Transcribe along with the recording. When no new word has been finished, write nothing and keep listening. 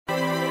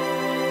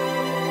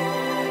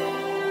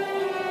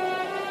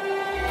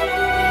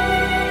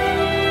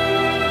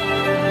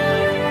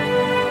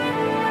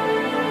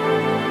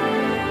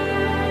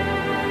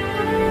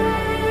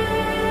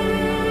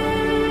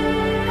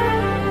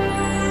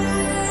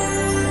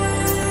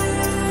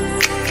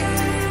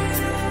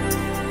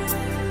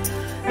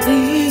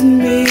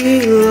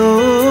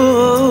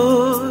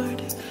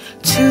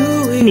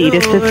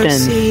need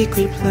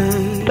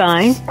assistance.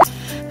 Sign.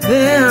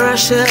 There I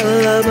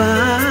shall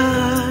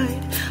abide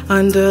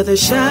under the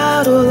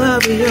shadow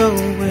of your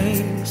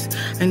wings.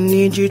 I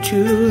need you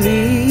to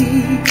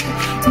lead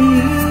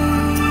me.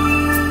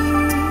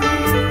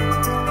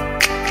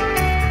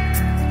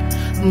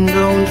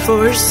 Don't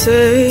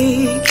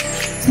forsake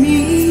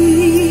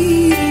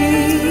me.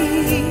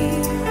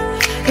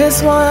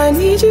 That's why I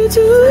need you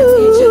to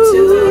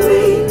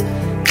lead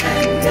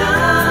and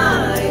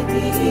guide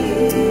me.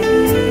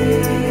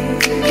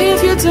 If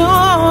you don't,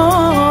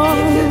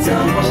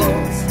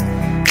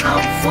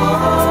 I'll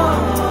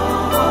fall.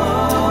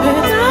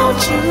 Without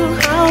you,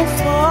 I'll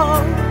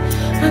fall.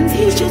 I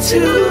need you to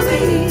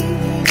lead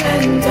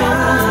and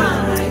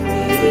guide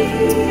me.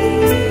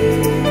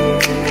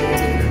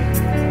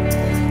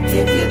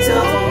 If you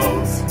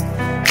don't,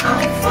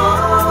 I'll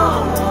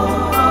fall.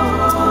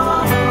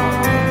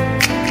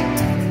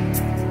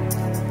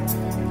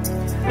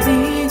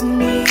 Lead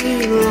me,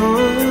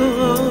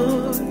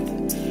 Lord,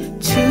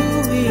 to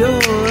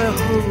your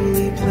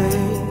holy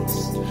place.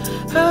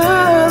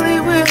 Early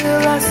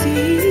will I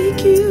seek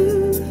you.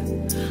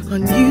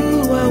 On you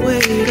I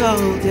wait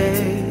all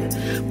day.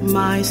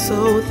 My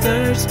soul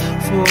thirsts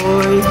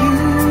for you.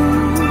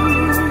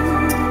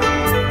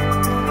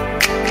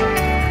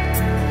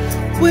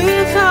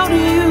 Without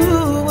you,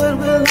 what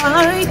will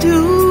I do?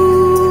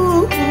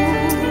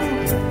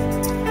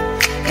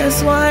 That's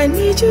why I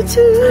need you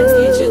to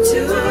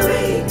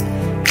lead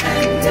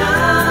and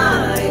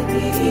guide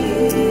me.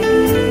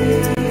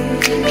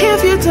 If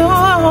you don't,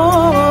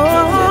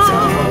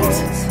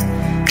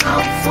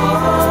 I'll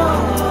fall.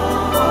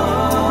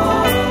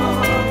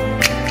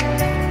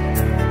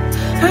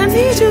 I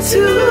need you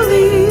to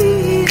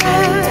lead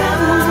and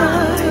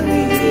guide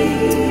me.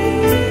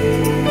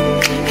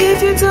 If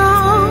you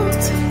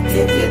don't,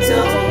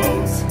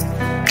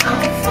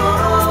 I'll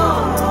fall.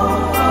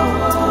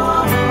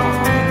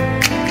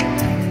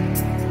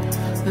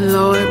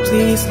 Lord,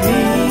 please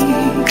lead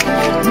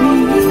me.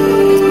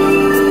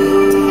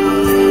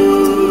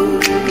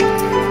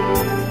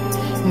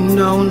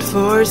 Don't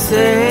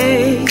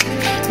forsake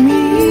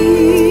me.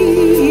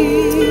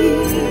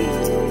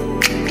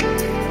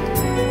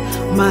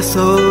 My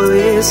soul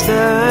is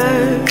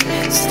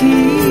thirsty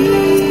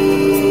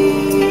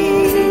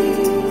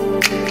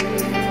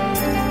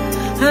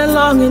and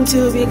longing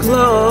to be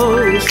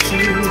close to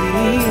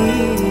thee.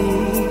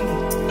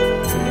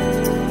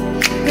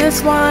 That's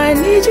why I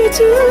need you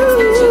to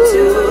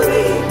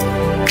lead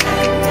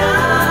and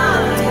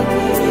guide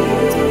me.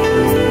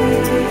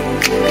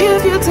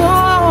 If you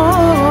don't,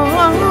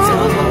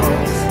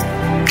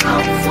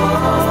 I'll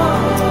fall.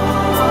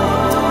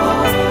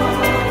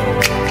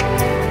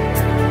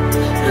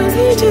 I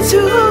need you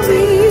to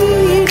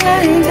lead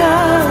and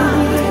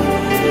guide me.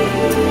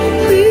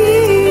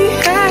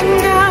 Lead and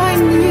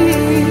guide me.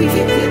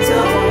 If you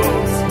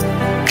don't,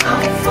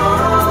 I'll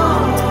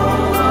fall.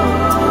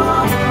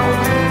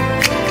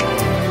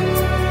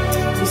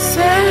 You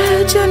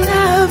said you'll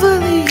never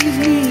leave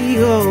me,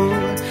 oh.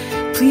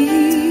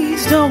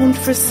 Please don't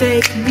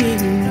forsake me,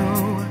 no.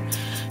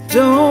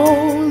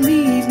 Don't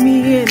leave me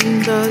in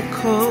the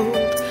cold.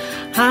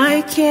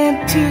 I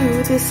can't do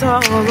this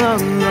all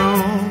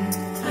alone.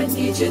 I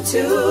need you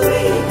to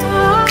lead.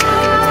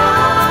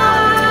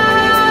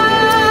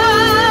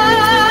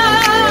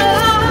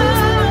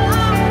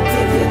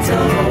 If you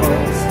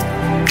don't,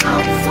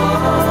 I'll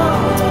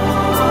fall.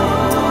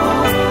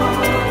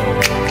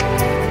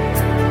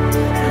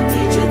 I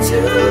need you to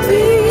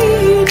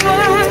lead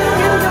and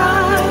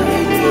guide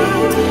me.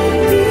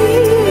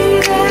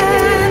 Lead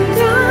and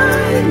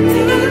guide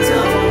me. If you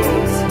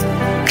don't,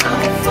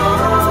 I'll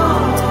fall.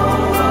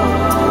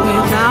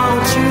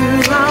 Without you,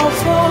 I'll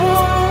fall.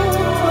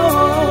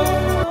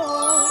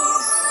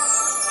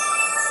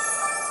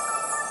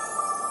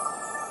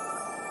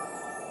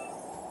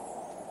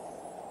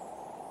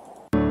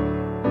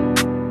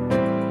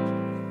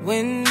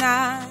 When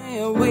I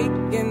awake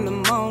in the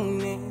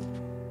morning,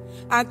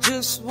 I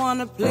just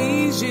wanna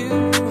please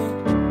you,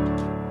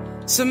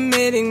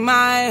 submitting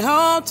my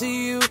all to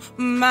you,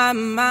 my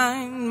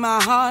mind,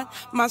 my heart,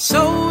 my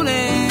soul,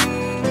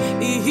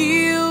 and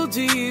yield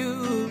to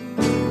you.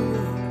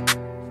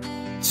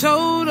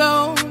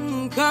 Total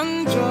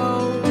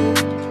control.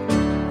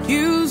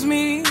 Use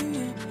me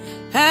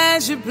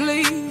as you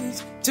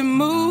please, to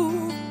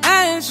move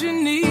as you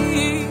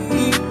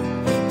need,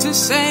 to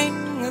sing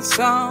a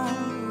song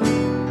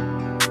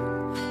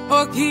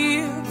or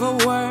give a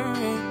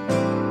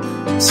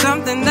word,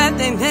 something that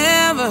they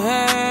never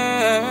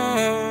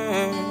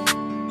heard.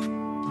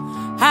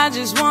 I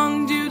just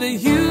want you to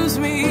use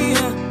me,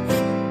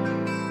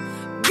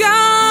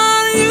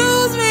 God,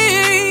 use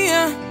me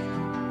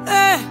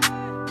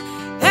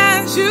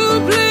as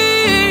you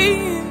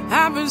please.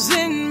 I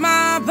present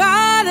my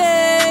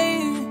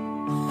body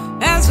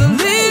as a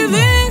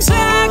living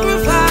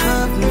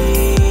sacrifice.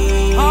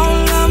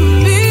 All of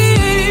me,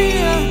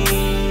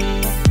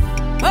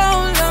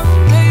 all of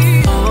me,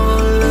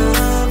 all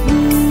of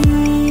me.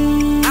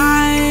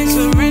 I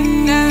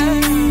surrender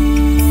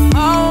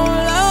all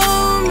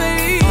of me,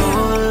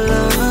 all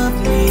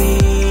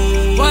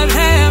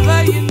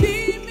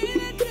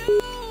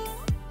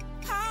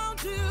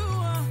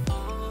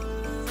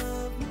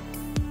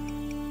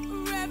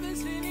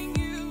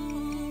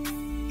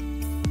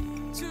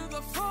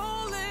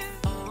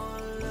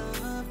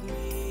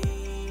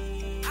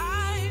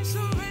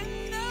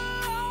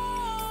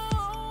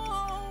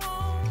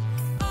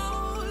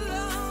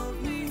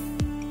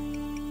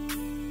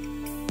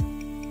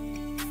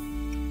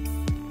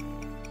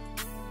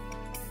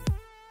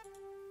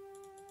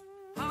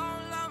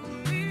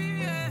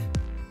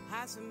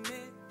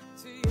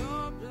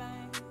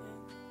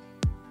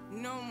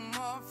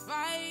more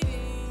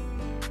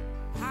fighting.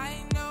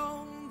 I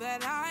know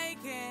that I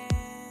can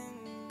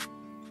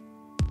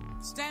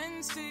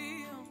stand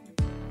still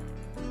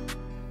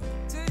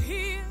to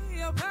hear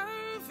your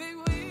perfect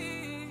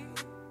will.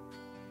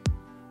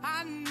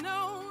 I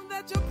know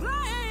that your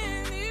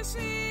plan is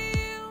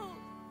sealed.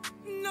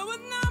 No,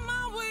 it's not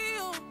my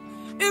will.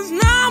 It's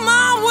not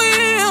my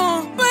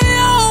will, but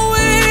your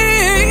will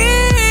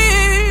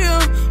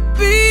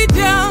be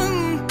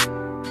done.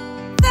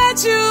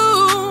 That you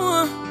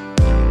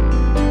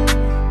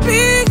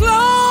be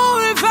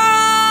glorified.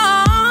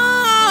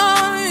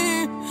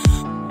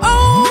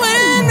 Oh,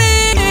 in me.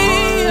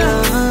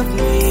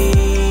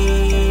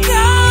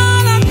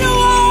 God, I do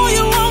all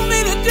you want me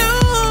to do.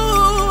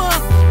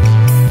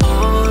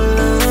 All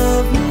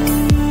of me.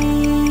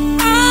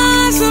 I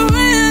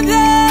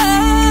surrender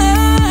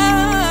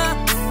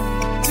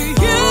to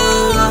you.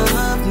 All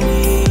of me.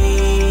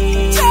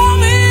 Tell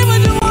me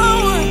what you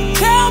want.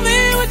 Tell me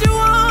what you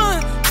want.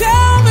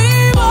 Tell me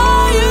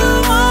what you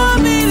want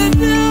me to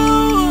do.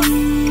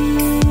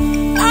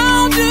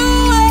 I'll do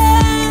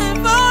it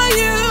for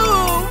you.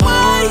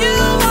 What you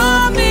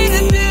want me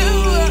to do.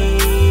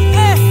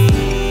 Hey.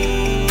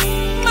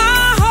 My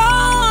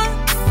heart,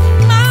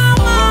 my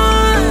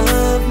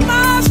mind,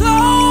 my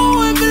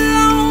soul, it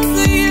belongs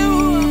to you.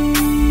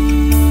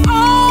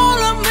 All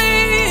of me,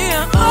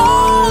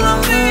 all of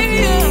me.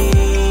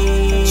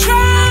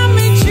 Try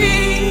me,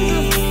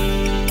 Jesus.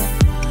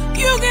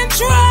 You can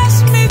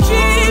trust me,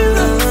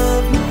 Jesus,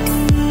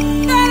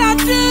 that I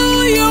do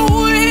your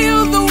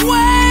will the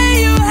way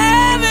you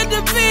have it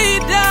to be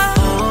done.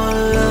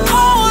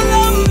 All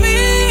of me.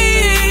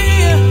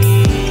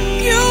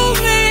 Use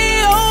me,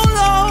 oh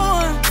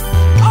Lord.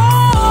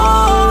 Oh,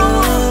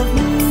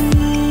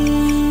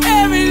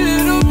 every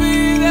little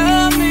bit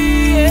of me,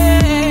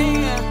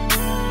 yeah.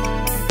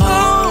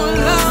 All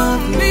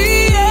of me,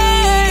 yeah.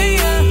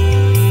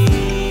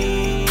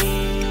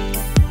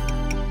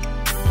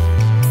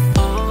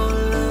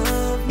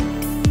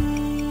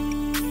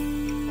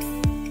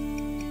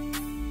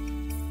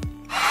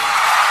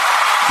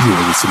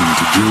 You're listening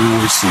to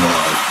Royce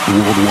Live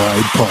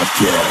Worldwide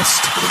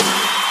Podcast.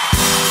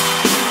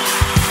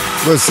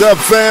 What's up,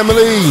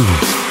 family?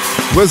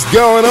 What's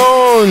going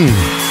on?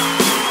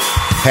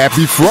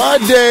 Happy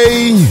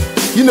Friday.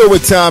 You know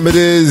what time it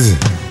is.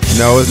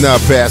 No, it's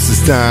not past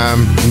this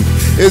time.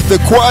 It's the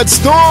Quad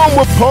Storm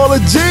with Paula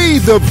G,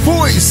 the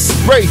voice,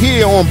 right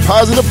here on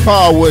Positive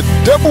Power,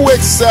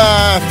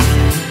 XXI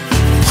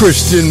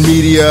Christian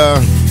Media.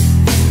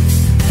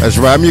 That's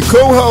right, I'm your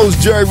co-host,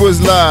 Jerry was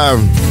live.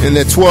 And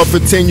at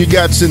 12:15, you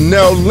got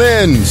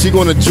Lynn. She's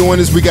going to join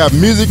us. We got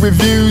music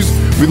reviews.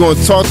 We're going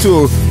to talk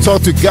to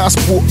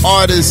gospel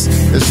artists.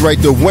 That's right,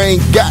 DWAYNE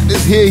GOTT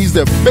is here. He's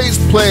the bass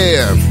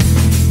player.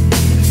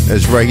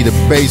 That's right, he's the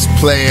bass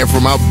player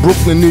from out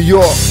Brooklyn, New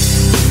York.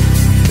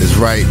 That's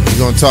right, we're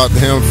going to talk to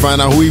him, find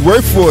out who he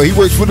works for. He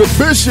works for the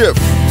bishop.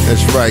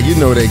 That's right, you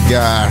know that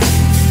guy.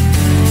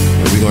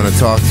 We're going to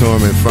talk to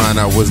him and find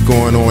out what's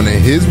going on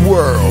in his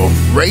world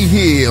right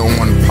here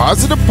on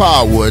Positive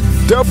Power,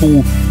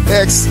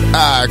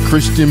 XXI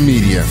Christian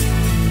Media.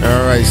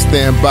 All right,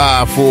 stand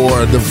by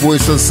for the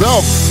voice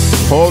herself,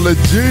 Paula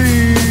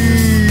G.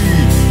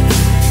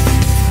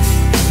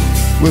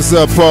 What's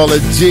up, Paula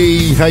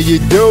G? How you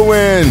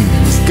doing?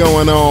 What's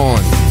going on?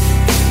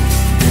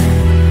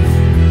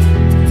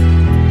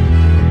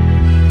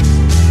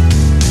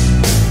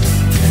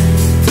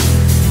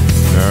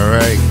 All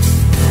right.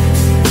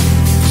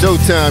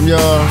 Showtime,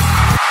 y'all.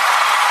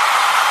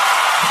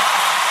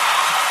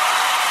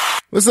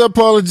 What's up,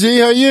 Paula G?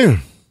 How you?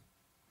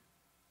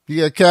 You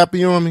got a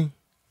copy on me?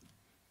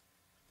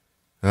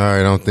 All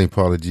right, I don't think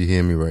Paula G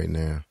hear me right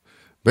now.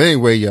 But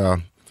anyway, y'all,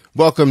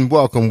 welcome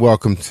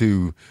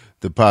to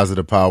the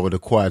Positive Power, the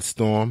Quad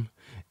Storm.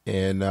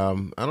 And I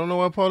don't know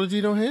why Paula G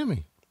don't hear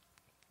me.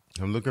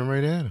 I'm looking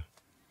right at her.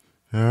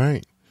 All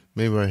right,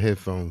 maybe her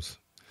headphones.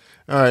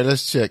 All right,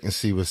 let's check and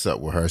see what's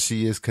up with her.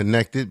 She is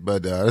connected,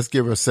 but let's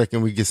give her a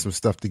second. We get some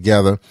stuff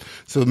together.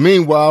 So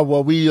meanwhile,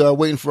 while we are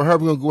waiting for her,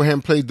 we're going to go ahead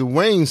and play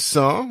DWAYNE's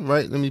song,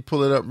 right? Let me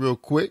pull it up real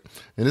quick.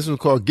 And this one's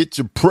called Get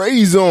Your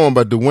Praise On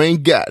by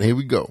DWAYNE GOTT. Here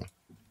we go.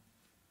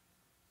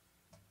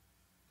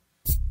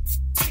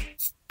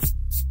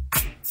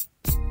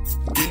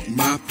 Get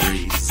my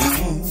praise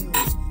on.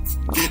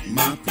 Get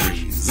my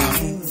praise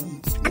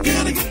on. I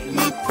gotta get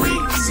my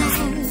praise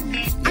on.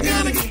 I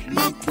gotta get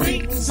my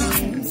praise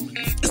on.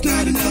 It's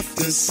not enough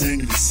to sing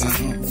the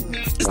song.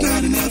 It's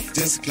not enough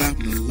just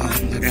clapping along.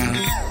 I gotta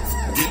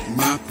get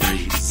my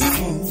praise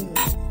on.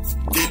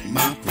 Get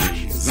my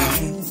praise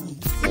on.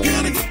 I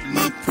gotta get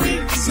my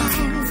praise on.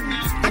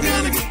 I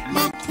gotta get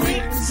my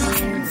praise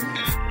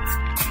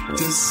on.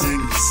 Just sing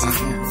the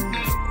song.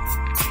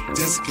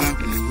 Just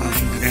clapping along.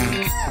 I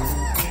gotta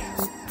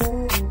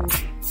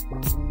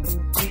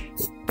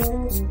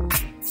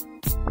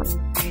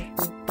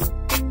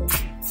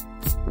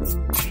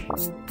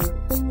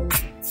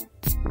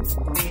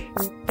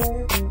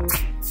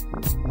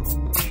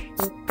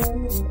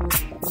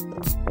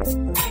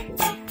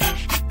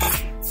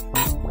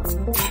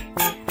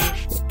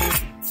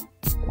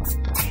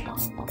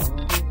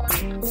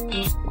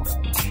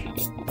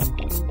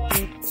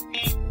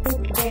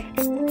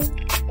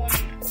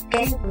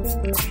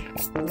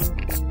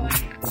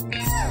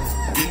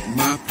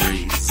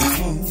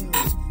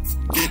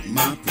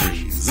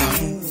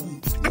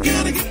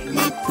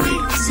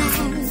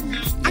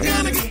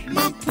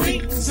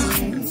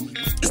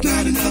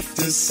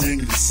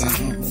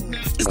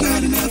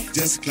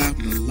just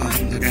clapping along.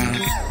 I gotta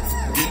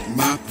get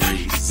my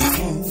praise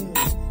on.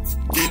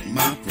 Get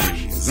my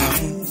praise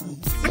on.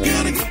 I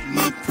gotta get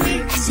my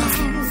praise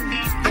on.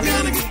 I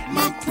gotta get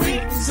my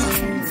praise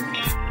on.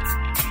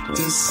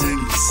 Just sing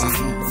the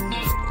song.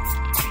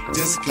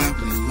 Just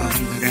clapping along.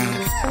 I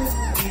gotta.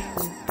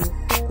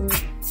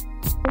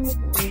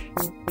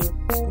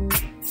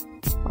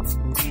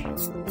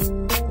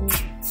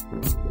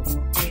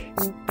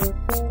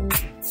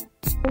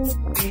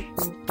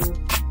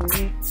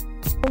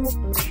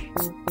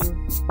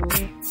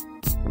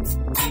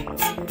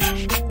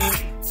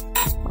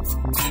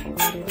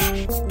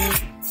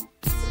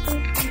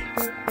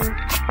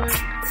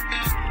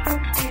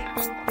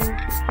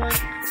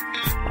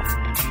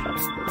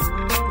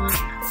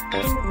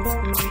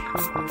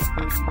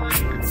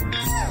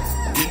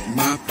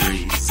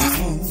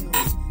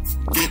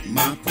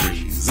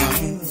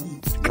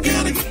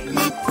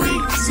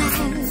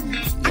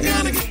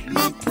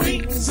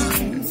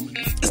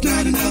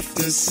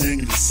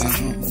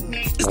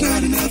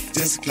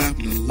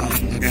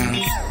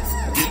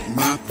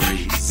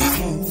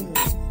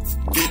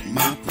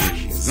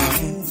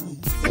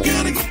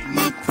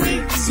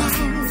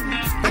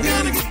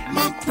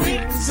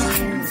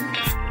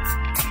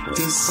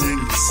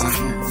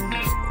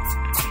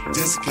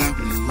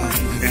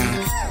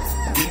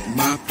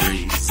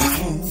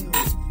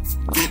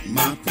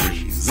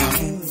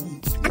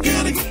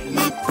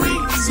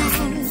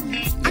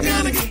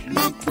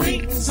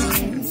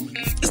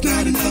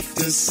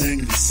 Sing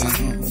the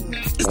song.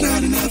 It's not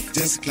enough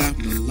just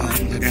clapping along.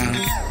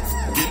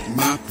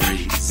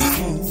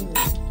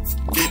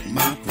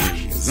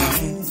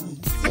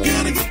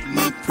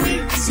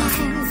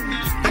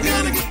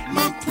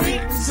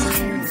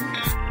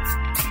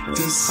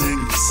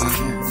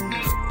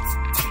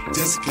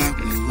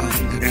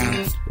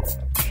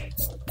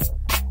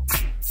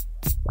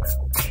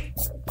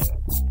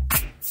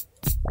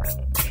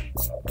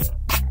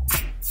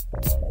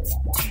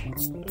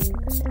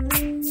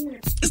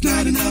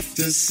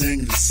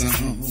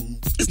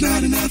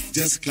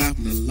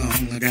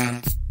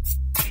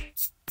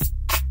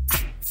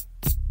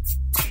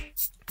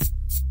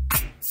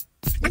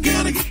 I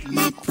gotta get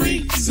my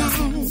praise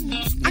on.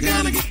 I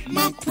gotta get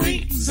my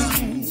praise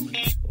on.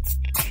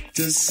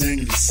 Just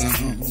sing the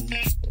song.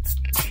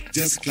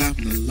 Just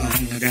clapping along.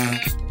 I gotta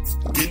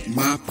get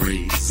my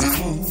praise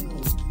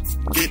on.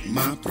 Get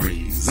my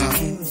praise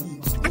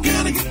on. I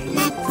gotta get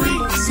my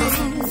praise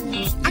on.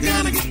 I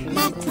gotta get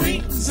my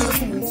praise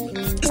on.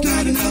 It's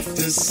not enough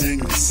to sing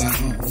the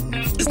song.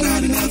 It's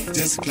not enough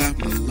just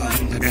clapping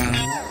along. I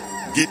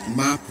gotta get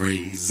my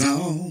praise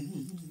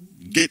on.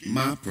 Get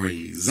my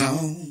praise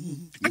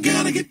on. I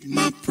gotta get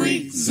my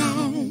praise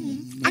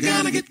on. I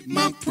gotta get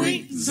my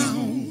praise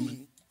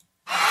on.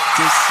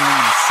 Just sing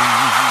the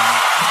song.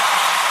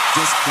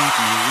 Just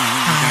clapping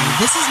along. Hi,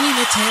 this is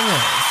Nina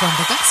Taylor from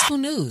the Gospel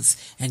News,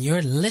 and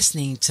you're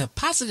listening to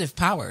Positive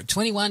Power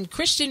 21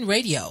 Christian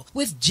Radio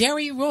with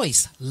Jerry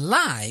Royce,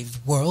 live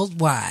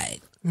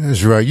worldwide.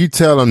 That's right. You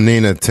tell them,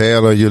 Nina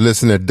Taylor. You're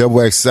listening to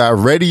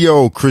WXI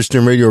Radio,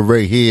 Christian Radio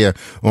right here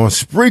on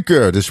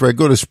Spreaker. That's right.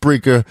 Go to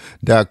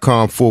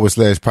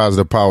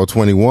Spreaker.com/Positive Power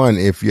 21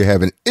 if you're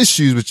having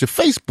issues with your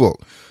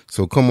Facebook.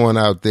 So come on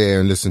out there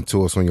and listen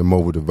to us on your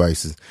mobile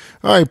devices.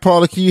 All right,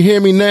 Paula, can you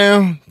hear me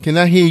now? Can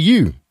I hear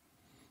you?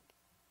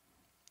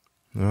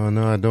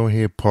 No, I don't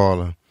hear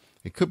Paula.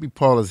 It could be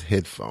Paula's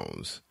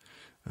headphones.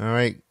 All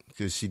right,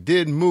 because she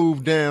did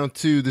move down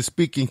to the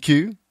speaking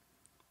queue,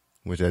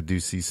 which I do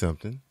see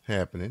something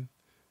happening,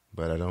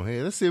 but I don't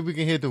hear. Let's see if we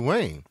can hear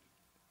Dwayne.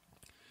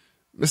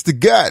 Mr.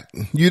 GOTT,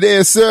 you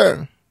there,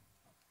 sir?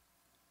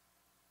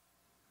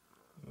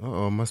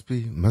 Uh-oh, must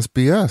be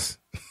us.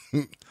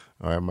 All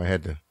right, I might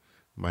have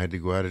to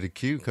go out of the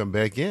queue, come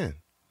back in.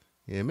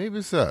 Yeah, maybe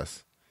it's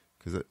us,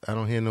 because I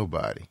don't hear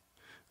nobody.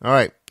 All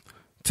right,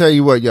 tell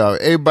you what, y'all.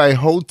 Everybody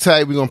hold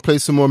tight. We're going to play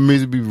some more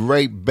music. Be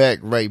right back.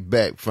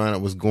 Find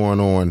out what's going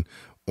on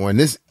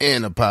this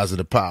end of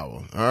Positive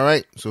Power. All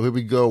right, so here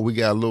we go. We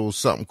got a little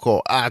something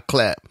called I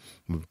Clap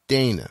with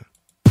Dana.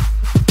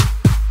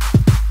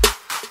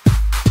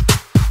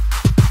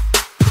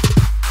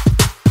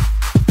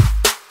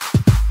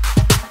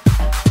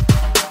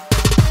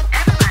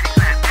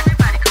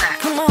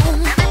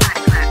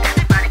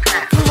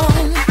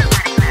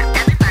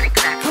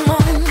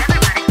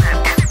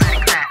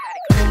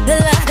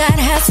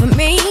 For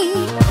me,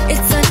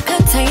 it's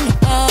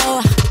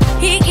uncontainable.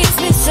 He gives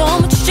me so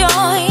much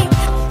joy,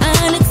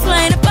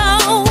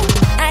 unexplainable.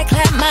 I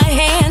clap my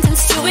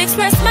hands to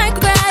express my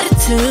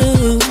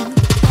gratitude.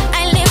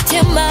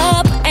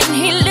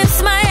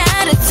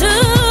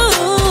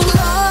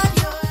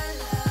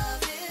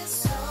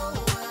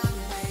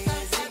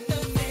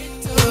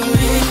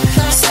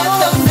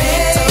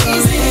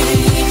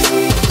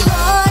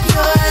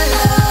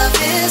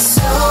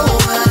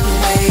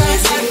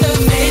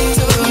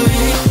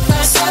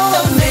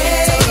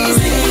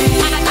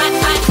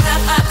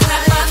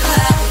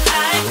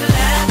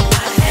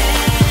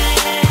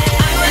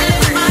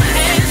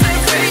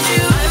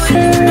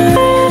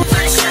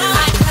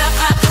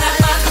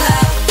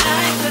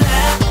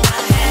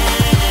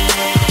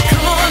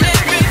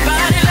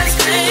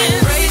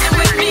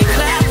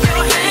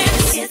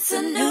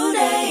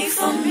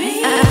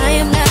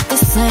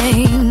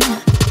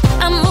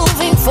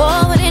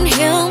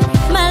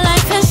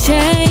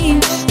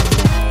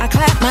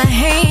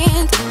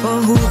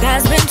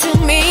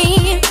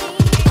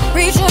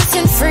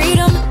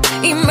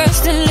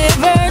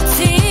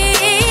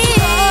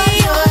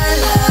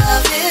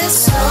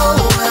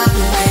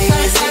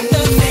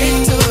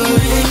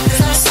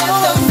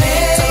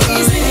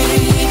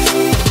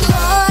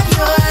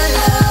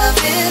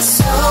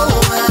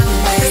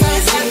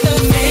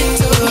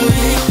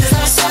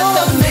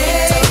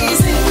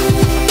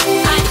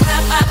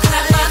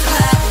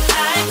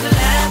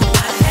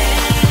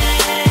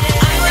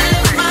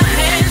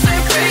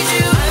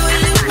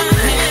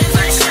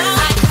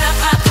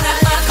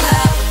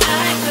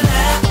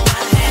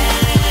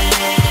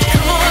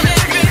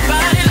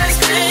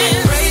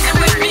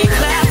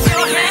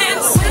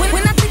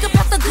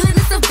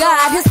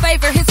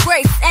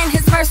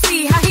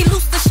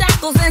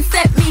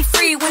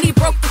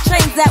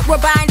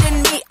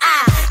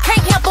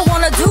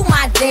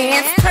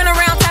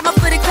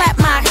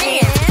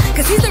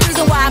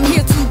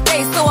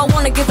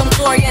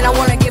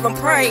 give him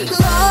praise.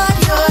 Lord,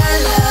 your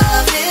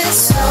love is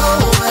so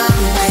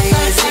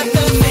amazing.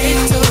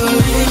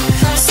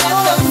 So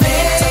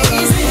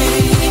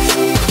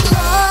amazing.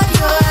 Lord,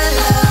 your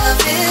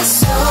love is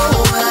so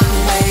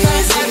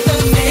amazing.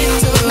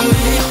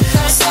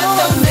 So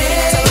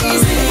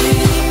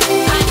amazing.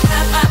 I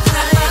clap my hands.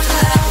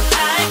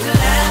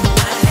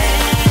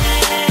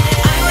 I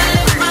will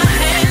lift my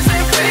hands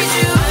and praise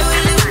you. I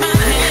will lift my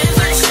hands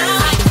and shout.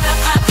 I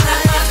clap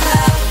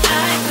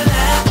my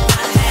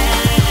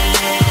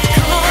hands.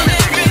 Come on,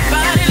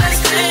 everybody,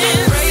 let's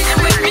dance. Raise it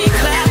with me,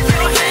 clap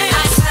your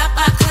hands.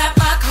 I clap.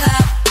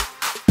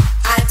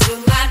 I do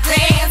my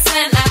dance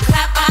and I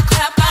clap. I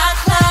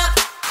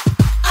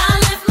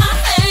lift my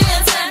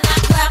hands and I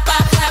clap.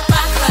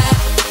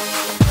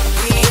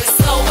 He is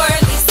so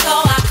worthy, so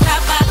I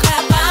clap. I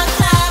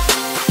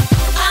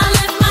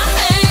lift my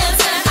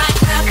hands and I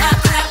clap.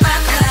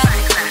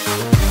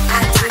 I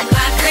do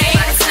my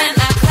dance and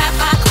I clap.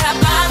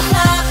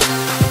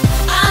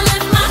 I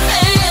lift my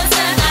hands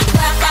and I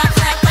clap.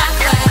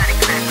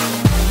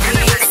 He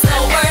is so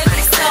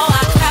worthy, so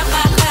I clap.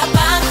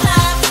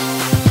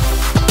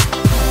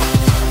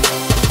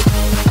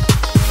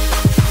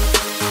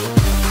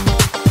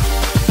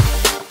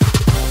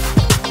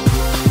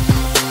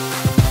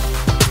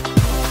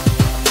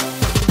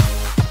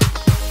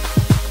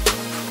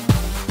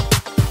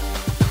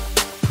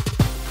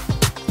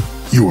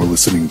 You are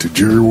listening to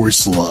Jerry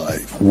Royce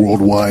Live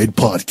Worldwide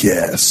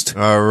Podcast.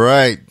 All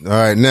right.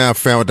 Now I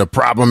found what the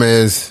problem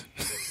is.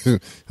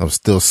 I'm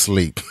still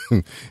asleep.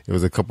 There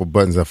was a couple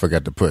buttons I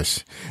forgot to push.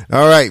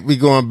 All right. We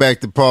going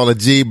back to Paula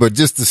G, but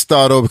just to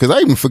start over, because I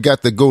even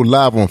forgot to go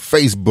live on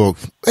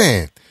Facebook.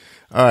 Man.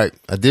 All right.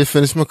 I did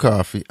finish my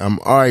coffee. I'm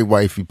all right,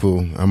 wifey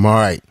poo. I'm all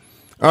right.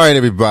 All right,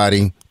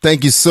 everybody.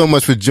 Thank you so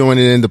much for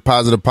joining in the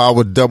Positive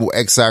Power Double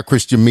XI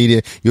Christian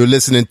Media. You're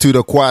listening to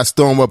the Quiet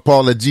Storm with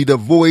Paula G, the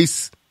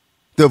voice.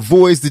 The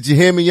voice. Did you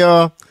hear me,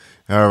 y'all?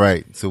 All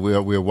right. So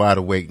we're wide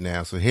awake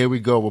now. So here we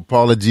go with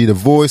Paula G, the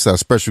voice. Our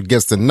special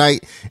guest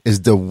tonight is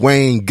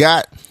DWAYNE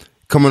GOTT.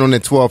 Coming on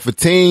at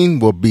 12:15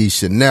 will be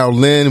Chanel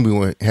Lynn. We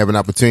will have an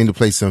opportunity to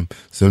play some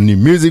new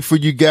music for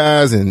you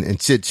guys and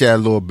chit chat a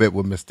little bit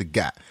with Mr.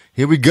 GOTT.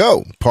 Here we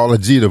go. Paula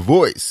G, the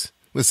voice.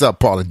 What's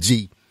up, Paula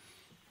G?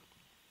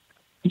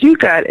 You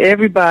got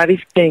everybody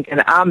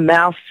thinking I'm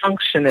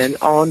malfunctioning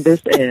on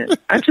this end.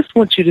 I just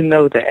want you to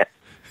know that.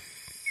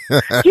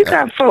 You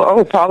got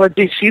Paula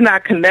G, she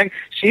not connect.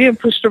 She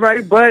didn't push the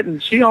right button.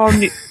 She on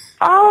me.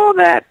 All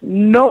that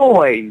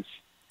noise.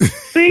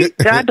 See,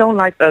 God don't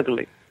like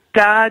ugly.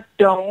 God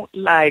don't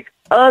like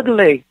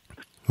ugly.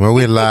 Well,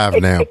 we're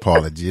live now,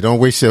 Paula G. Don't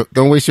waste your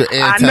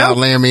airtime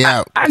laying me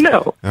out. I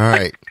know. All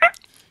right.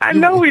 I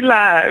know we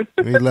live.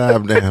 We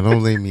live now.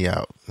 Don't lay me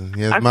out. I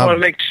just want to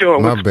make sure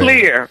it was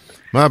clear.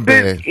 My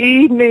bad. Good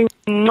evening.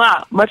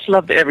 Much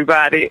love to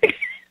everybody.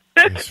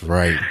 That's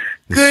right.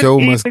 The Good show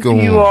must go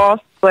on. You all.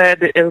 Glad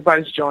that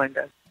everybody's joined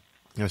us.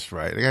 That's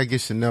right. I gotta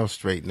get Chanel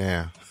straight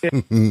now.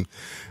 All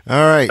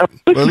right.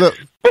 Well, look,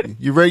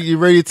 you ready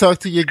to talk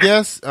to your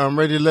guests? I'm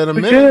ready to let them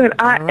in. Good.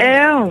 I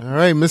am. All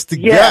right,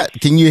 Mr. GOTT.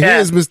 Can you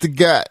hear us, Mr.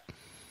 GOTT?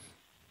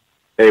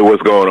 Hey,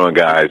 what's going on,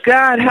 guys?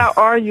 God, how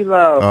are you,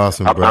 love?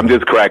 Awesome, brother. I'm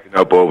just cracking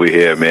up over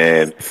here,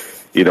 man.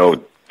 You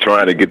know,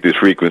 trying to get this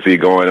frequency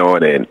going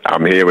on, and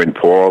I'm hearing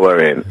Paula,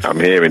 and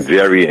I'm hearing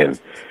Jerry, and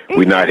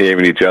we're not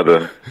hearing each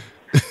other.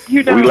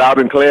 We loud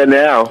and clear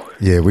now.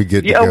 Yeah, we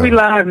good. Yeah, we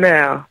live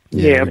now.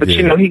 Yeah, but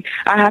you know,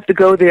 I have to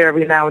go there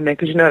every now and then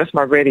because you know that's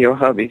my radio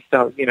hubby.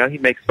 So you know, he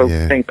makes folks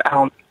think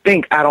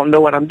I don't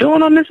know what I'm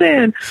doing on this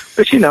end,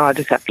 but you know, I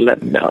just have to let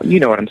them know. You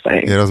know what I'm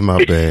saying? Yeah, that was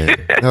my bad.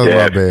 That was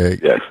my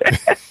bad. Yes.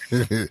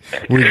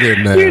 We good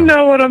now. You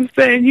know what I'm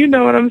saying? You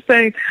know what I'm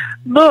saying?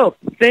 Look,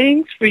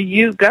 things for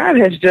you. God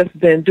has just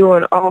been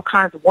doing all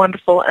kinds of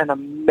wonderful and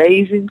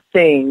amazing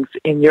things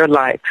in your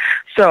life.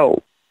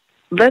 So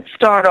let's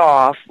start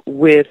off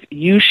with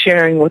you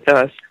sharing with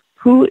us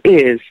who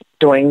is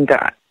DWAYNE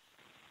GOTT.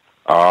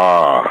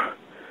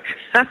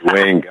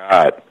 DWAYNE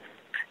GOTT.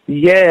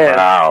 Yeah.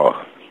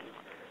 Wow.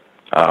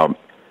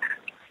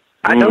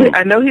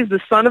 I know he's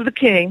the son of the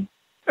king.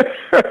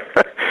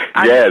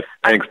 Yes,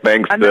 thanks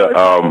to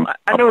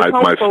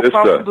my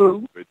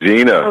sister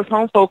Regina. His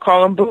home folk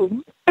call him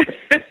Boo.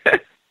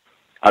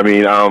 I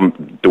mean,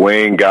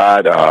 DWAYNE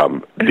GOTT,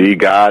 D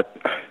GOTT.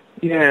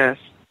 Yes.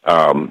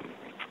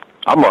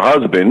 I'm a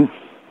husband.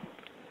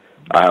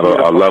 I have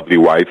a lovely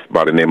wife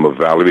by the name of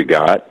Valerie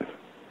GOTT.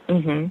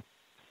 Mm-hmm.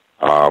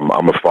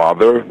 I'm a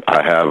father.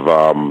 I have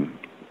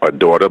a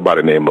daughter by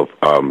the name of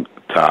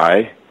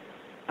Ty.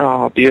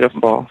 Oh,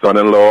 beautiful.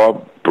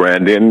 Son-in-law,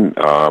 Brandon.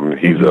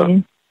 He's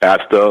a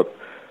pastor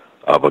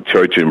of a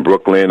church in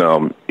Brooklyn,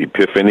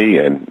 Epiphany,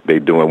 and they're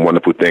doing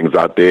wonderful things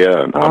out there.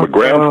 And I'm a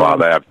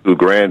grandfather. I have 2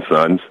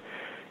 grandsons.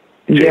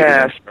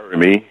 Yes.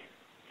 Jeremy.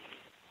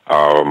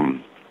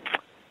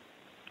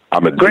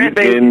 I'm a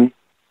deacon.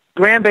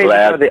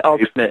 Grandbabies are the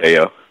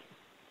ultimate.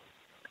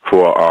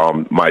 For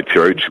my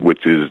church,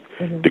 which is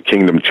the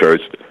Kingdom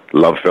Church,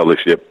 Love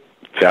Fellowship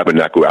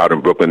Tabernacle out in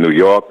Brooklyn, New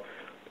York.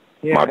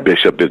 Yes. My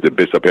bishop is the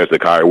Bishop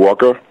Hezekiah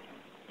Walker.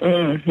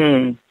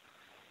 Mm-hmm.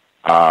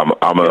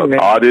 I'm an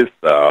artist,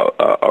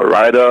 a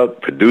writer,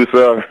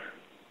 producer,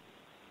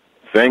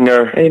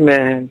 singer.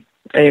 Amen.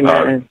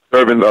 Amen.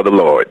 Servant of the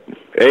Lord.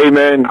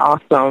 Amen.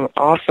 Awesome.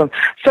 Awesome.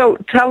 So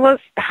tell us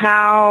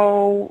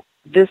how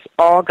this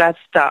all got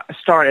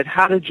started.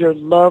 How did your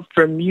love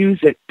for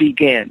music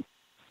begin?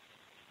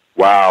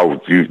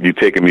 Wow, you're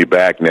taking me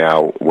back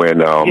now when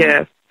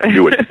yes.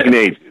 you were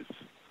teenagers.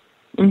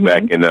 Mm-hmm.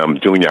 Back in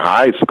junior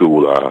high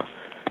school,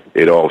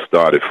 it all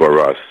started for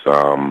us.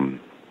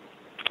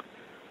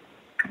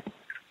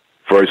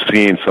 First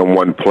seeing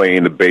someone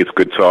playing the bass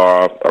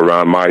guitar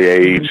around my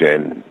age,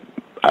 mm-hmm. and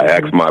I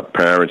asked my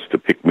parents to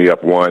pick me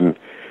up one,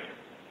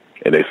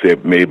 and they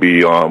said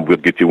maybe we'll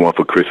get you one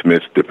for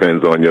Christmas,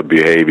 depends on your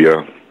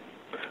behavior.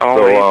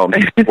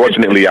 Always. So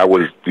fortunately, I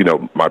was,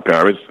 my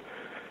parents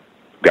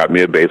got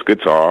me a bass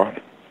guitar,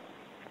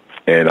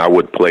 and I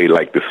would play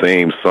like the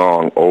same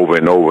song over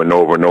and over and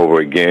over and over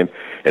again,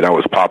 and I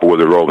was popular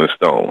with a Rolling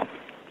Stone.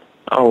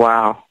 Oh,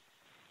 wow.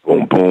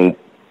 Boom, boom,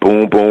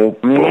 boom, boom,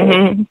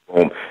 mm-hmm. boom,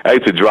 boom. I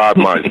used to drive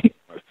my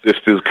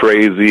sisters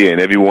crazy and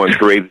everyone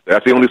crazy.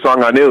 That's the only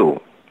song I knew.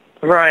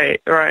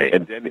 Right, right.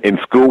 And then in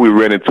school, we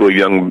ran into a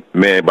young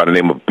man by the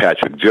name of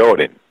Patrick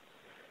Jordan.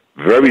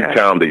 Very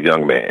talented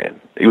young man.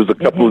 He was a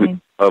couple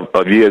mm-hmm.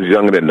 of years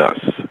younger than us.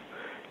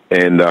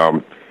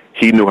 And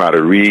he knew how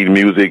to read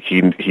music.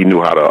 He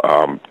knew how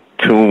to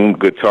tune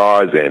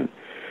guitars. And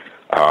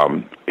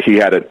he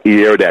had an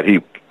ear that he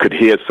could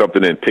hear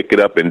something and pick it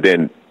up and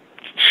then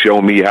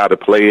show me how to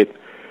play it.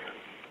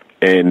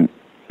 And,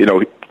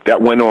 that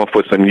went on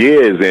for some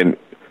years. And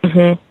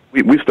mm-hmm.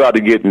 we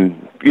started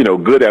getting,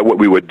 good at what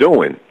we were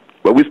doing.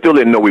 But we still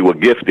didn't know we were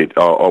gifted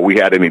or we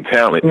had any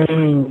talent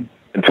mm-hmm.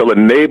 until the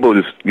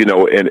neighbors,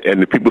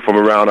 and the people from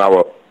around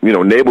our,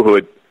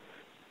 neighborhood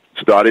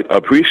started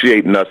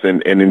appreciating us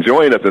and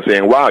enjoying us and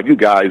saying, wow, you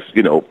guys,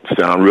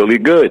 sound really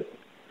good.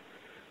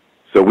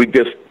 So we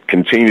just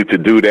continued to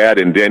do that.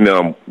 And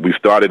then we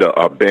started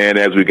a band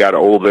as we got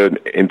older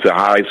into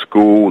high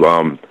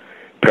school.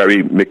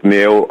 Perry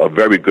McNeil, a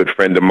very good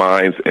friend of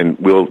mine, and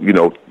we'll,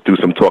 do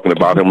some talking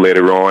about him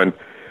later on.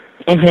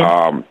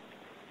 Mm-hmm.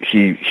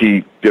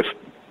 He just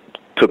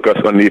took us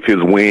underneath his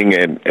wing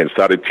and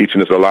started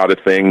teaching us a lot of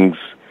things.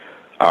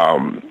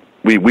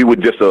 We were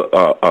just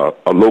a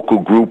local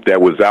group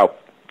that was out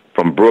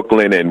from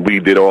Brooklyn, and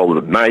we did all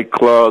the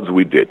nightclubs.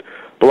 We did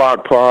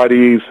block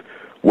parties,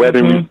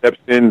 wedding mm-hmm.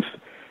 receptions.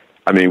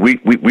 I mean, we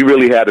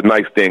really had a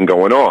nice thing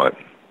going on.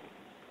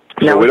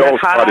 Now, so was it that all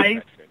Hot started.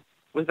 Ice?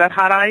 Was that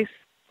Hot Ice?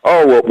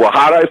 Oh, well,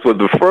 Hot Ice was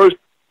the first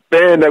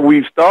band that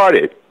we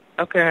started.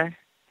 Okay.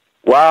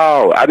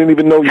 Wow, I didn't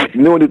even know you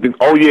knew anything.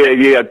 Oh,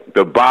 yeah,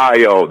 the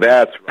bio,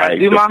 that's right. I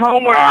do my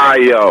homework.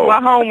 Bio.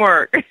 My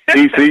homework.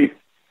 see,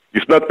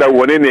 you snuck that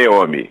one in there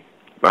on me.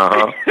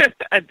 Uh-huh.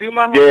 I do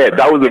my homework. Yeah,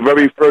 that was the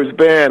very first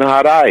band,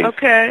 Hot Ice.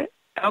 Okay.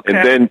 And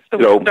then,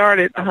 so we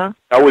started, that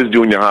was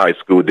junior high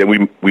school. Then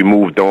we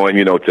moved on,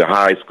 to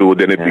high school.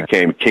 Then it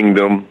became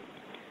Kingdom.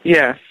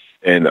 Yes.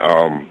 And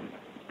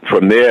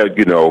from there,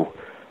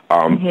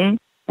 mm-hmm.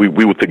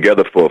 we were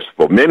together for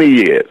many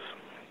years.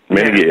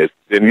 Years.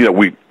 And,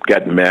 we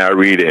got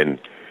married and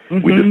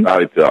mm-hmm. we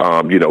decided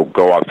to,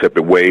 go our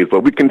separate ways.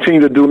 But we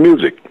continue to do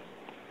music.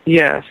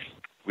 Yes.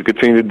 We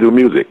continue to do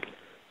music.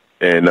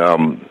 And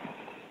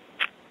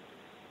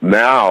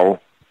now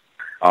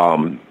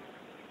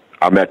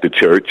I'm at the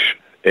church,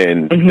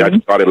 and mm-hmm.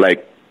 that started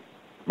like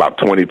about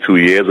 22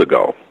 years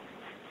ago.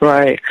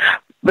 Right.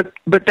 But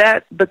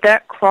that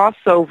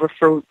crossover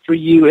for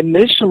you,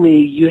 initially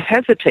you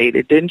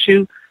hesitated, didn't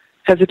you?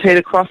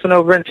 Hesitated crossing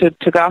over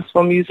into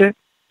gospel music?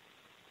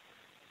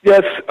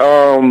 Yes.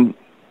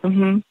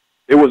 Mm-hmm.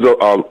 It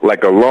was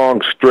like a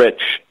long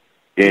stretch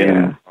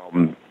in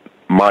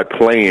my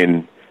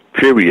playing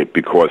period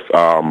because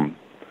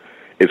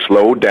it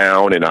slowed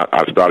down, and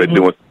I started mm-hmm.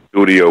 doing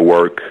studio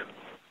work.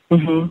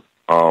 Mm-hmm.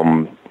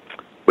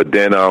 But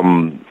then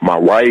my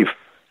wife,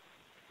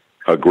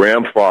 her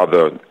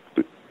grandfather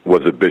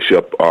was a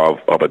bishop of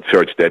a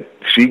church that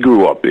she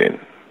grew up in.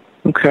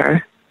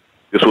 Okay.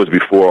 This was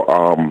before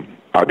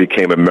I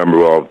became a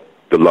member of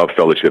the Love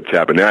Fellowship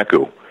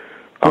Tabernacle.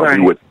 Right.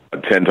 We would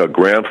attend her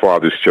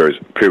grandfather's church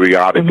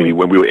periodically mm-hmm.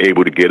 when we were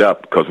able to get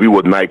up because we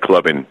were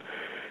nightclubbing.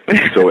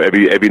 So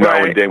every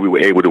now and then we were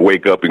able to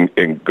wake up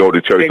and go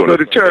to church.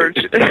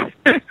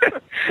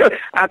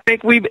 I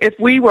think if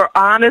we were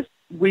honest,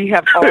 we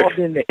have all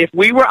been there. If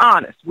we were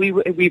honest,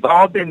 we've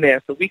all been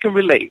there, so we can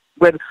relate.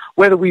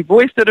 Whether we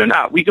voiced it or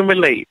not, we can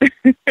relate.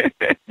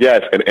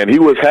 Yes, and he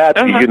was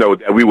happy,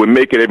 that we would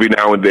make it every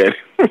now and then.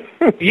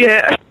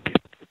 Yeah.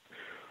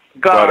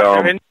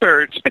 God, in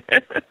church.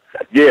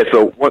 Yeah,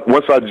 so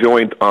once I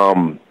joined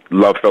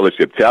Love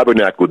Fellowship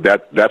Tabernacle,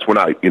 that's when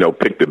I,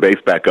 picked the bass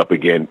back up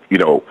again,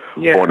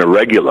 on a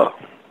regular.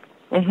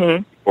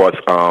 Mm-hmm.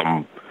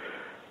 Because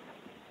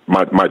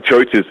my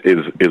church is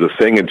a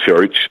singing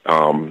church.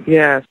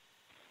 Yes.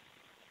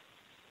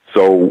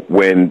 So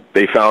when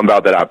they found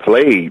out that I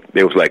played,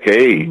 they was like,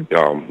 "Hey,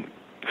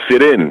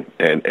 sit in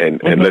and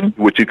mm-hmm. let's see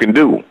what you can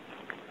do."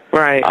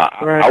 Right.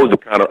 I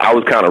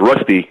was kind of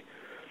rusty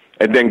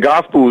And then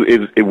gospel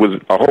it was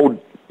a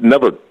whole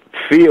another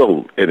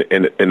feel and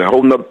a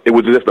whole nother, it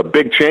was just a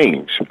big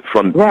change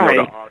from the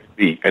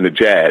R&B and the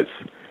jazz.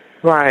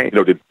 Right.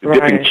 The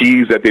different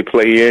keys that they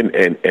play in,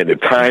 and the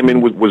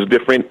timing was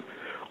different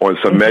on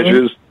some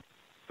measures.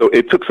 So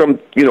it took some,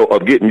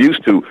 of getting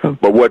used to.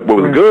 But what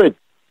was good,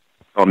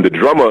 the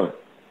drummer,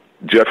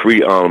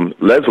 Jeffrey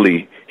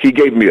Leslie, he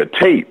gave me a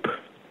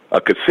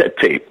cassette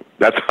tape.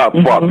 That's how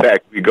far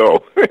back we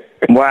go.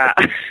 Wow.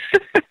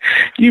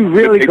 You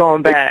really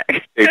going back.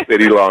 They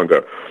said he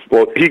longer.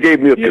 Well, he gave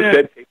me a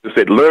cassette tape that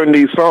said, learn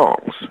these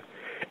songs.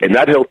 And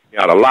that helped me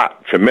out a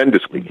lot,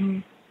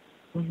 tremendously.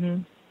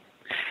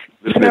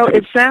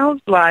 It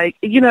sounds like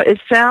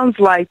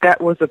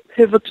that was a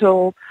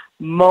pivotal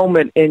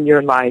moment in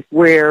your life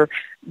where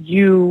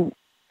you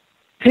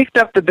picked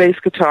up the bass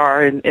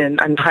guitar in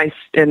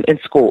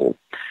school.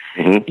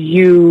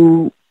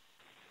 You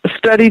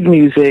studied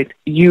music.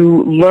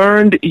 You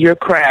learned your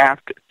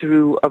craft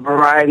through a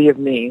variety of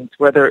means,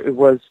 whether it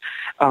was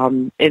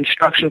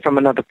instruction from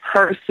another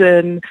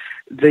person,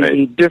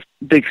 the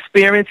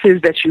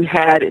experiences that you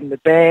had in the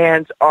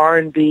bands,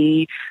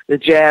 R&B, the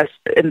jazz,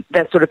 and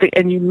that sort of thing.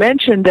 And you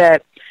mentioned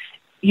that,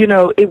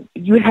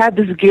 you had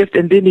this gift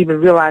and didn't even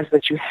realize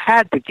that you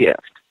had the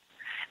gift.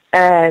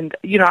 And,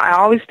 I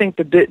always think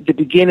the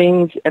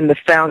beginnings and the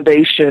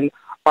foundation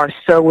are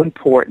so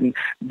important,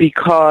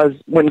 because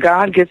when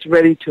God gets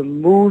ready to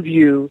move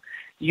you,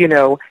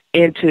 into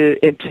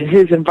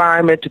his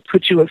environment, to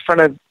put you in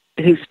front of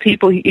his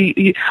people,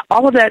 he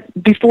all of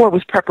that before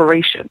was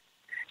preparation.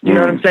 You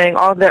know what I'm saying?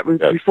 All of that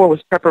before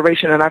was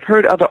preparation. And I've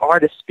heard other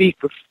artists speak,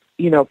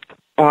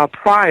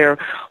 prior,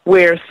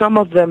 where some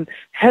of them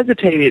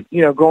hesitated,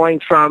 going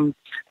from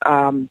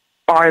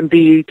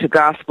R&B to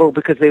gospel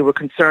because they were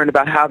concerned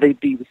about how they'd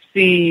be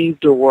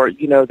received, or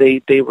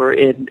they were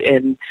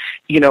in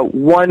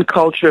one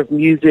culture of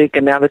music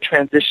and now they're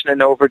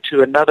transitioning over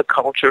to another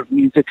culture of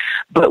music.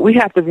 But we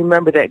have to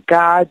remember that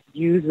God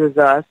uses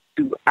us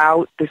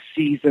throughout the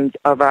seasons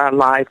of our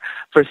life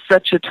for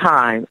such a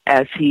time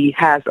as he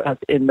has us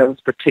in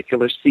those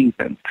particular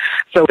seasons.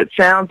 So it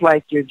sounds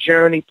like your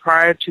journey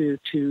prior to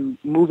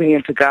moving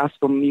into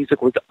gospel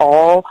music was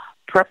all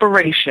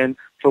preparation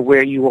for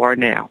where you are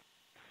now.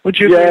 Would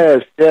you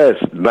agree? Yes,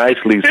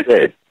 nicely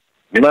said.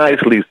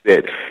 Nicely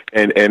said.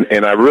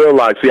 And I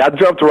realized, I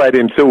jumped right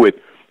into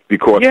it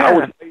because I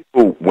was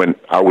faithful when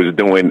I was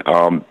doing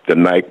the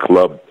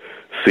nightclub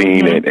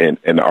scene and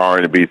the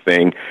R&B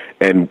thing.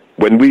 And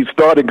when we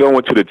started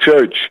going to the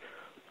church,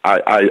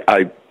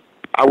 I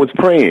was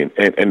praying.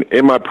 And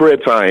in my prayer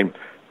time,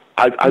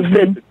 I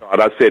said to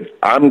God,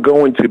 I'm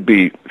going to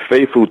be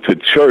faithful to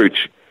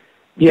church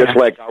just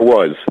like I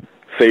was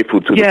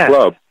faithful to the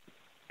club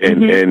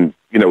and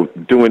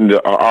doing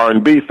the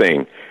R&B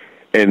thing.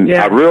 And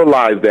I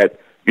realized that,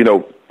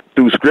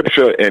 through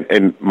scripture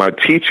and my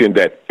teaching,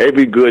 that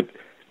every good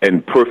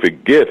and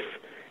perfect gift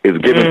is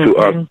given to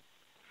us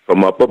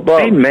from up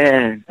above.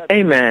 Amen.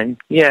 Amen.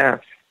 Yeah.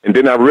 And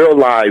then I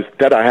realized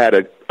that I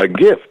had a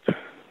gift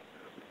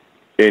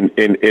in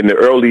the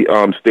early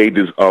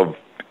stages of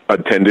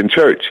attending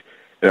church.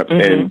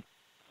 And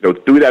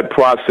through that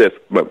process,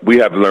 we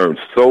have learned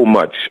so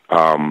much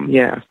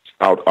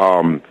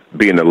about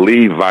being a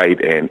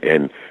Levite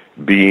and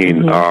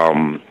being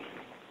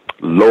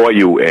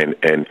loyal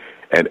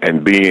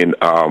and being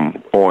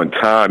on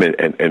time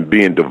and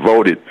being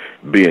devoted,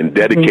 being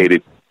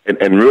dedicated,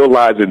 and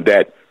realizing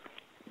that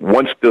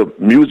once the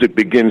music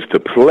begins to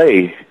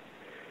play,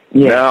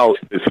 now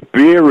the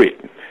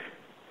spirit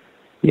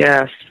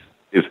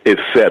is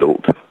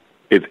settled.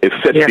 It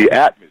sets the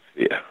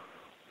atmosphere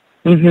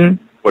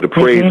for the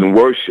praise and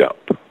worship.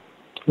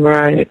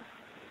 Right.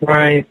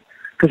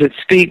 Because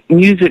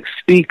music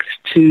speaks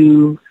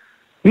to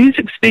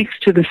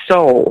the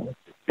soul.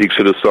 Speaks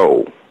to the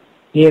soul.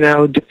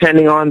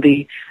 Depending on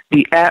the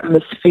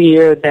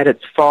atmosphere that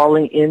it's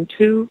falling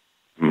into,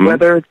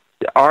 whether it's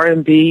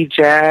R&B,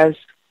 jazz,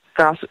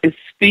 gospel, it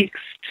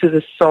speaks to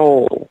the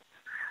soul.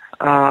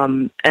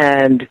 And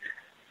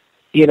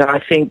I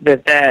think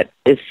that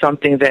is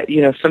something that,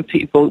 some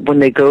people, when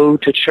they go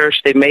to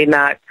church, they may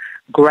not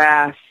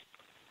grasp,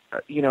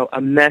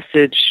 a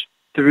message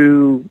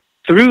through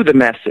the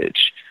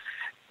message,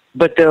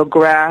 but they'll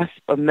grasp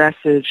a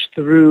message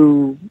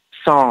through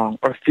song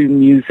or through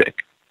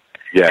music.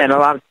 Yeah. And a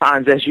lot of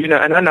times, as you know,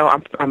 and I know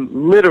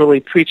I'm literally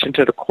preaching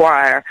to the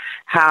choir,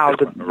 how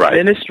the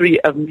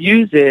ministry of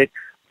music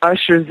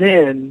ushers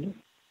in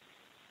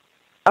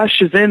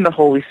the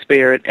Holy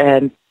Spirit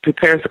and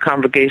prepares the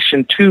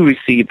congregation to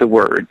receive the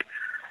word,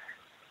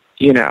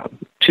 to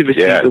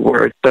receive the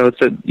word. So it's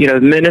the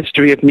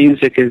ministry of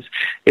music is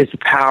a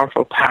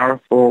powerful,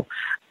 powerful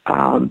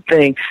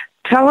thing.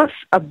 Tell us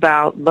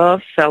about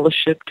Love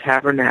Fellowship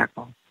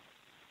Tabernacle.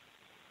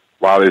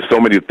 Wow, there's so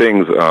many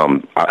things.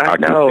 I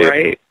know,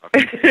 right?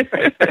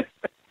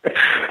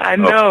 I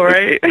know,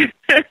 right?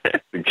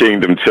 The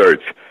Kingdom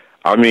Church.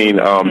 I mean,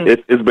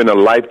 it's been a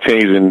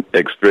life-changing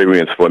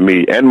experience for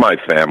me and my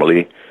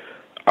family.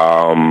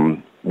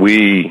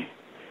 We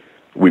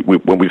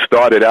when we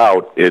started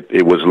out,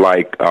 it was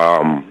like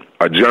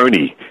a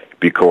journey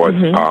because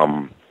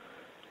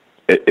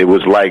it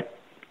was like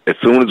as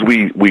soon as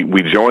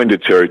we joined the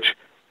church,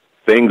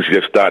 things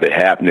just started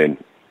happening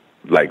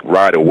like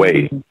right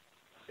away.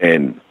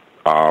 And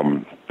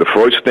the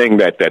first thing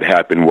that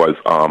happened was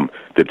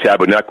the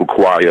Tabernacle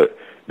Choir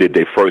did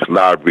their first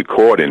live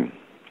recording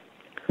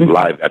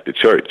live at the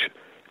church.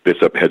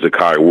 Bishop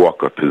Hezekiah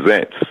Walker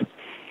Presents.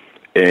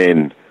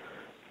 And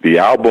the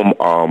album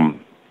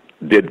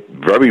did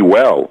very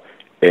well.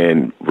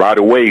 And right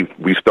away,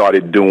 we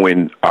started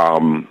doing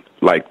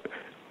like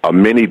a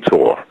mini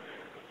tour.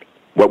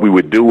 What we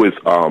would do is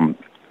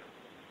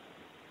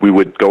we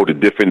would go to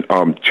different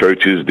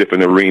churches,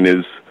 different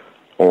arenas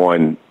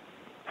on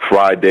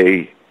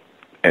Friday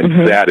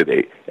and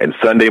Saturday. And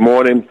Sunday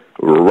morning,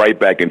 right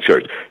back in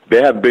church.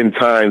 There have been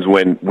times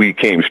when we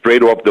came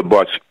straight off the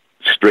bus,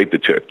 straight to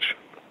church.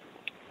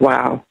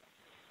 Wow.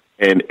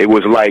 And it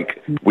was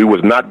like we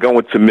was not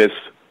going to miss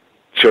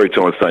church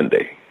on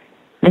Sunday.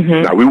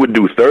 Now, we would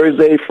do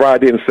Thursday,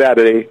 Friday, and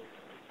Saturday.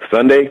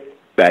 Sunday,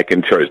 back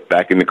in church,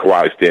 back in the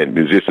choir stand,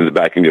 musicians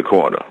back in your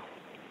corner.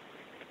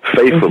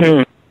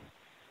 Faithfully.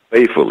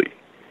 Faithfully.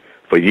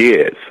 For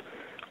years.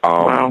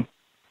 Wow.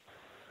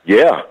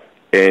 Yeah.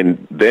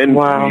 And then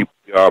we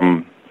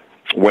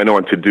went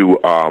on to do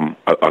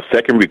a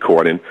second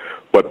recording.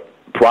 But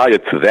prior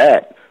to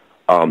that,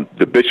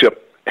 the bishop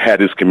had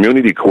his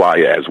community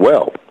choir as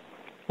well.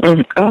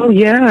 Oh,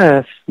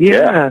 yes.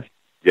 Yes.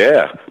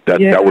 Yeah.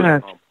 That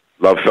was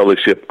Love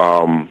Fellowship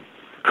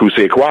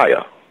Crusade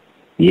Choir.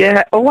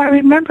 Yeah. Oh, I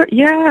remember.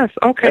 Yes.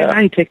 Okay. Now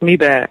you take me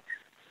back.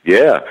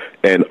 Yeah.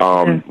 And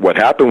what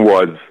happened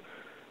was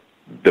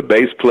the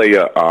bass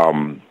player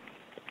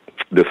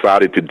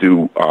decided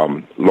to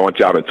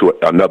launch out into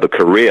another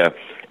career,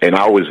 and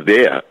I was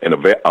there and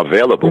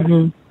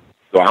available.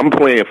 So I'm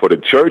playing for the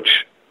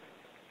church,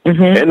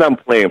 and I'm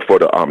playing for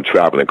the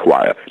traveling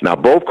choir. Now,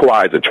 both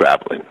choirs are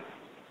traveling.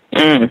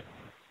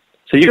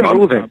 So you're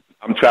moving.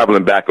 I'm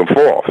traveling back and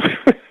forth.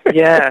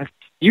 Yes,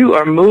 you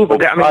are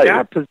moving. I mean,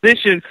 God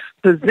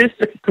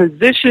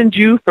positioned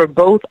you for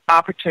both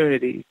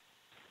opportunities.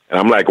 And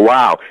I'm like,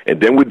 wow. And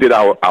then we did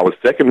our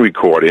second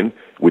recording,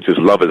 which is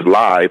Love is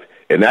Live,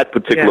 and that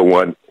particular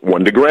one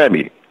won the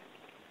Grammy.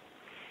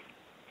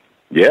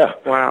 Yeah.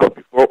 Wow.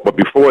 But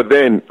before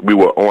then, we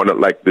were on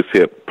like this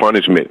here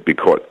punishment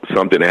because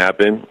something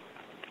happened.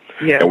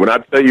 Yeah. And when I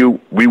tell you,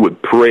 we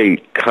would pray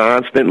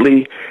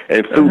constantly,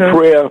 and through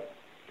prayer,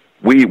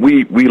 we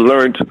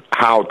learned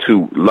how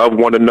to love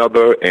one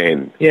another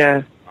and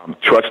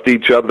trust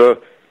each other,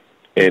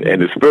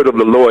 and the Spirit of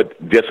the Lord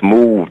just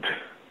moved,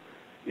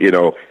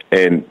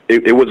 and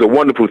it was a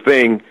wonderful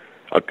thing.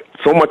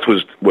 So much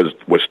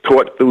was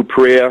taught through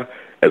prayer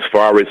as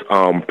far as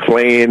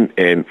playing,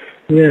 and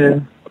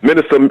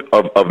Minister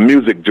of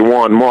Music,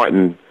 Juwan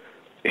Martin,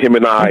 him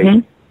and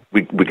I,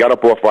 we got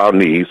up off our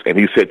knees, and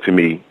he said to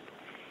me,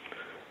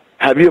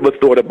 have you ever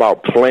thought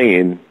about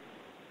playing,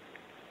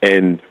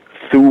 and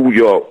through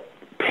your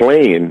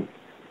playing,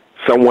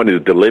 someone is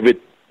delivered,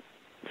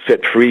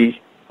 set free,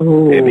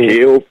 and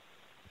healed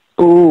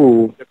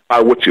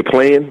by what you're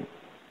playing?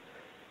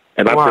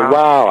 And I said,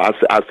 wow.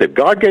 I said,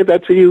 God gave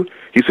that to you?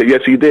 He said,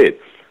 yes, he did.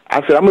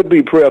 I said, I'm going to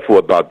be prayerful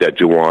about that,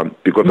 Juwan,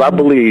 because I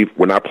believe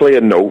when I play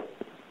a note,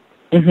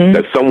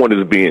 that someone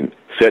is being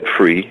set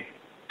free,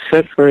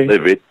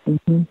 delivered,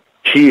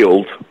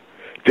 healed,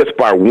 just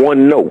by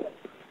one note.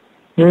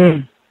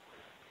 So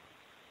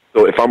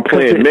if I'm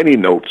playing many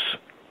notes,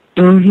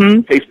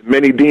 chase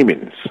many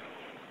demons.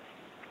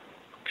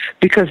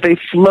 Because they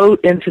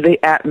float into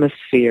the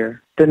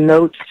atmosphere. The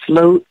notes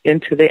float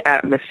into the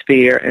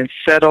atmosphere and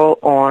settle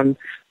on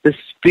the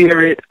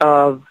spirit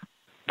of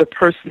the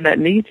person that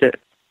needs it.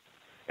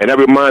 And that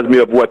reminds me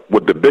of what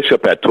the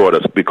bishop had taught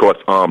us, because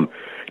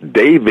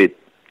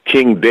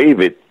King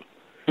David,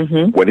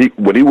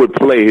 when he would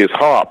play his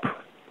harp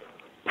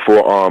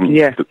for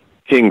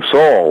King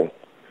Saul,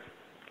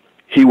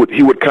 he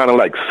would kind of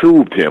like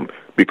soothe him,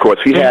 because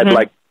he had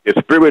like a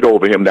spirit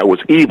over him that was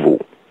evil,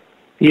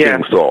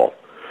 King Saul.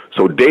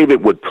 So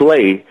David would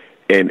play,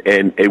 and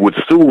it would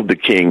soothe the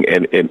king,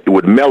 and it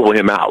would mellow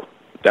him out.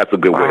 That's a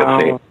good way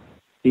of saying it.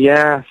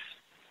 Yes.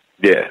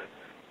 Yeah.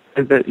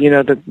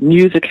 The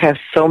music has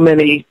so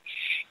many,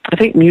 I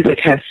think music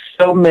has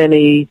so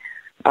many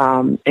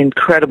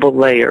incredible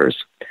layers.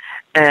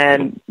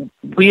 And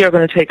we are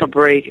going to take a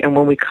break, and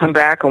when we come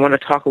back, I want to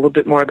talk a little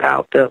bit more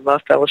about the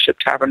Love Fellowship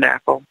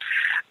Tabernacle.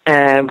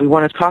 And we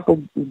want to talk a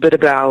bit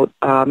about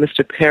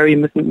Mr. Perry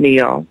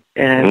McNeil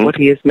and what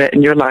he has meant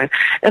in your life.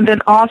 And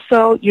then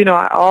also,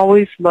 I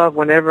always love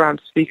whenever I'm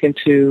speaking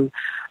to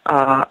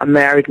a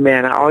married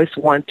man, I always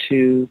want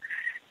to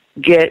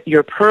get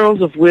your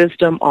pearls of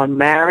wisdom on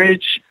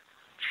marriage,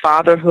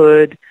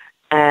 fatherhood,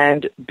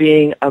 and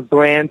being a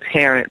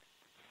grandparent.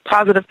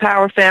 Positive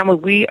Power family,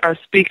 we are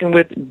speaking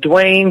with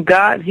DWAYNE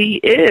GOTT. He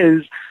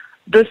is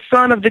the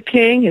son of the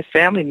king. His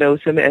family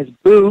knows him as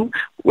Boo.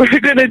 We're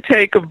going to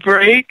take a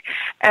break,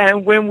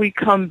 and when we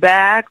come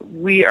back,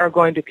 we are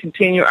going to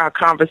continue our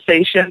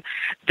conversation.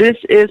 This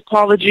is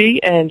Paula G.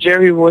 and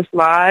Jerry Royce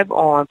live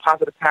on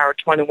Positive Power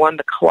 21,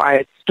 The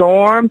Quiet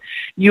Storm.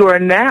 You are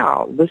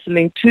now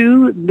listening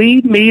to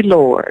Lead Me,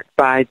 Lord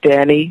by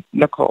Danny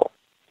Nicole.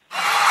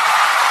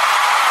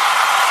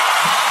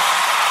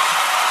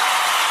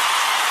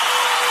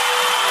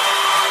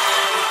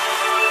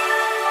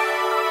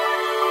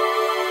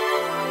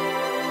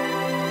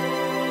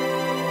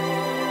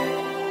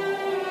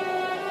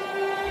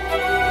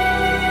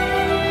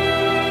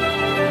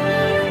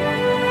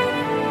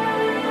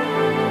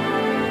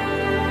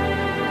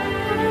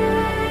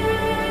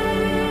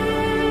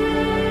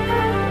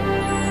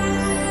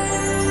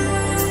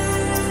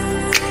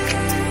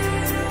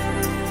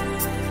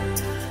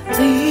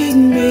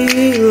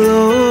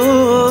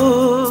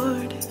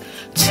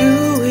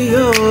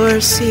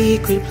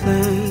 Secret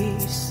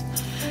place,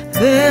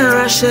 there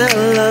I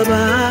shall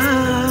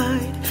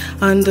abide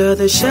under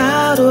the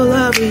shadow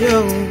of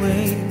your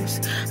wings.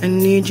 I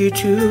need you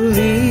to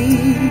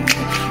lead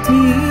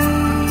me.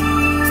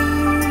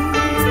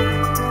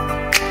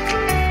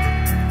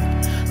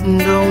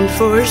 Don't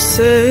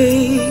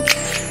forsake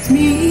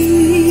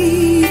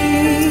me.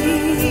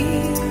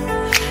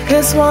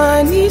 That's why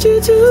I need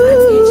you to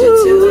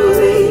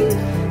lead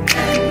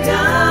and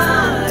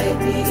guide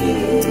me.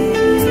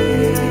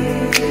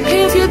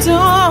 If you don't,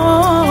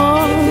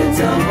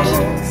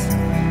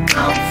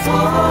 I'll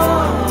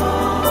fall.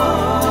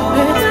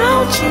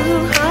 Without you,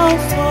 I'll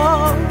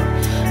fall.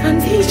 I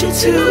need you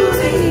to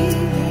lead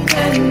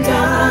and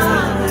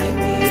guide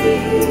me.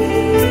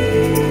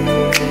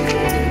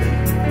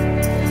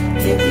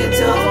 If you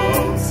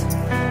don't,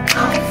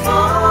 I'll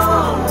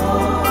fall.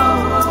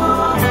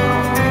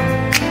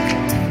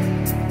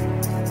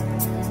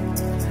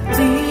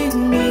 Lead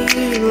me,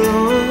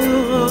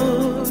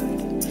 Lord,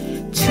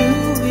 to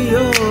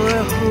your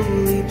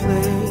holy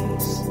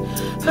place.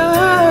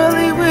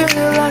 Early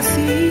will I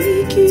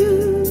seek you.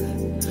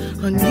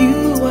 On you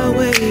I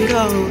wait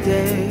all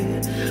day.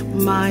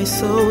 My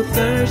soul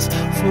thirsts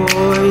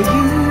for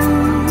you.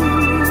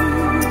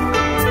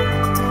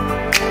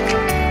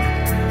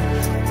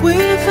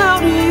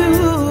 Without you,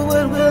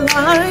 what will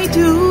I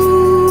do?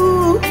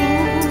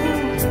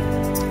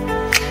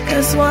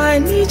 That's why I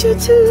need you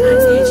to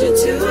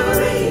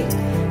lead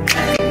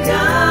and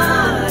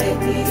guide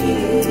me.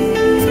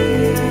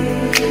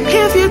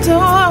 If you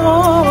don't,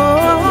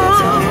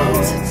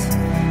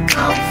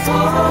 I'll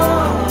fall.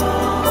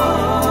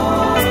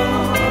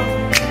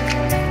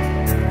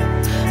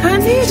 I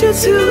need you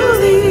to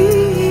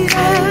lead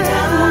and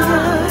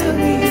guide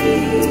me.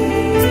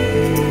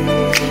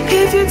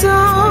 If you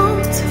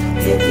don't,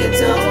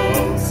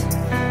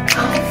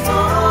 I'll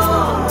fall.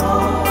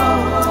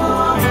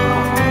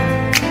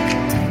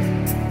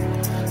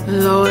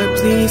 Lord,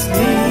 please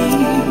lead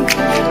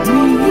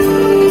me.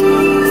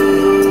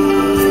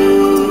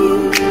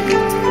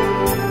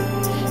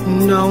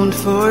 Don't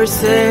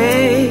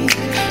forsake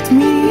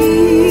me.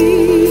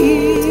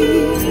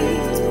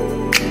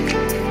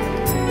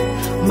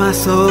 My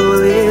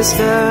soul is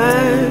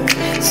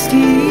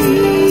thirsty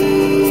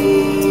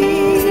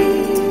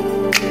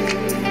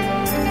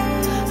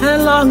and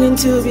longing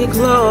to be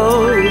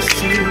close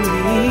to you.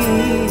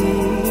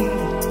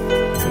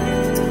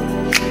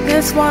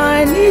 That's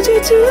why I need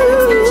you to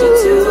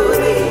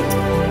lead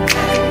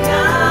and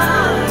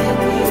guide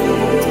me.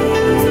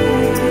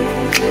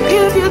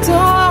 If you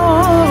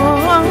don't,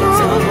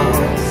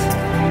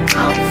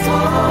 I'll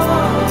fall.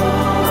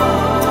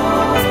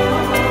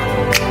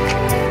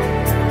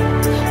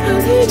 I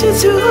need you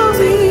to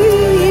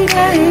lead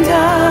and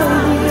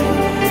guide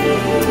me.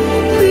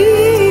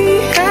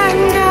 Lead and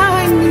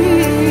guide me.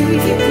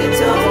 If you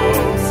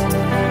don't,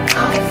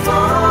 I'll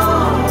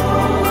fall.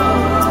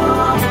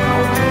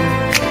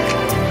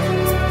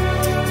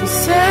 You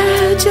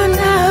said you'll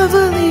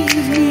never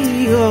leave me,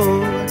 oh.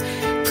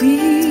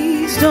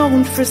 Please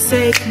don't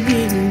forsake me,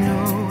 no.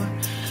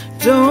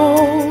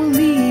 Don't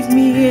leave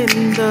me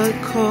in the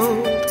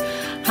cold.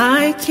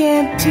 I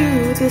can't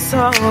do this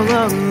all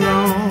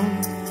alone.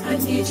 I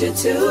need you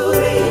to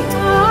lead.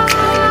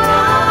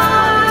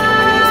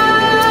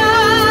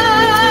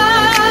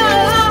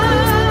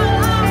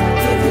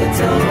 If you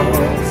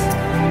don't,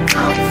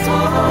 I'll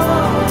fall.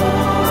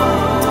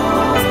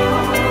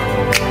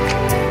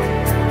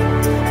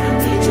 I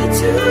need you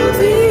to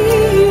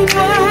lead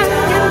and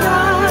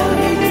guide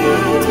me.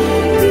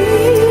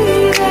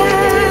 Lead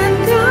and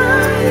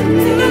guide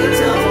me. If you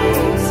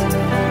don't,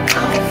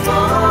 I'll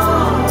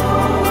fall.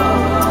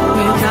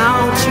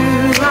 Without you,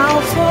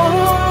 I'll fall.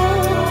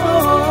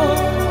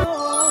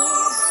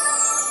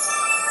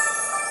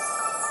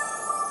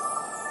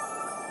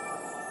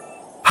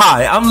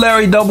 Hi, I'm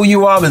Larry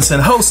W. Robinson,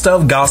 host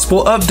of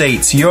Gospel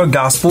Updates, your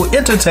gospel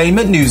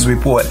entertainment news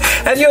report.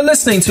 And you're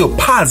listening to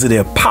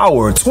Positive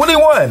Power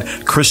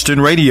 21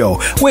 Christian Radio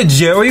with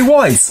Jerry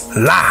Royce,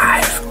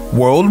 live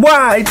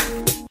worldwide.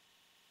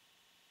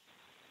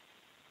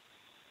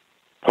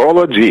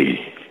 Paula G.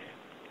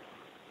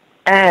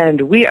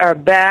 And we are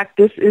back.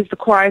 This is The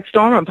Quiet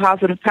Storm on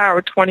Positive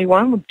Power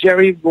 21 with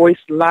Jerry Royce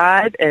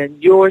Live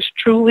and yours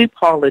truly,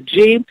 Paula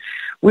G.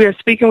 We are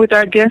speaking with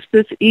our guest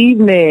this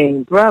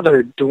evening,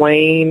 Brother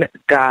DWAYNE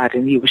GOTT,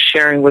 and he was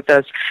sharing with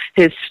us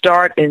his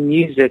start in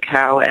music,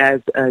 how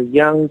as a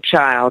young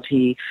child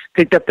he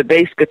picked up the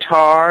bass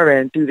guitar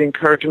and through the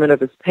encouragement of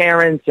his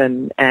parents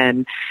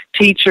and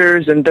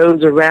teachers and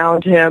those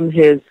around him,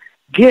 his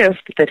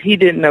gift that he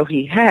didn't know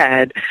he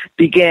had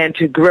began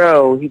to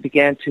grow. He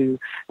began to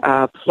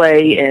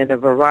play in a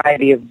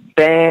variety of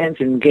bands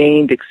and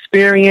gained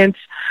experience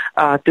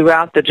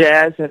throughout the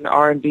jazz and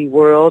R&B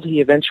world.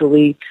 He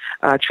eventually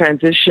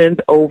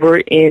transitioned over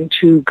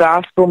into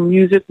gospel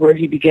music where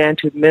he began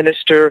to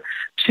minister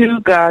to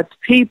God's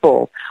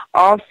people.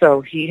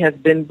 Also, he has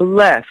been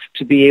blessed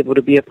to be able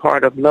to be a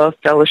part of Love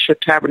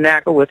Fellowship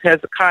Tabernacle with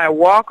Hezekiah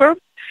Walker.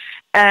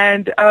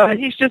 And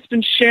he's just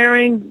been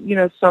sharing,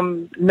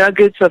 some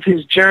nuggets of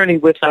his journey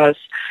with us.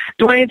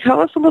 DWAYNE,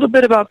 tell us a little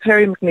bit about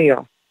Perry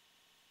McNeil.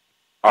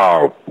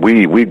 Oh,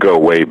 we go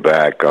way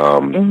back. As a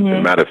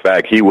matter of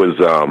fact, he was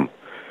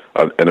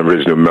an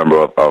original member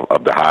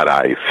of the Hot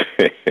Ice.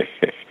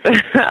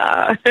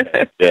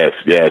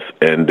 Yes.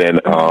 And then,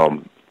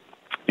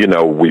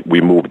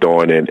 we moved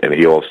on, and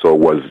he also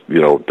was,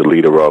 the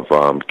leader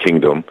of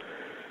Kingdom.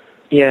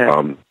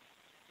 Yeah.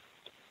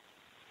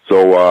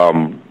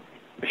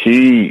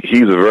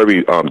 He's a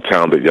very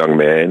talented young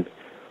man.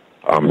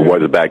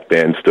 Was back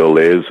then, still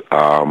is.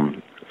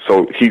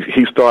 So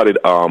he started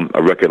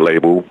a record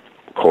label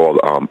called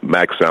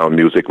Max Sound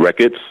Music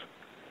Records,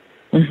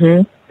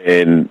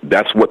 and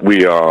that's what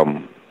we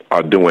are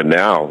doing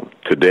now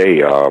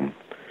today.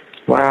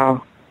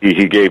 Wow!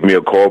 He gave me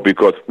a call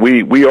because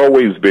we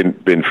always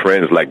been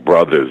friends like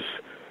brothers.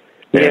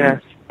 Yeah.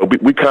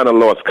 We kind of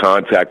lost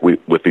contact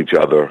with each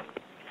other.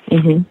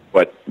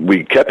 But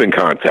we kept in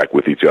contact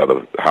with each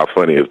other. How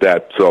funny is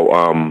that? So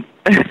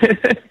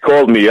he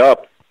called me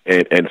up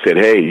and said,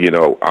 hey, I'm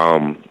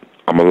going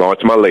to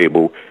launch my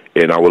label,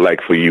 and I would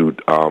like for you,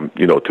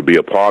 to be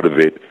a part of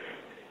it.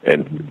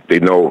 And they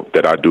know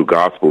that I do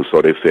gospel,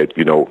 so they said,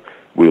 we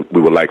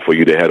would like for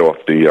you to head off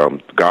the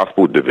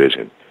gospel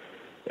division.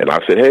 And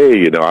I said,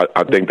 hey,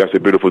 I think that's a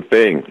beautiful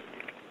thing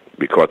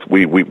because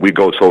we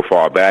go so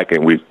far back,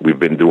 and we've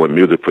been doing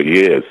music for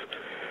years.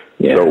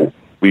 Yeah. So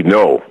we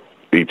know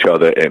each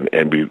other,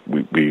 and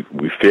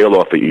we feel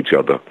off of each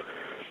other.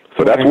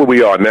 So that's where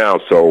we are now.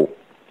 So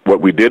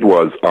what we did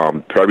was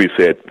Perry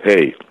said,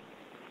 hey,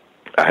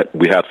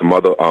 we have some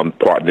other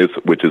partners,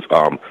 which is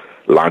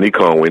Lonnie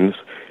Cohen's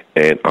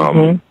and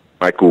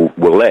Michael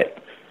Willett,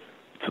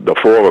 the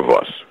four of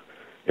us.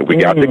 And we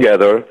got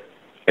together,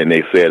 and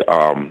they said,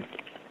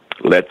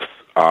 let's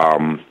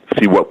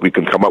see what we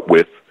can come up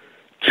with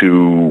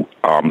to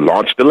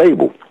launch the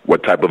label,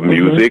 what type of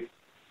music,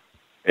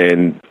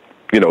 and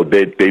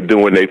they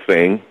doing their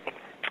thing,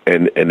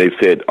 and they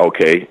said,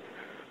 okay,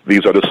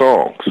 these are the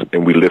songs,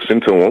 and we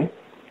listened to them,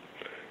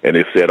 and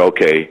they said,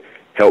 okay,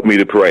 Help Me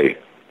to Pray.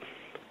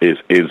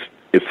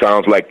 It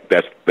sounds like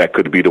that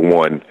could be the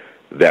one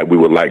that we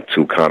would like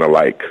to kind of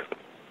like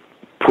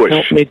push.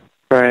 Help Me to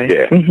Pray.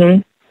 Yeah.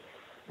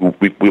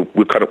 We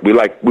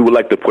would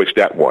like to push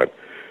that one,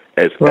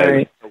 as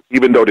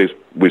even though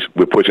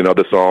we're pushing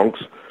other songs,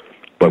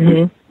 but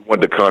we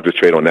want to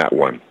concentrate on that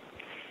one.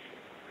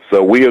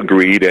 So we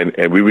agreed,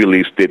 and we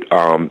released it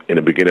in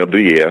the beginning of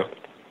the year.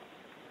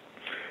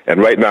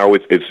 And right now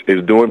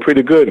it's doing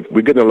pretty good.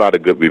 We're getting a lot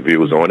of good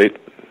reviews on it.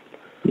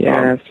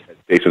 Yes.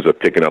 Stations are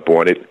picking up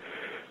on it.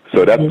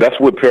 So that's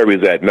where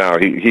Perry's at now.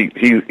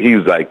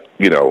 He's like,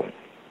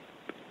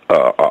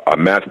 a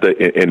master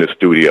in the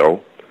studio.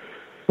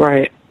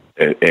 Right.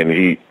 And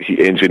he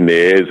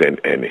engineers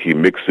and he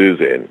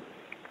mixes and,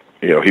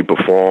 he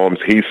performs,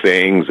 he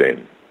sings,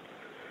 and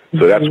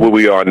so that's where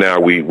we are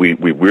now. We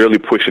really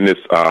pushing this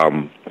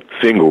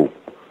single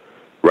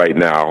right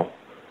now,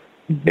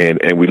 and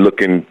we're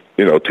looking,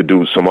 to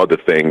do some other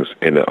things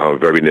in the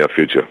very near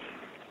future.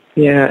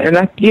 Yeah, and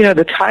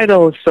the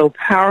title is so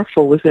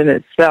powerful within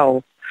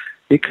itself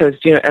because,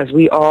 as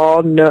we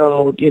all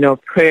know,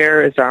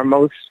 prayer is our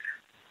most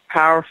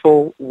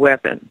powerful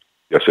weapon.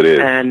 Yes, it is.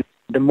 And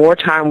the more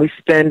time we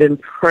spend in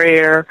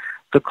prayer,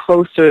 the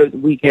closer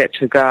we get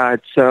to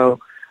God.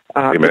 So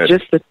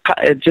just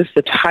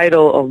the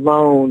title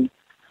alone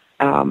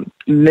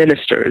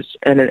ministers,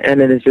 and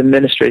it is a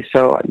ministry.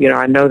 So,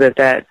 I know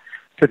that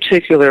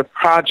particular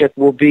project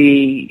will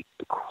be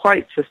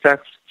quite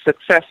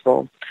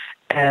successful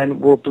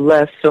and will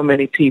bless so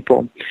many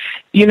people.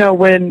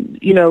 When,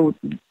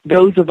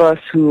 those of us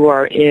who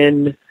are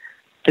in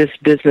this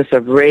business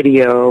of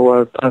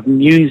radio, of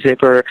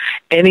music, or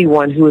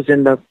anyone who is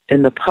in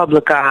the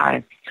public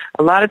eye,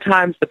 a lot of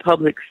times the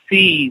public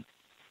sees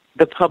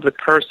the public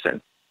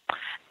person,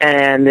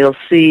 and they'll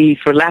see,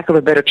 for lack of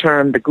a better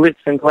term, the glitz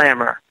and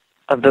glamour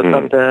of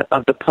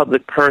the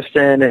public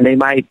person, and they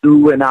might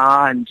ooh and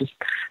ah and just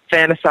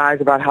fantasize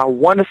about how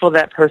wonderful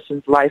that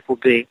person's life will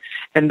be.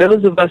 And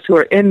those of us who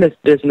are in this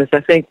business,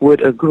 I think,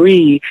 would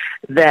agree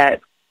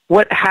that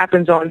what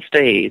happens on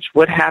stage,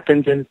 what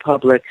happens in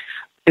public,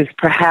 is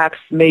perhaps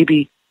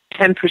maybe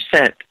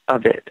 10%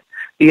 of it.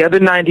 The other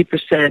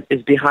 90%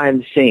 is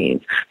behind the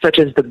scenes, such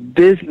as the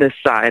business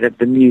side of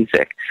the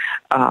music.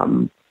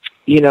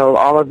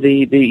 All of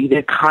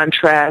the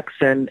contracts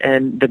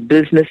and the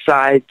business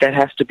side that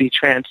has to be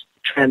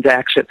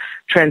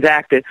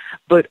transacted,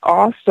 but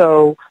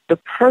also the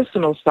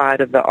personal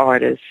side of the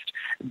artist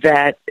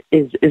that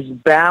is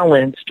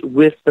balanced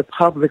with the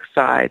public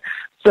side.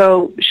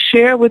 So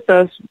share with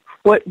us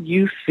what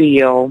you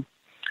feel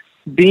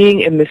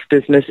being in this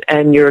business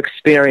and your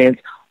experience,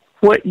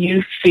 what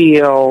you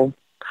feel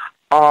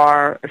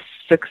are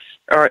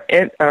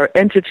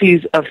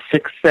entities of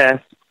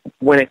success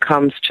when it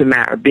comes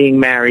to being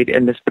married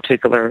in this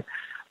particular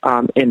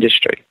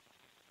industry.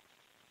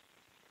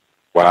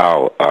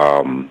 Wow.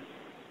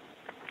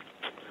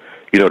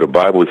 The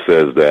Bible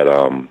says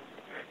that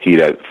he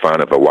that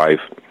findeth a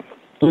wife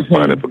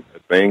findeth a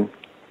good thing.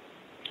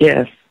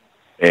 Yes.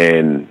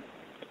 And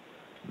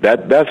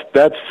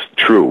that's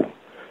true.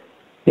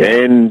 Yeah.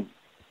 And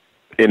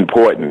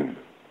important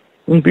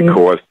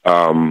because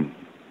a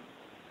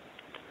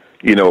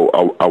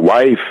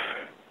wife,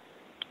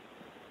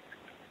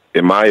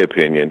 in my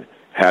opinion,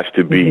 has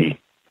to be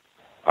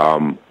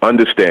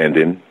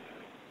understanding,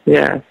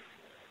 yes,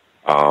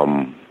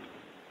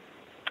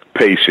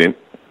 patient,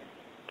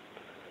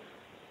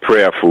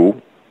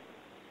 prayerful,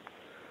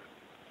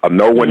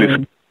 know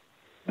when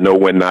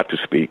not to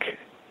speak.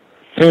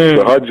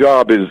 So her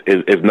job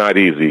is not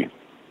easy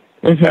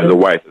as a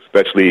wife,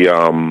 especially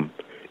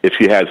if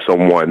she has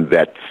someone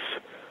that's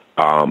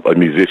a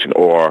musician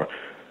or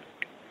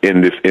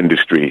in this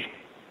industry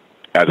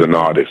as an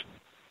artist,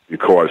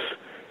 because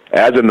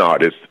as an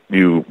artist,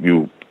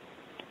 you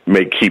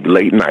may keep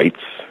late nights.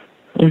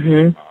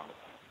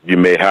 You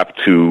may have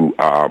to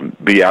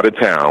be out of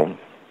town.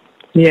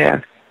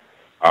 Yeah.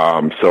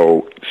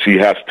 So she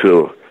has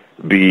to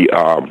be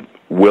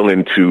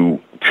willing to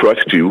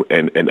trust you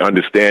and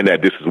understand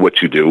that this is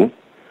what you do.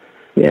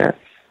 Yeah.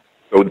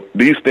 So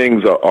these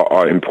things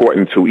are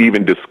important to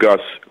even discuss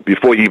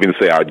before you even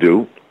say I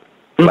do,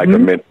 like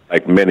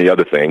many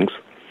other things.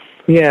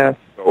 Yeah.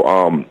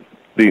 So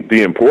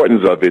the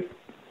importance of it,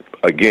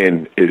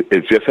 again,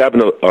 is just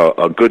having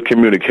a good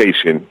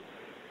communication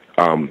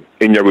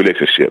in your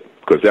relationship,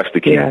 because that's the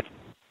key. Yeah.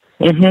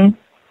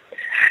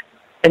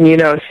 And,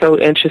 it's so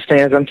interesting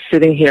as I'm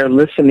sitting here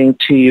listening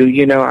to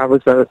you. I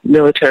was a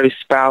military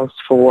spouse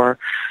for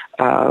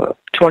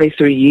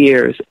 23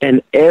 years,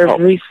 and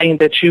everything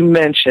that you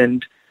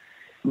mentioned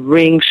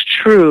rings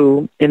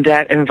true in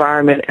that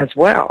environment as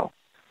well,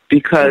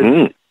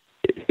 because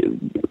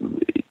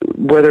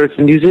whether it's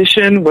a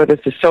musician, whether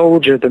it's a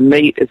soldier, the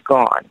mate is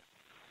gone.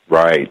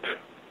 Right.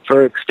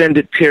 For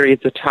extended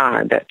periods of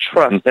time, that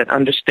trust, that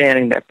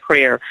understanding, that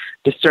prayer,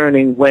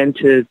 discerning when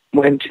to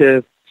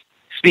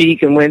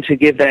speak and when to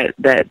give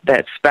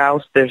that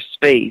spouse their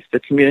space, the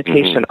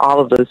communication, all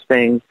of those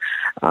things.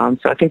 So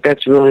I think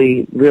that's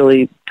really,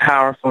 really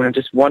powerful and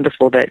just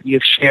wonderful that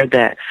you've shared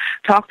that.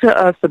 Talk to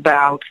us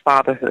about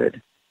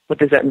fatherhood. What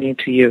does that mean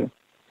to you?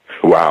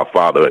 Wow,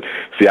 fatherhood.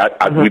 See,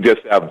 we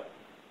just have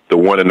the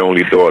one and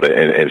only daughter,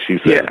 and she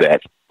says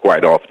that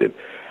quite often.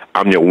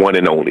 I'm your one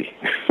and only.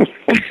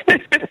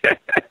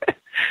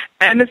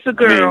 And it's a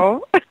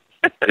girl.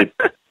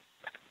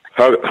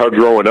 Her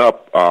growing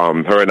up,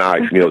 her and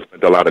I,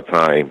 spent a lot of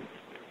time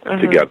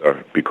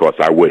together, because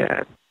I would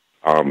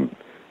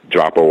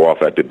drop her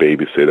off at the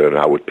babysitter, and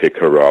I would pick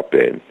her up,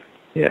 and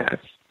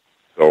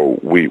so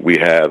we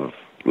have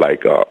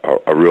like a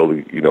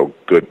really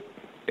good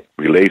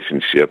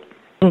relationship,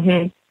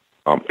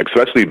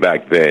 especially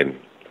back then.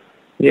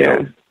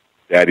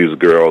 Daddy's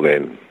girl,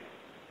 and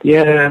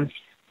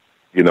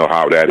you know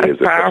how that is,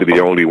 especially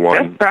the only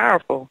one. That's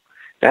powerful.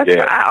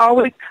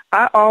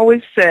 I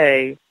always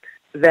say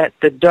that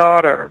the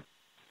daughter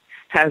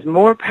has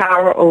more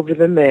power over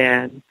the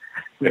man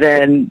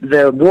than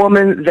the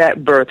woman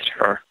that birthed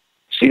her.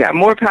 She got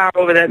more power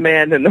over that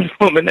man than the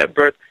woman that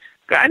birthed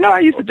her. I know I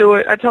used to do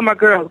it. I tell my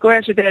girls, go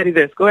ask your daddy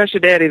this, go ask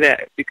your daddy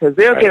that, because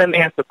they'll get an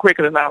answer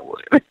quicker than I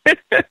would.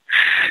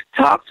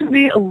 Talk to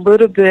me a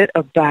little bit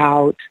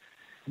about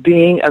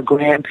being a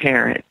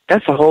grandparent.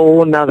 That's a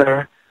whole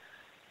nother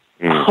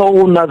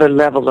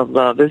level of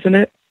love, isn't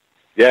it?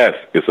 Yes,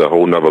 it's a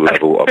whole nother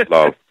level of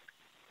love.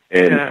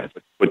 And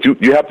but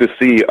you have to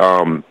see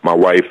my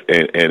wife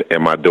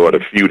and my daughter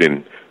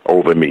feuding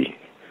over me,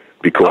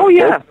 because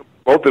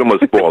both of them are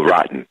spoiled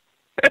rotten.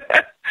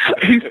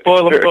 You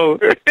spoil them both.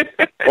 Both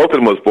of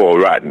them are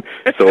spoiled rotten.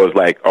 So it's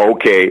like,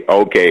 okay,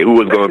 who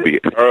is going to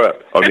be, her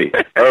or me?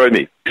 Her or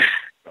me?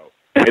 So,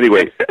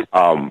 anyway,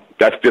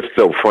 that's just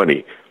so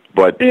funny.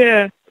 But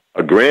a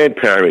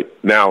grandparent,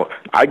 now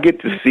I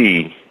get to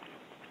see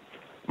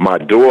my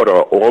daughter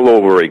all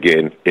over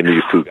again in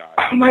these two guys.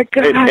 Oh, my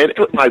God. And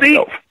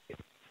myself.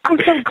 I'm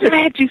so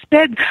glad you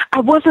said, I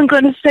wasn't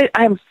going to say,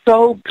 I'm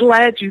so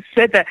glad you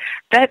said that.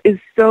 That is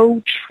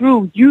so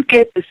true. You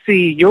get to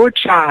see your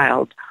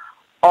child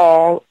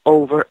all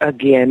over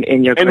again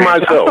in your grandchild.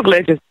 And myself. I'm so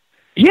glad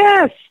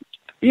yes.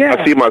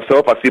 I see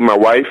myself, I see my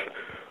wife,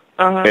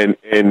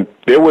 and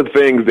there were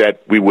things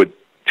that we would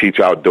teach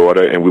our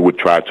daughter, and we would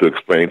try to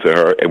explain to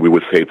her, and we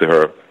would say to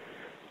her,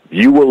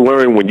 you will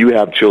learn when you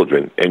have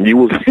children, and you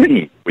will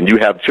see when you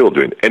have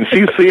children. And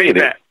she's seeing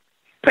it.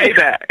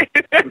 Payback.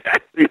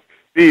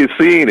 She is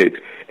seeing it,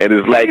 and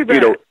it's like,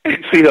 she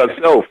see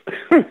herself.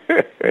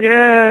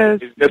 Yes.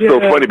 It's just so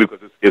funny because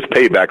it's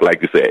payback,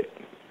 like you said.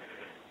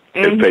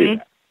 It's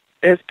payback.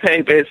 It's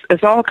payback.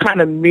 It's all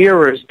kind of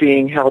mirrors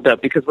being held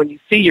up, because when you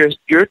see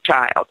your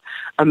child,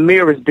 a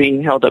mirror is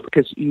being held up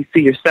because you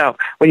see yourself.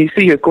 When you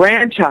see your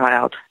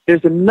grandchild,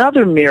 there's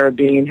another mirror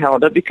being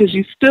held up because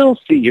you still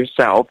see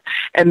yourself.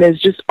 And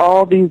there's just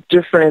all these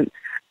different,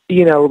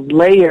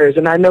 layers.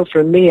 And I know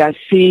for me, I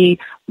see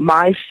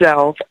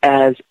myself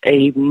as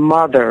a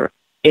mother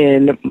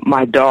in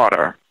my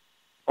daughter.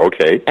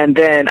 Okay. And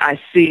then I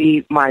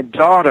see my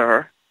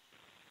daughter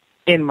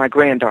in my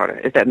granddaughter,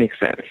 if that makes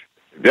sense.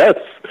 Yes.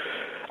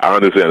 I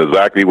understand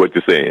exactly what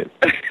you're saying.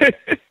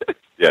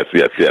 Yes.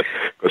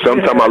 Because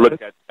sometimes I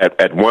look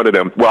at one of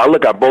them. Well, I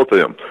look at both of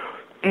them,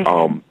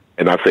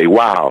 and I say,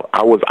 "Wow,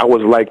 I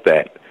was like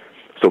that."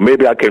 So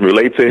maybe I can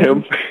relate to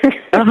him,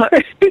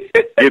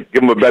 give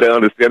him a better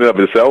understanding of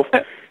himself,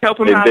 help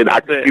him out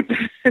a bit.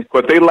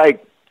 Because they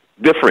like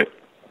different.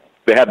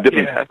 They have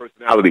different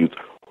personalities.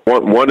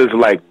 One is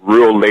like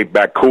real laid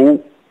back,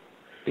 cool.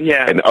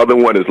 Yeah. And the other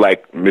one is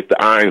like Mr.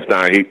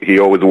 Einstein. He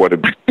always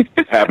wanted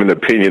to have an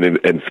opinion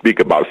and speak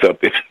about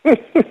something.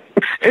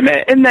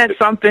 Isn't that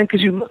something?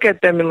 Because you look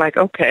at them and like,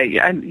 okay,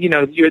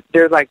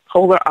 they're like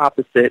polar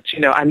opposites.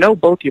 I know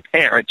both your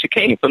parents. You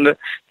came from the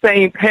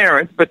same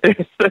parents, but they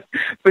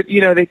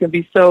can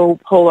be so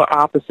polar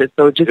opposites.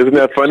 So it just isn't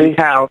that funny?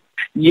 And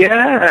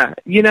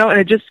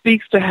it just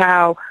speaks to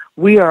how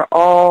we are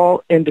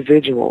all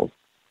individuals.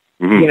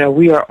 Mm-hmm.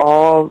 We are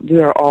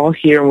all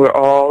here, and we're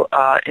all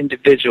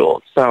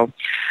individuals. So,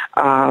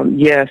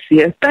 yes.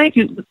 Thank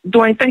you,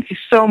 Dwayne. Thank you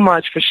so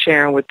much for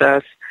sharing with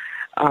us.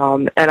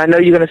 And I know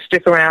you're going to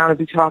stick around and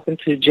be talking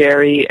to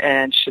Jerry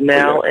and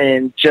Chanel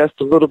in just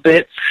a little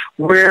bit.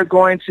 We're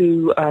going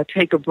to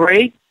take a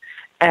break,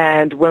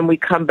 and when we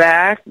come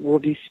back, we'll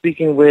be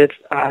speaking with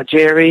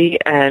Jerry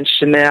and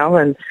Chanel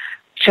and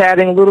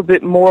chatting a little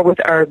bit more with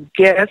our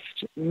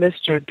guest,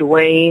 Mr.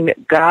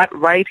 DWAYNE GOTT,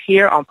 right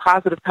here on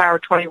Positive Power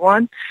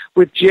 21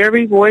 with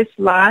Jerry Royce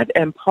Live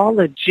and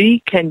Paula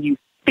G. Can you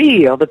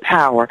feel the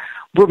power?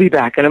 We'll be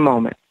back in a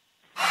moment.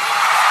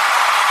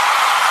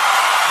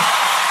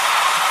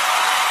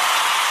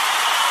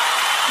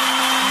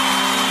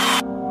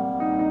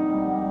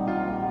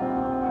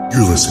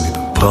 You're listening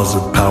to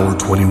Positive Power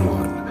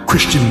 21,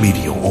 Christian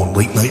media on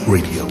late night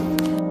radio.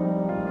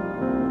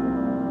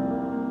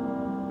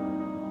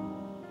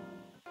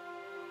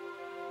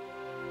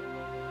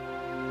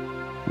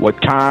 What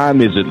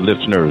time is it,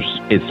 listeners?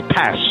 It's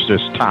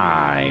Pastor's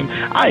Time.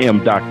 I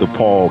am Dr.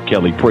 Paul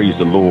Kelly, praise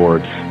the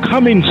Lord,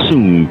 coming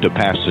soon to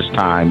Pastor's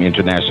Time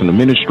International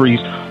Ministries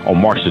on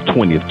March the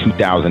 20th,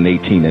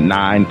 2018 at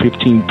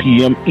 9:15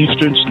 p.m.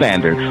 Eastern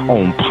Standard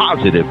on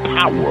Positive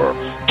Power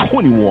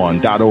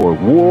 21.org,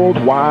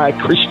 worldwide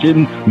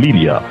Christian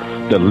media.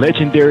 The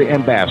legendary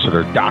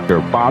ambassador,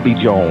 Dr. Bobby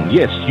Jones.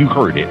 Yes, you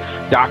heard it.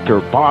 Dr.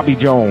 Bobby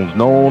Jones,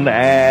 known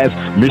as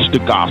Mr.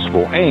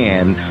 Gospel,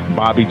 and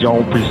Bobby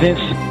Jones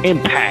presents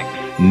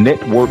Impact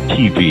Network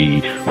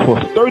TV. For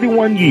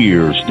 31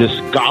 years, this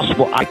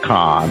gospel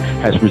icon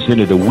has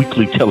presented a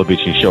weekly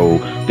television show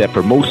that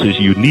promotes his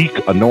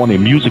unique anointed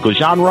musical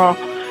genre.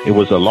 It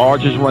was the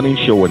largest running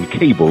show in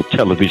cable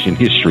television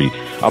history,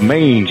 a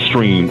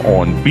mainstream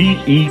on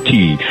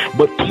BET,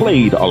 but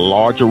played a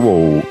larger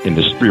role in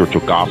the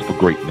spiritual gospel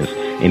greatness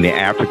in the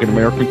African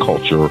American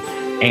culture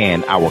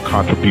and our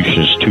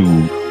contributions to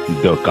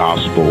the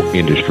gospel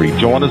industry.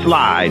 Join us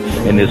live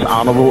in this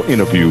honorable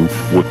interview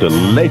with the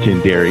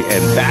legendary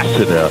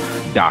ambassador,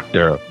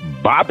 Dr.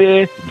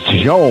 Bobby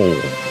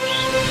Jones.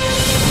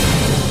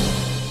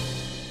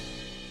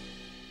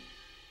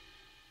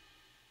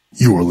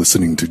 You are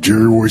listening to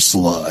Jerry Royce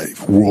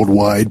Live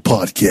Worldwide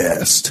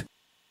Podcast.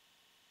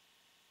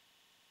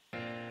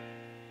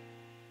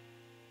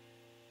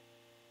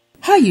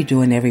 How you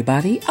doing,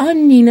 everybody?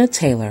 I'm Nina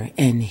Taylor,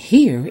 and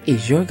here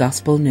is your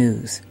gospel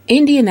news.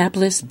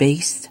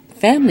 Indianapolis-based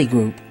family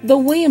group, the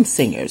Williams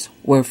Singers,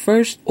 were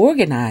first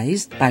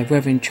organized by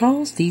Reverend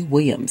Charles D.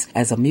 Williams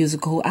as a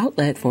musical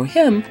outlet for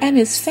him and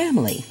his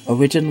family,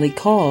 originally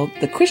called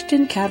the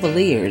Christian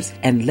Cavaliers,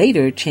 and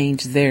later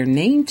changed their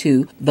name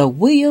to the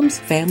Williams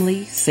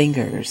Family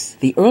Singers.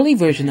 The early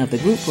version of the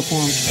group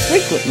performed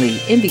frequently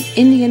in the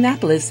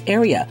Indianapolis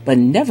area, but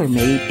never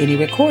made any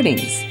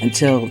recordings.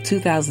 Until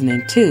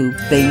 2002,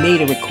 they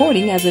made a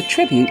recording as a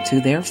tribute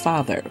to their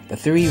father. The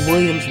three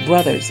Williams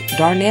brothers,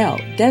 Darnell,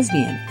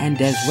 Desmond, and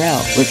Desrell,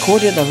 Bell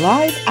recorded a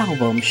live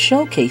album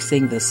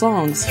showcasing the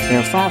songs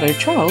their father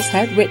Charles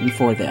had written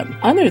for them.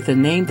 Under the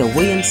name the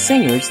Williams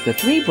Singers, the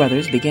three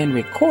brothers began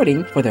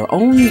recording for their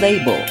own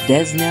label,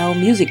 Desnell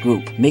Music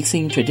Group,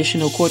 mixing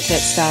traditional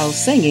quartet-style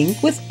singing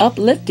with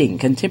uplifting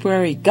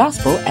contemporary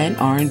gospel and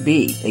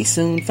R&B. They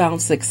soon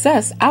found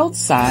success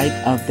outside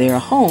of their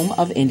home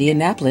of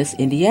Indianapolis,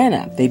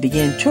 Indiana. They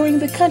began touring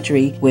the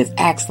country with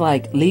acts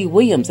like Lee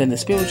Williams and the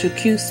Spiritual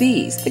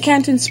QCs, the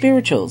Canton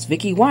Spirituals,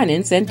 Vicki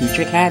Winans, and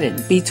Dietrich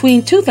Haddon.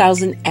 Between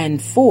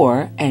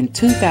 2004 and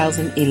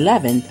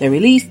 2011, they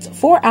released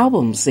 4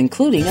 albums,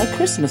 including a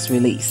Christmas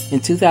release.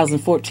 In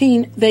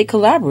 2014, they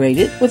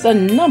collaborated with a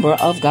number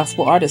of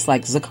gospel artists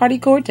like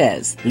Zacardi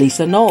Cortez,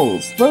 Lisa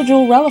Knowles,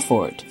 Virgil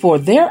Relaford for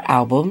their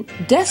album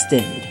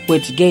Destined,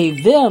 which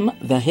gave them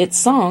the hit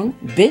song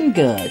Been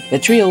Good. The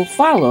trio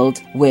followed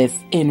with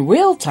In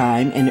Real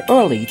Time in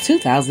early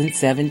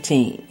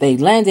 2017. They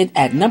landed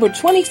at number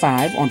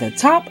 25 on the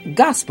top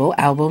gospel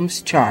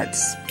albums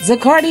charts.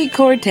 Zacardi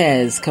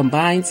Cortez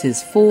combines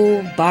his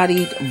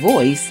full-bodied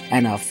voice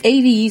and a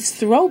 80s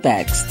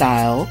throwback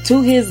style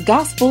to his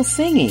gospel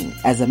singing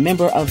as a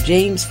member of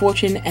James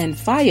Fortune and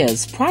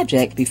Faya's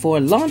project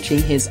before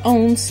launching his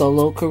own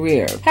solo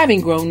career.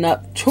 Having grown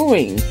up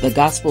touring the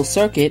gospel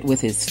circuit with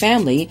his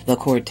family, the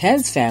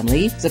Cortez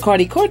family,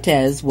 Zacardi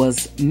Cortez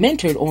was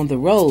mentored on the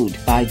road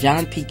by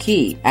John P.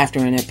 Key after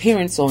an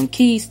appearance on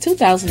Key's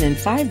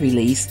 2005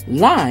 release,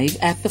 Live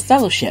at the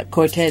Fellowship.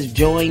 Cortez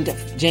joined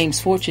James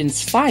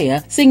Fortune's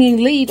Faya singing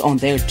lead on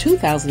their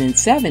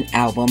 2007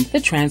 album, The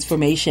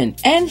Transformation,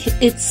 and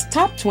its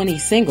top 20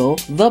 single,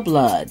 The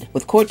Blood.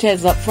 With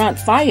Cortez up front,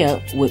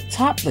 Faya would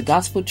top the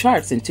gospel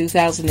charts in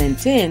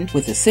 2010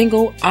 with the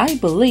single I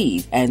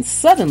Believe, and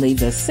suddenly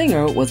the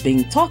singer was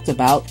being talked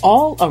about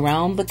all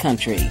around the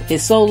country.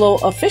 His solo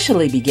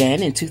officially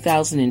began in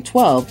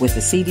 2012 with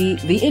the CD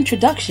The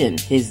Introduction,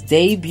 his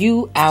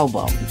debut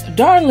album.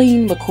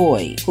 Darlene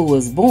McCoy, who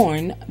was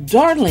born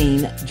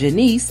Darlene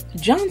Janice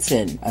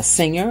Johnson, a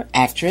singer,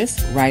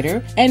 actress,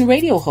 writer, and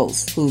radio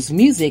host whose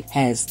music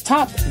has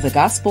topped the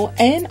gospel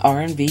and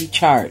R&B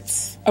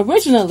charts.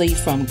 Originally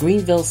from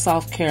Greenville,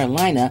 South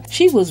Carolina,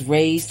 she was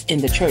raised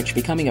in the church,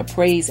 becoming a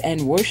praise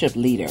and worship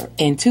leader.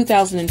 In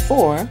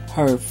 2004,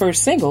 her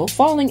first single,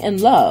 Falling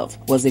in Love,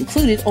 was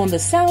included on the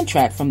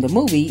soundtrack from the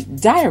movie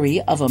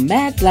Diary of a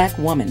Mad Black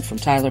Woman from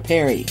Tyler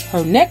Perry.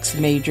 Her next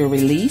major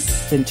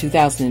release in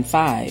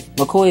 2005,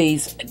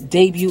 McCoy's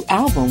debut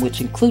album,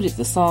 which included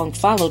the song,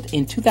 followed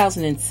in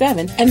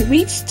 2007 and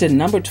reached to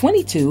number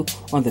 22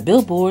 on the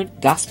Billboard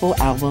Gospel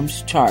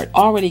Albums chart.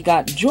 Already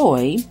Got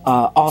Joy,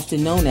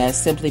 often known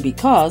as Simply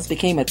Because,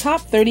 became a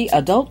top 30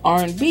 adult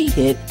R&B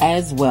hit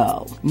as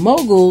well.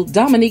 Mogul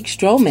Dominique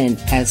Stroman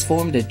has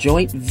formed a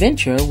joint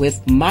venture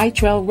with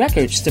Mytrel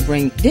Records to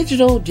bring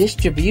digital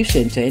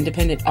distribution to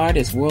independent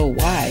artists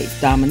worldwide.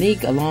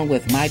 Dominique, along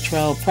with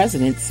Mytrel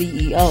President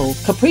CEO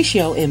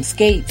Capriccio M.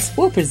 Skates,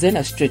 will present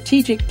a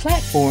strategic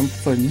platform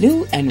for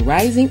new and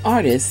rising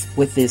artists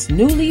with this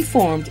newly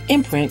formed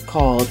imprint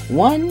called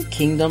One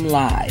Kingdom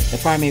Live. The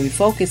primary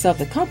focus of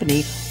the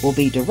company will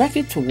be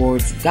directed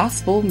towards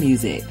gospel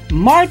music.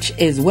 March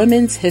is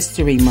Women's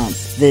History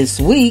Month. This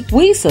week,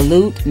 we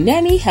salute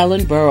Nannie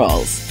Helen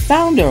Burroughs,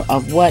 founder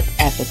of what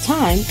at the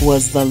time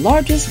was the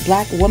largest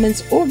black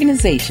women's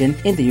organization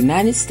in the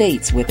United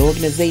States, with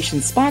organization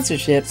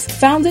sponsorships,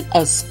 founded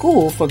a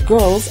school for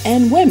girls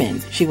and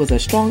women. She was a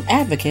strong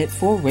advocate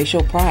for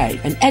racial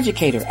pride, an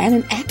educator and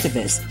an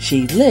activist.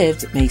 She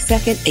lived May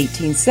 2nd,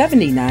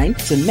 1879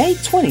 to May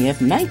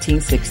 20th,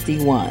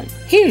 1961.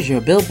 Here's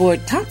your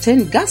Billboard Top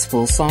 10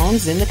 Gospel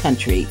Songs in the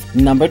Country.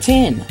 Number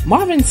 10,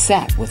 Marvin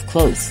Sapp with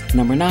Close.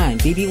 Number 9,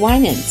 B.B.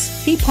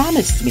 Winans, He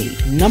Promised Me.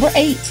 Number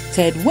 8,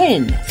 Ted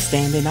Wynn,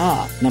 Stand in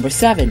Awe. Number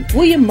 7,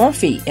 William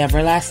Murphy,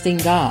 Everlasting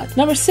God.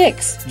 Number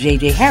 6,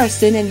 J.J.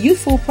 Harrison and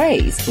Youthful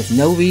Praise with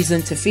No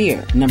Reason to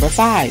Fear. Number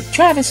 5,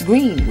 Travis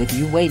Green with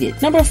You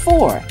Waited. Number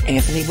 4,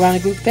 Anthony Brown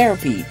and Group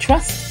Therapy,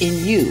 Trust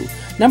in You.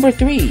 Number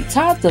 3,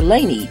 Todd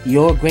Delaney,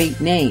 Your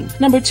Great Name.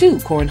 Number 2,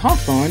 Corin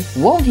Hawthorne,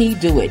 Won't He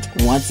Do It?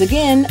 Once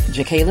again,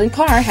 Jacqueline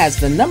Carr has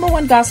the number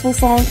 1 gospel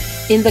song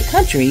in the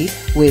country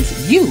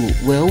with You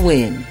Will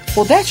Win.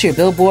 Well, that's your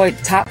Billboard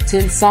Top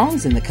 10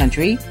 Songs in the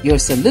Country, your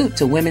salute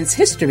to Women's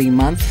History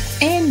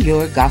Month, and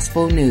your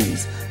gospel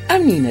news.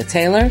 I'm Nina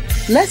Taylor.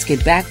 Let's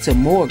get back to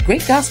more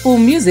great gospel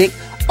music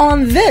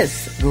on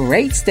this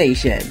great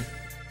station.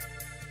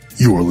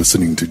 You are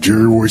listening to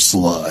Jerry Royce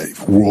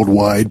Live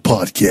Worldwide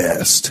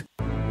Podcast.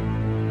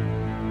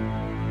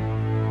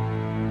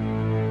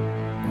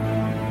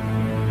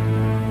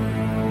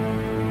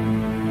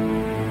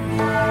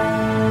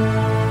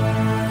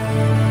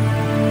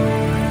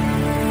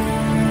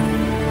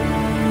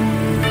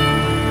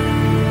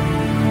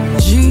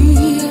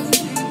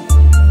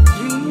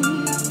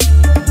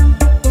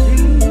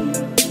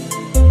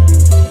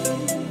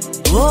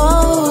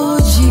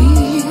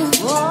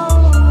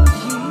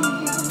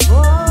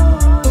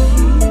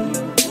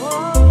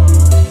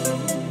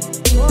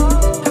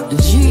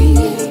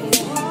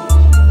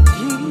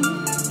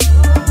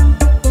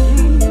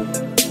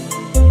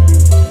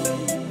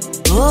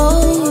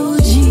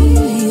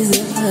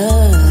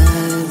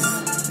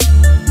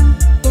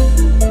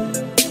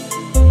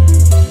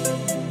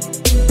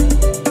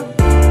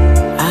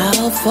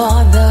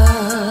 Father,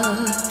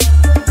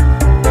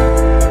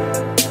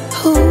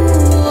 who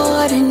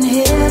art in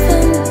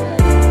heaven,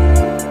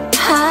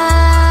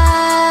 hallowed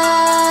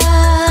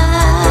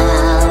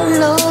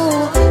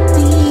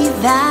be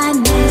thy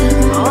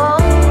name.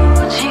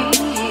 Oh,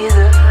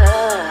 Jesus.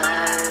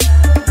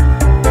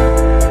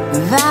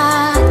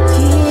 Thy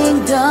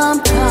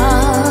kingdom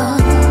come.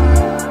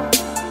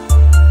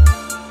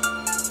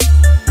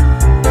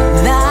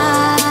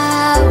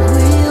 Thy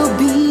will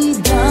be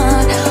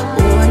done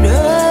on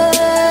earth.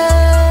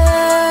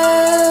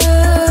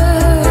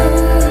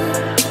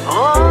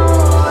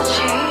 Oh,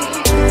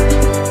 Jesus.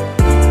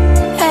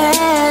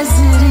 As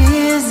it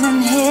is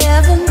in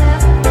heaven,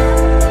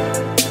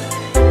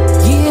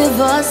 give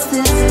us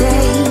this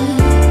day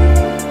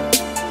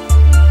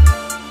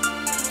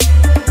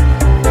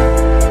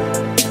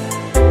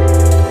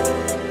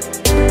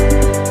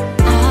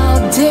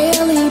our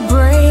daily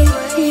bread.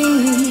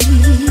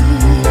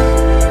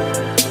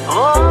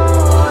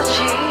 Oh,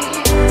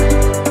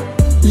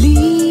 Jesus.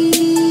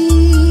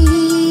 Lead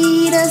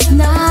us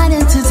not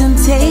into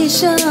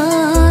temptation,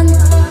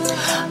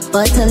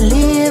 but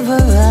deliver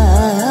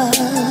us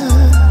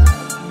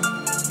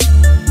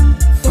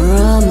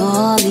from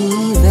all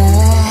evil.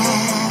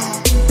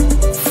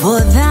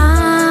 For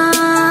thine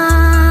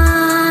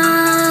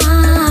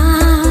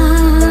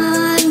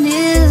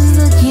is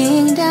the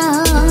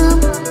kingdom,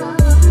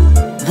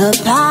 the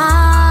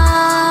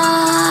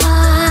power,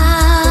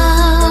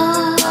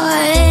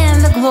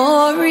 and the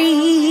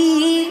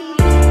glory,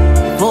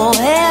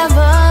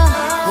 forever,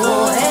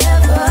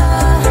 forever,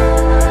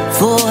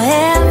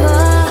 forever,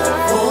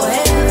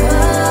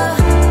 forever,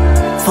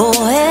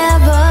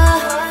 forever,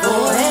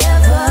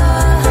 forever,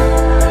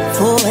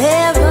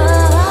 forever.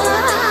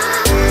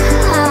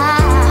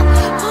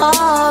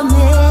 Amen.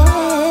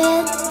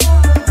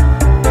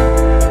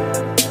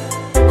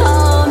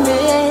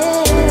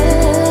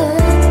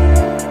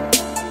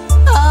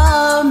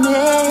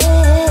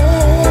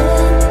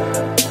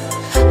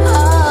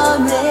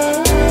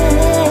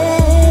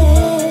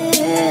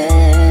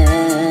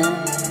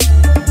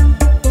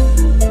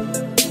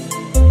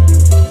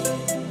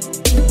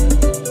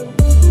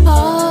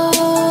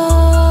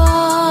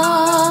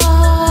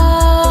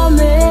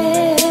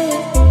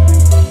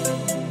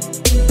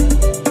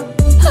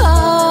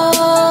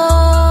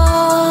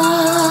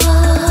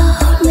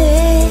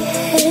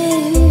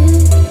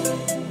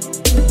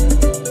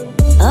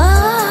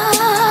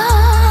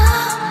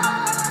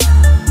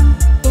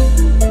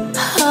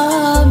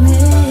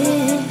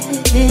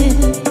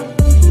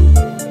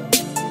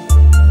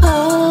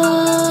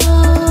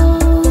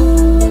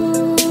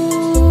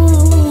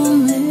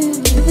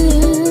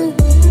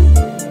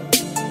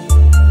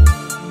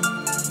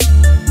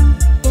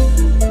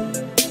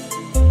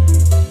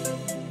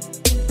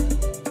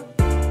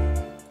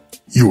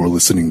 You are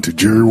listening to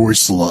Jerry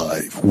Royce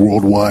Live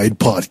Worldwide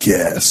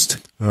Podcast.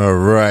 All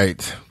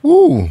right.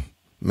 Woo.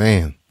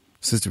 Man,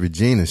 Sister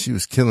Regina, she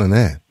was killing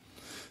that.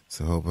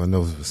 So I hope I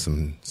know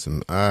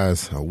some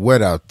eyes are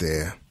wet out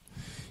there.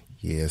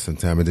 Yeah,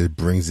 sometimes it just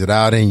brings it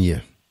out in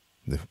you.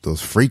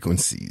 Those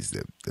frequencies,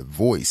 the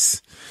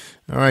voice.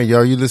 All right,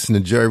 y'all, you listen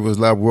to Jerry Royce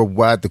Live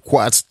Worldwide, the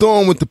Quiet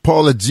Storm with the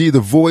Paula G, the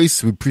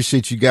voice. We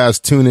appreciate you guys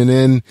tuning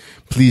in.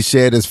 Please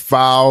share this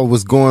file.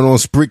 What's going on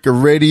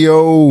Spreaker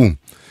Radio?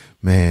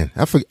 Man,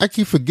 I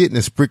keep forgetting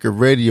that Spreaker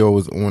Radio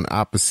is on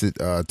opposite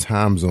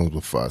time zones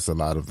with us. A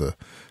lot of the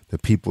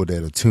people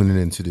that are tuning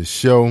into this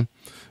show.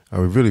 We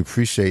really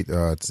appreciate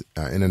our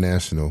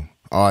international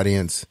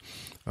audience.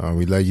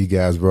 We love you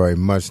guys very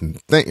much,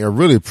 and I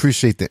really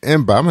appreciate the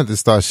invite. I'm going to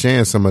start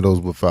sharing some of those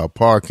with our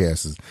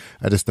podcasters.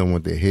 I just don't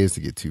want their heads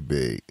to get too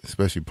big,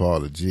 especially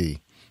Paula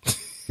G.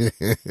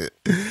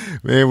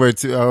 Anyway,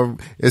 it's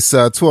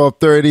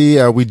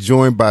 12:30. We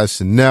joined by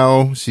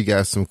Chanel. She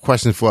got some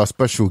questions for our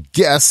special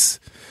guest,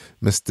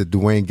 Mr.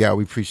 Dwayne GOTT.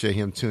 We appreciate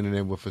him tuning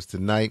in with us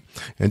tonight.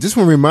 And just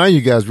want to remind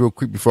you guys real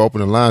quick before I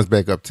open the lines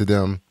back up to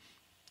them.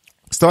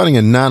 Starting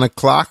at 9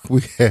 o'clock,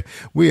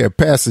 we have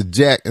Pastor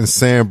Jack and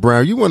Sam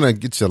Brown. You want to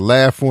get your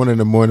laugh on in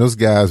the morning. Those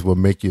guys will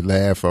make you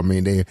laugh. I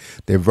mean,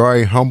 they're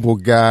very humble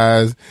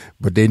guys,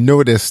 but they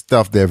know their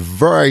stuff. They're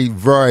very,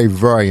 very,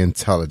 very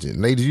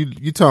intelligent. Ladies,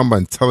 you talking about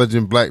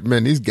intelligent black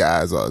men. These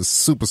guys are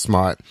super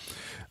smart.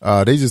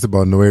 They just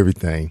about know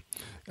everything.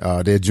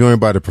 They're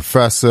joined by the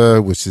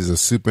professor, which is a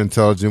super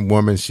intelligent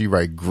woman. She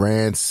writes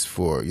grants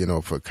for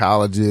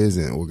colleges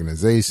and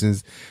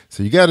organizations.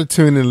 So you got to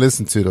tune in and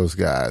listen to those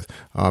guys.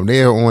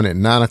 They are on at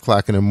 9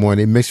 o'clock in the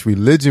morning. They mix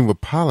religion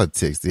with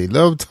politics. They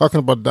love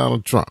talking about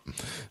Donald Trump,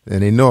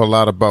 and they know a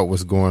lot about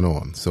what's going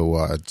on. So,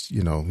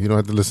 you don't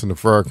have to listen to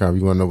Farrakhan.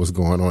 You want to know what's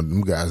going on.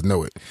 Them guys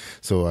know it.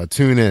 So,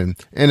 tune in.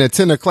 And at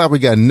 10 o'clock, we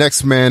got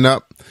Next Man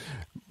Up.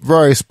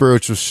 Very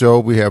spiritual show.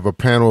 We have a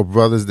panel of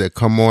brothers that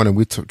come on, and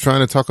we're talking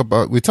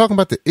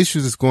about the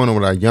issues that's going on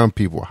with our young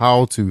people,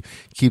 how to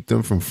keep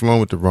them from flowing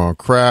with the wrong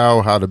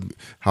crowd,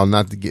 how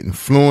not to get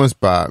influenced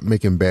by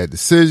making bad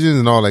decisions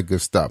and all that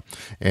good stuff.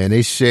 And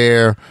they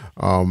share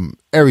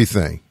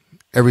everything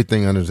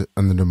everything under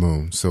the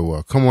moon.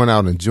 So come on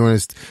out and join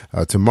us.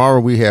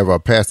 Tomorrow we have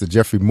Pastor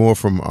Jeffrey Moore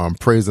from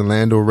Praise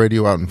Orlando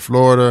Radio out in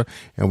Florida,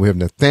 and we have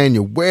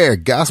Nathaniel Ware,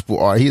 gospel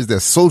art. He's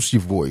that social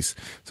voice.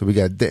 So we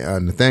got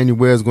Nathaniel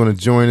Ware is going to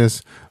join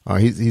us.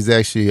 He's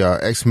actually an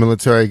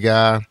ex-military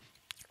guy,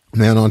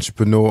 now an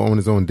entrepreneur, owns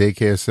his own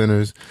daycare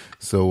centers.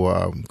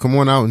 So come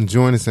on out and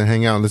join us and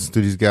hang out and listen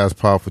to these guys'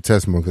 powerful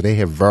testimony, because they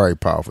have very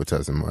powerful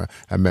testimony.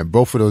 I met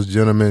both of those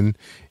gentlemen,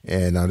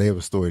 and they have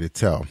a story to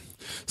tell.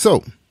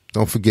 So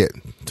don't forget,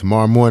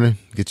 tomorrow morning,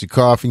 get your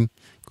coffee,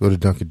 go to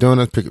Dunkin'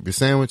 Donuts, pick up your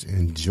sandwich,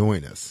 and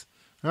join us.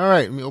 All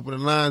right, let me open the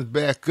lines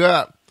back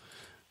up.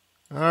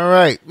 All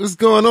right, what's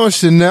going on,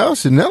 Chanel?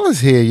 Chanel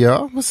is here,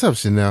 y'all. What's up,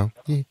 Chanel?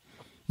 You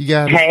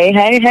got it? Hey.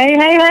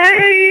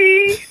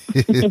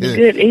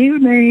 Good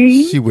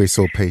evening. She waits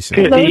so patient.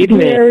 Good evening.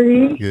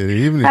 Jerry. Good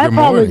evening. Hi, Good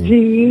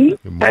morning.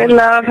 Good morning. Hey,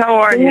 love, how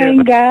are you?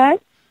 Thank God.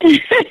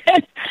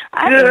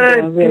 I'm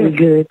doing really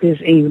good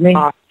this evening.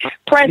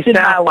 Pressing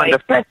my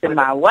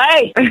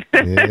way.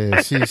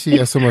 Yeah, she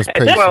has so much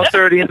patience.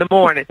 12:30 in the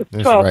morning.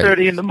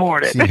 12:30 in the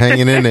morning. She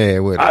hanging in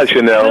there with Hi, us.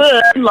 Chanel.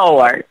 Good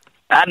Lord.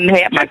 I didn't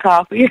have my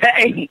coffee.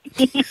 Hey.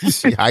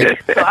 So I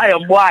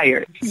am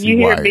wired. You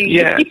hear wired. me?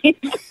 Yeah.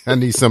 I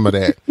need some of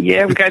that.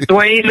 Yeah, we got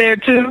Dwayne there,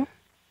 too.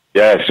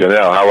 Yes,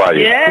 Chanel, how are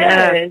you?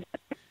 Yes.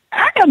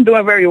 I am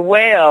doing very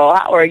well.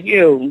 How are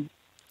you?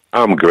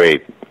 I'm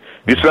great.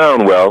 You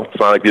sound well.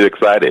 Sound like you're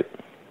excited.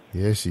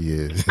 Yeah, she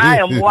is. I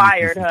am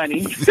wired,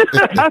 honey.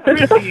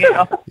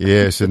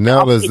 Yeah,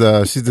 Chanel is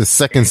she's the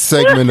second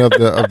segment of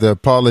the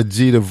Paula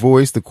G, the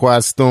voice, the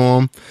Quiet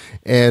Storm.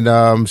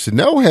 And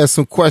Chanel has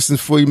some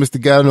questions for you, Mr.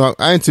 Guy.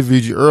 I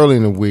interviewed you early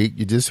in the week.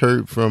 You just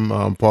heard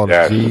from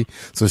Paula G.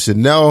 So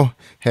Chanel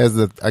has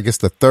the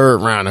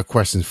third round of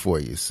questions for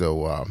you.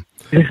 So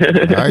all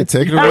right,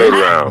 take it away.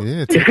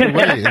 Yeah, take it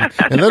away.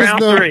 And let us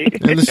know.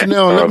 And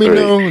Chanel, let me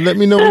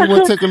know when we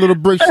want to take a little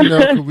break,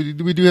 Chanel,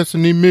 because we do have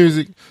some new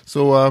music.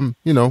 So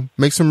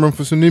make some room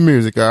for some new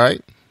music, all right?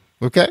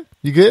 Okay?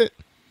 You good?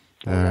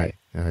 All right,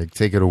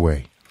 take it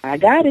away. I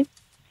got it.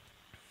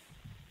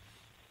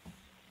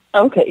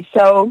 Okay,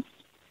 so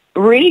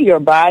reading your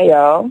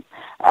bio,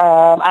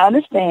 I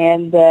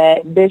understand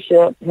that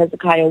Bishop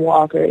Hezekiah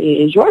Walker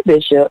is your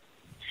bishop,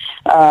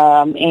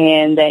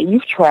 and that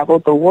you've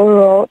traveled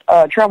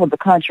the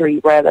country,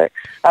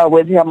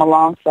 with him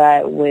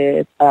alongside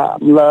with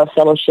Love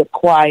Fellowship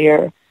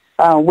Choir,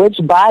 which,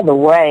 by the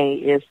way,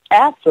 is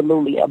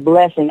absolutely a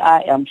blessing,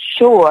 I am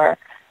sure.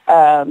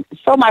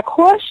 So my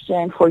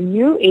question for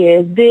you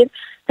is, did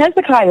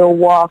Hezekiah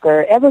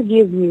Walker ever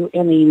give you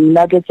any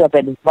nuggets of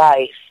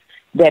advice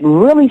that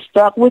really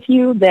stuck with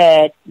you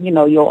that,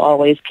 you'll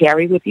always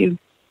carry with you?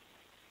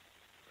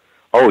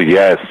 Oh,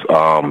 yes.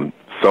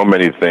 So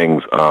many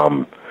things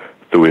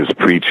through his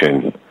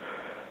preaching.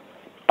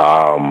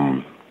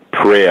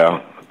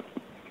 Prayer,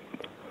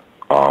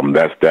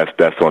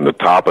 that's on the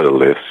top of the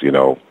list,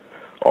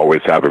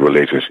 Always have a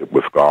relationship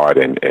with God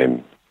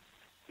and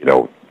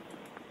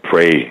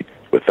pray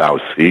without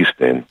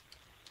ceasing.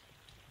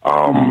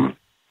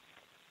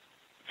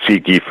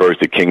 Seek ye first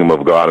the kingdom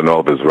of God and all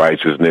of his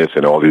righteousness,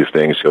 and all these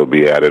things shall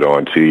be added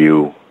on to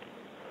you.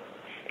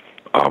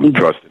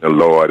 Trust in the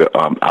Lord.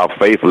 Our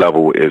faith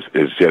level is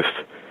just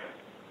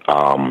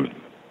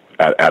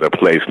at a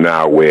place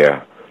now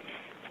where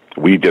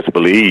we just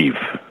believe,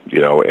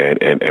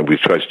 and we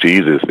trust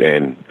Jesus,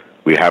 and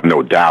we have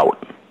no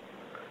doubt.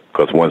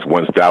 Because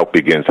once doubt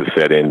begins to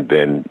set in,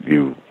 then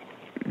you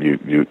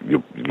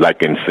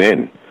like in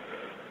sin.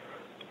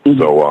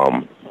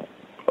 So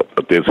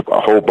there's a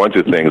whole bunch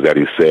of things that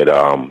he said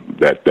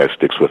that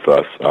sticks with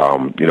us.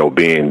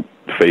 Being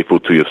faithful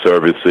to your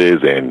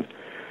services and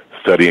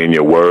studying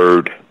your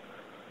word.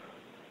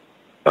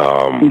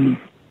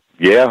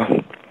 Yeah.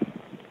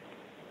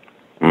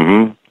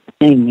 Mm-hmm.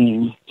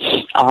 Amen.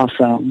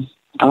 Awesome.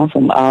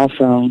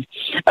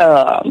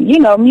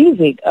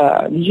 Music.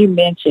 You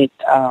mentioned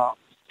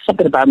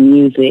something about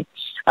music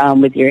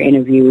with your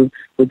interview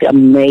with the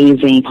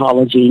amazing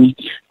Paula G.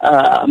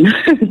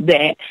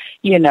 That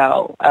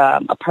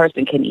a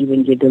person can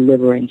even get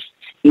deliverance.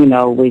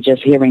 With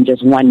just hearing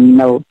just one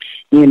note.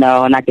 And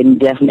I can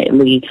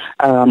definitely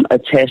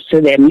attest to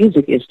that.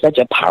 Music is such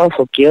a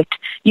powerful gift,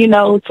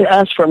 to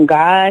us from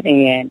God,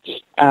 and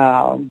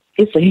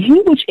it's a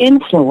huge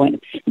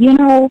influence,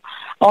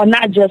 on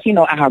not just,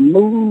 our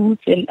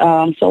moods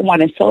and so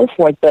on and so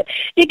forth, but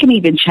it can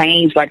even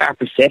change, like, our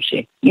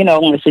perception,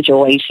 on a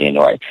situation,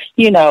 or,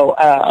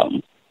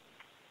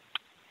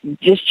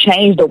 just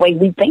change the way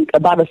we think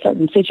about a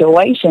certain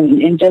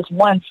situation in just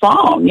one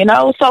song,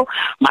 So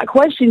my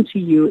question to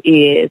you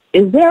is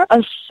there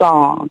a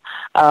song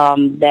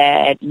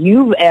that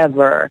you've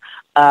ever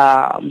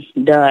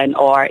done,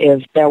 or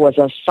if there was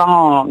a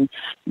song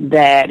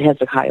that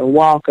Hezekiah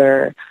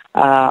Walker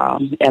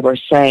ever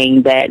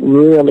sang that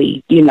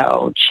really,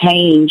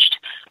 changed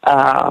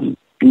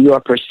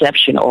your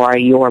perception or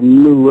your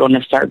mood on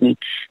a certain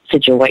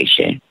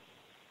situation?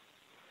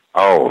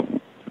 Oh,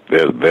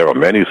 there are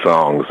many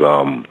songs.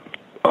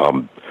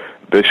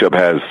 Bishop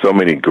has so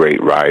many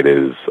great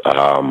writers.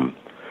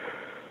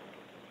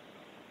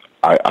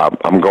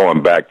 I'm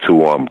going back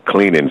to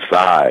Clean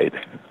Inside.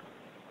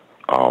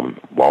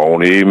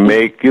 Won't he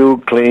make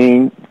you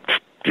clean?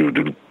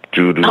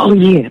 Oh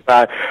yeah.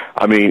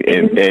 I mean,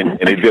 and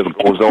it just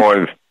goes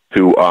on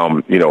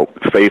to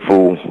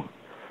faithful,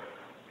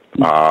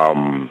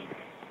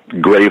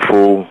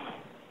 grateful.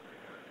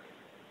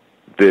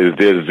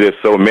 There's just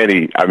so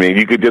many. I mean,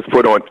 you could just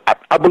put on.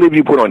 I believe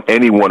you put on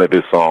any one of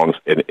his songs,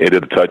 and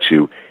it'll touch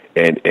you,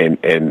 and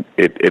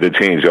it'll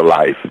change your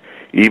life.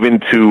 Even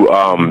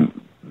to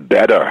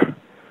Better,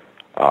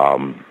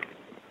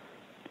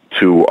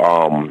 to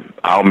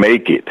I'll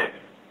Make It.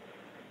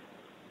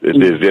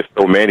 There's just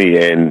so many,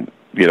 and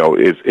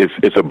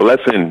it's a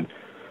blessing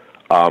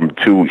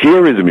to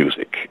hear his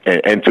music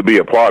and to be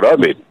a part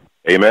of it.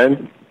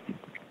 Amen.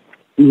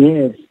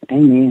 Yes,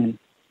 amen.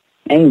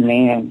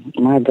 Amen.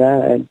 My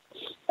God.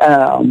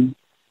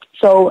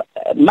 So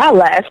my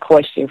last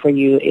question for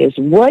you is,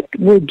 what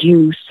would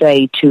you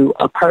say to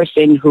a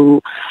person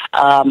who,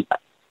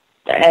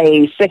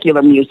 a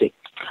secular music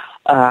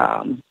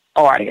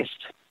artist,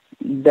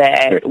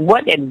 that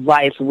what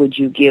advice would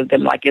you give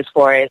them, like as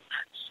far as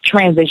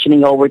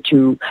transitioning over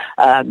to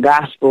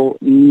gospel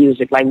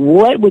music? Like,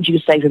 what would you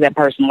say to that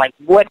person? Like,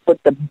 what would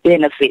the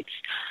benefits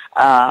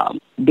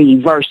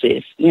be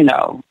versus,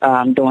 doing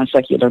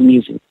secular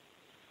music?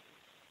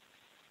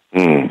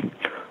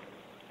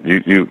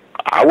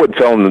 I would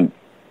tell them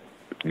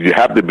you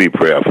have to be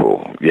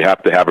prayerful. You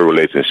have to have a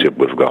relationship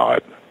with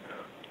God.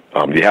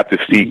 You have to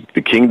seek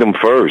the kingdom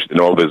first and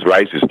all of his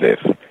righteousness,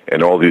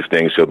 and all these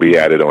things shall be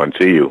added on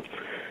to you.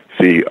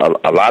 See,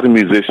 a lot of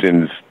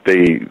musicians,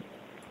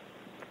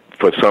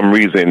 for some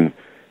reason,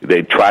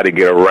 they try to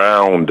get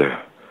around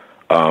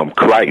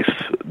Christ,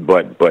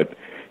 but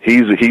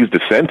he's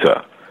the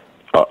center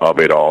of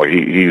it all.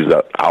 He's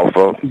the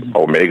Alpha,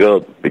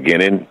 Omega,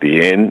 beginning,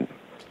 the end,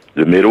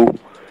 the middle.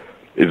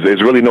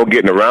 There's really no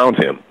getting around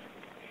him.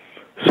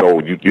 So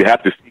you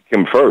have to seek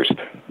him first.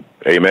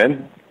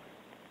 Amen?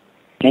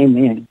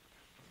 Amen.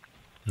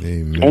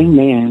 Amen.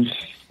 Amen.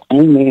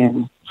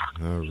 Amen.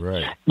 All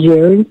right.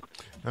 Jerry?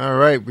 All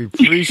right. We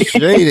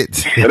appreciate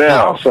it.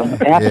 Awesome.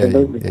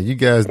 Absolutely. Yeah, you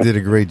guys did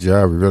a great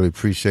job. We really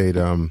appreciate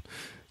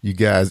you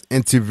guys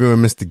interviewing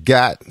Mr.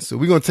 GOTT. So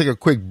we're going to take a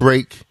quick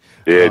break.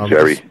 Yeah,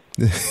 Jerry.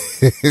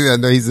 I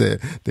know he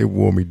said they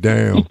wore me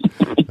down.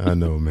 I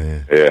know,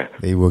 man. Yeah.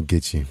 They will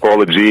get you.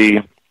 Paula G,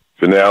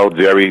 Janelle,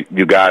 Jerry,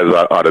 you guys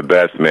are the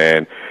best,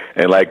 man.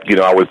 And like,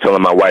 I was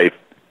telling my wife,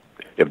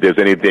 if there's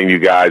anything you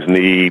guys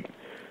need,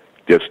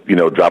 just,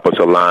 drop us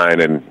a line,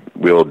 and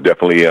we'll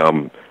definitely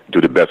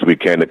do the best we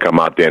can to come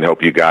out there and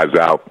help you guys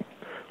out,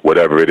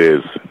 whatever it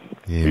is.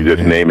 Yeah, you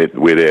just name it,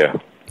 we're there.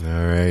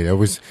 All right. I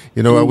wish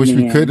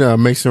we could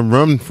make some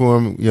room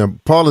for him.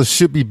 Paula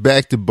should be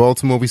back to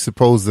Baltimore. We're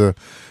supposed to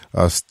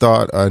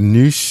start a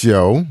new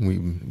show.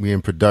 We're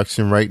in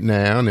production right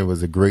now, and it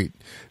was a great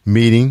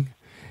meeting.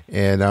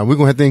 And we're going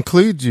to have to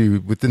include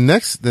you with the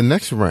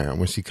next round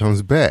when she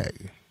comes back.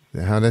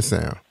 How'd that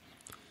sound?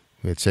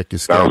 We'll check your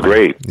schedule. Sounds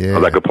great. Yeah.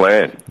 Sounds like a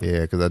plan.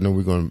 Yeah, because I know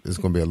it's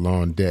going to be a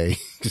long day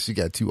because you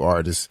got two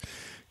artists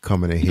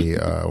coming in here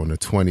on the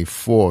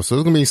 24th. So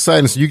it's going to be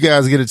exciting. So you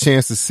guys get a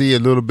chance to see a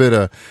little bit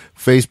of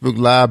Facebook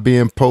Live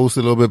being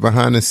posted, a little bit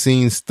behind the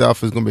scenes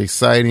stuff. It's going to be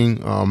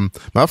exciting.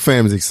 My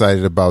family's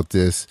excited about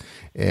this.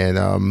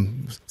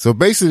 And so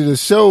basically the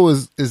show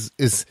is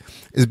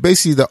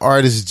basically the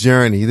artist's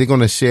journey. They're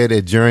going to share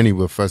their journey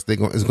with us. It's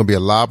going to be a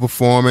live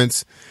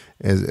performance,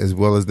 as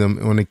well as them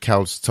on the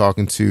couch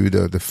talking to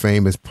the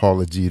famous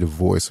Paula G, the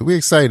voice. So we're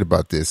excited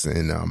about this.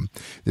 And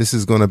this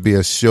is going to be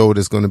a show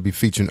that's going to be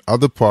featuring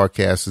other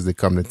podcasters that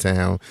come to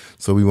town.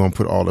 So we won't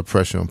put all the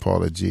pressure on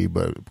Paula G.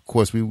 But, of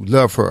course, we would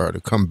love for her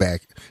to come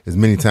back as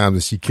many times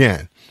as she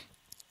can.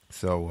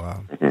 So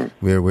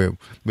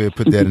we'll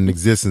put that in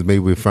existence. Maybe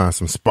we'll find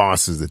some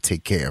sponsors to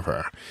take care of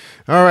her.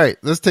 All right,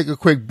 let's take a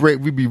quick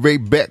break. We'll be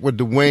right back with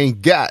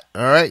DWAYNE GOTT.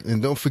 All right,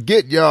 and don't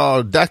forget,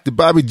 y'all, Dr.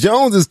 Bobby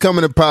Jones is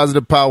coming to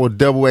Positive Power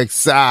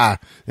XXI.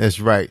 That's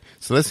right.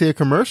 So let's hear a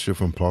commercial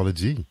from Paula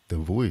G, the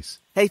voice.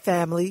 Hey,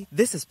 family,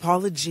 this is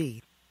Paula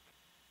G.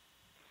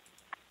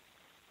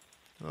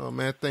 Oh,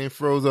 man, that thing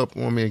froze up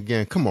on me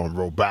again. Come on,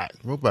 Robot.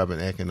 Robot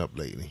been acting up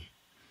lately.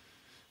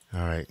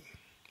 All right,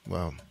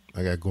 well,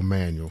 I got to go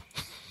manual.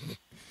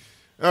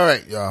 All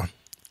right, y'all.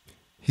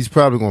 He's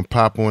probably going to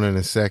pop on in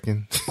a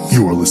second.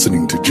 You are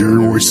listening to Jerry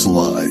Royce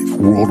Live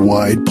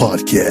Worldwide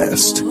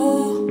Podcast. I'm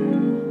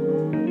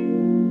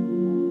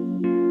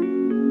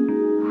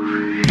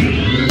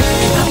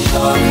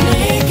gonna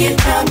make it.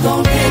 I'm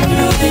gonna get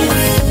through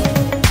this.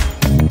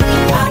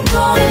 I'm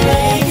gonna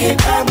make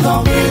it. I'm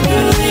gonna get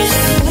through this.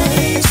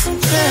 Lay some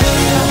time.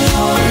 I'm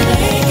gonna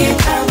make it.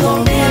 I'm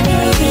gonna get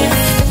through this.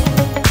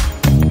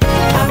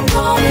 I'm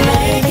gonna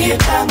make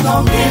it. I'm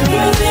gonna get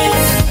through this.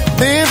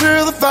 Been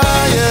through the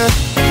fire,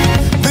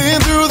 been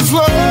through the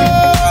flood.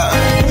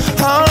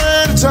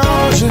 Already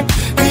told you,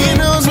 he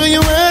knows where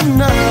you at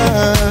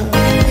now.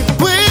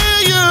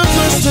 Will you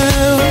trust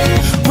him?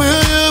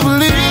 Will you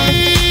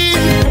believe?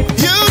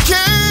 You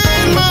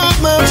can move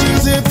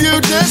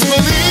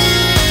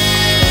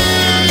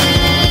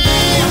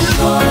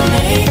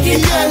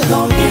it. I'm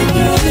gonna get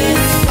through this.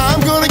 I'm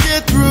gonna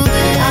get through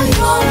this. I'm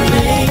gonna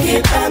make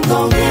it. I'm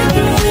gonna get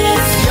through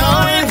this. You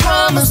already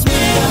promised me.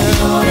 I'm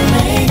gonna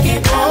make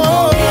it. I'm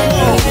gonna get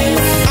through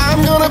this.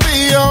 I'm gonna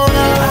be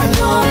alright. I'm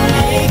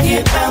gonna make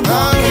it. I'm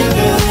gonna get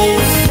through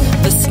this.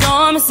 The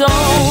storm is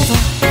over.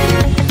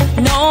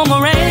 No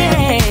more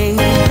rain.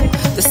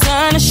 The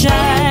sun is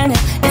shining.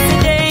 It's a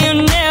day you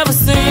never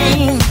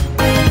seen.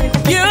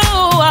 You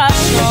are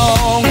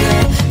strong.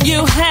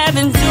 You have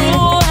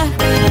endured.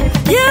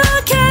 You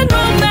can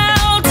move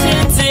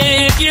mountains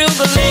if you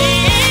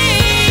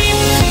believe.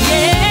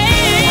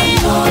 Yeah, I'm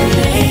gonna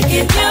make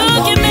it. You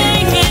can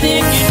make it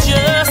if you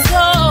just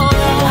hold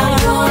on. I'm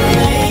gonna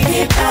make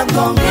it. I'm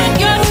gonna put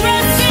your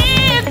trust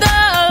in the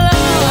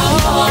Lord. I'm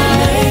gonna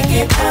make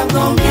it. I'm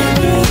gonna get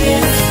through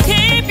this.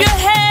 Keep your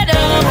head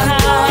up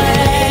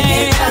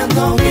high. I'm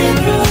gonna get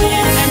through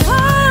this.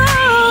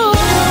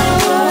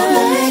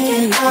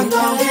 And I'm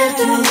gonna get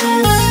through this.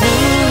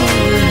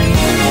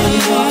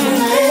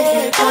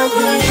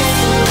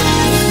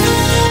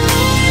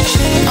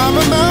 I'm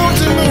a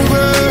mountain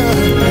mover.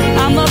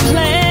 I'm a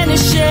planet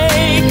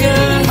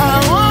shaker. I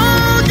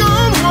walk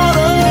on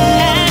water.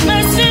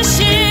 Atmosphere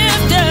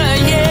shifter,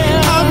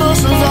 yeah. I'm a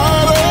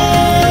survivor.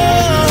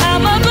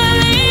 I'm a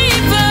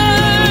believer.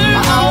 I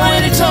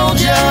already told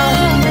ya.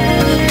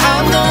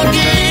 I'm gonna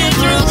get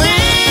through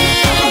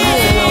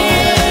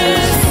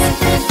this.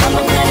 I'm a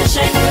planet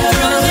shaker.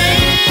 Through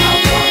this. I'm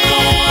walking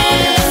on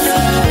water.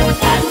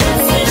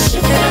 Atmosphere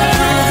shifter.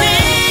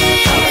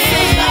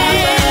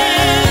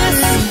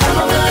 I'm a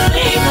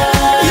believer.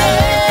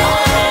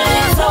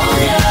 Already told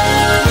ya.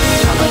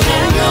 I'm a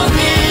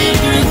get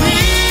through this.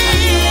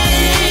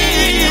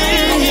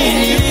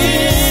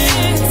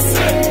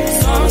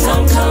 Storms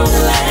don't come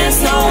to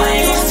last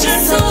always.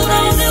 Just hold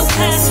on, they'll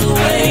pass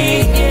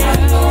away.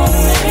 I'm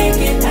gonna make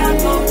it. I'm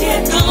gonna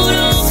get through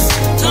this.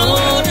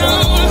 Hold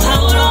on,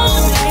 hold on.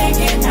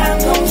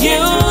 You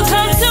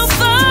come too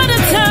far to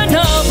turn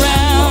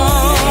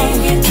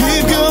around.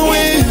 Keep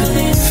going.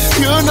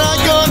 You're not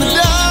gonna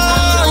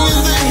die in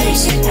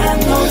this.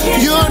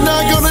 You're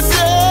not gonna die.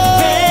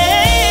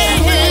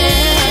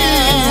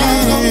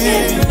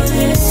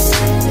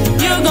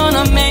 You're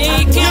gonna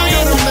make it. You're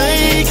gonna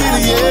make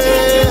it,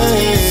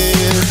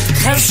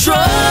 yeah. Have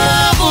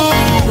trouble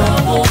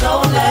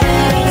don't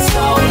last. Oh,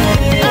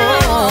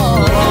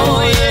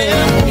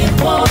 yeah. It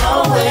won't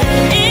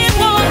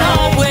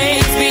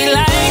always be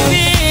like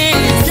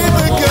this. Keep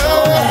it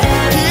going.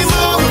 Keep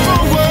moving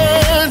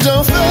forward.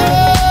 Don't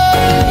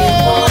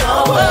fall.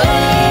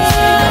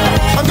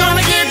 I'm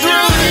gonna get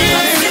through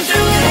this. Gonna get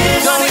through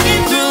this. Gonna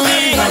get through this.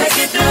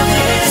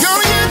 Gonna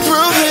get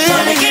through this.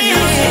 Gonna get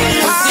through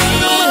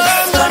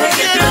this. Gonna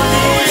get through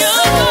this.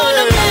 You're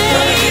gonna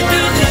make it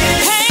through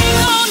this. Hang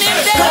on in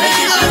there.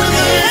 Hang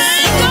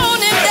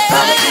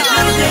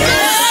on in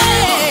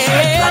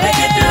there. Gonna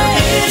get through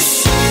this.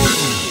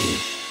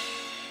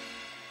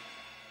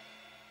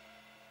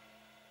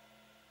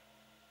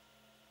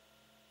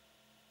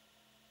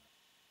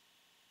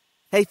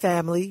 Hey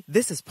family,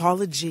 this is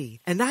Paula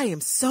G, and I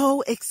am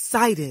so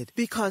excited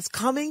because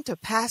coming to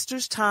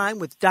Pastor's Time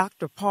with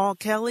Dr. Paul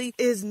Kelly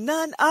is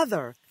none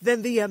other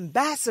than the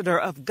ambassador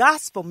of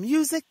gospel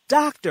music,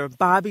 Dr.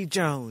 Bobby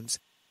Jones.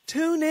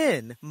 Tune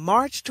in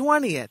March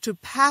 20th to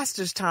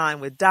Pastor's Time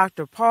with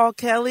Dr. Paul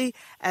Kelly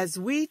as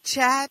we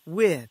chat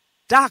with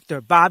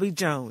Dr. Bobby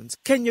Jones.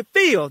 Can you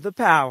feel the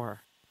power?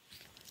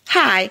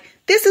 Hi,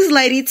 this is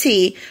Lady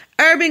T,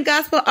 urban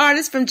gospel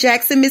artist from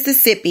Jackson,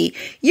 Mississippi.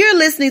 You're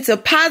listening to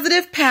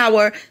Positive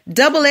Power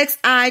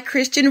XXI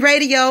Christian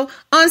Radio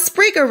on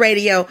Spreaker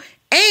Radio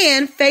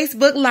and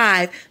Facebook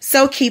Live.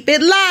 So keep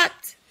it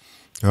locked.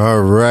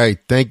 All right.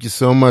 Thank you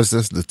so much.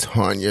 That's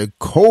LaTanya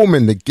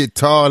Coleman, the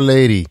guitar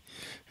lady.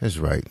 That's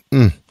right.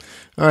 All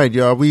right,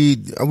 y'all.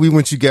 We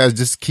want you guys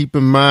just keep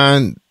in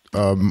mind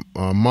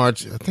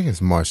March, I think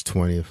it's March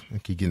 20th. I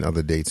keep getting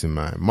other dates in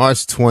mind.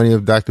 March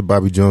 20th, Dr.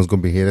 Bobby Jones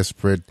going to be here to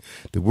spread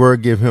the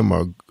word, give him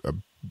a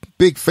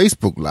big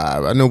Facebook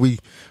Live. I know we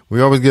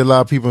always get a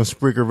lot of people on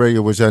Spreaker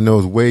Radio, which I know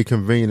is way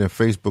convenient than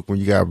Facebook when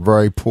you got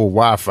very poor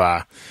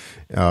Wi-Fi.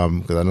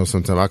 Because I know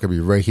sometimes I could be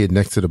right here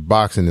next to the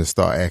box and then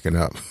start acting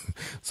up.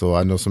 So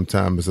I know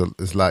sometimes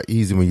it's a lot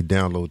easier when you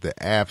download the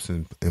apps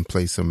and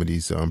play some of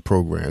these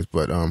programs.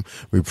 But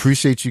we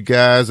appreciate you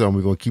guys. We're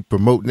going to keep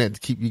promoting that to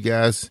keep you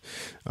guys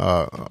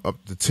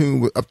up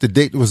to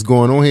date with what's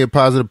going on here at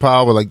Positive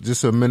Power. Like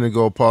just a minute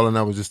ago, Paula and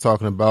I was just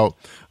talking about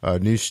a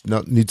new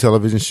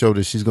television show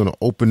that she's going to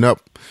open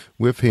up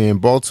with here in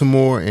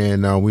Baltimore,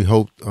 and we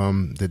hope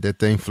that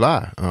thing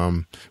fly.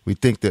 We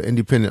think the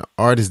independent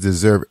artists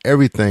deserve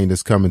everything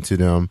that's coming to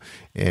them,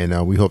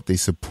 and we hope they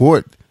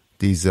support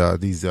these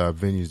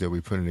venues that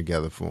we're putting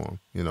together for them.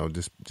 You know,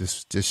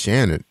 just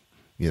sharing it,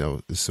 you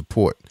know, the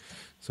support.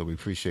 So we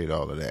appreciate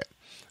all of that.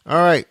 All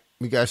right,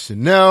 we got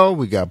Chanel,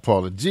 we got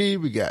Paula G,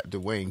 we got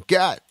DWAYNE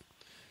GOTT.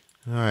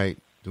 All right,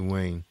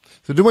 DWAYNE.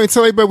 So DWAYNE,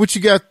 tell everybody what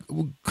you got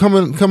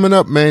coming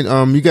up,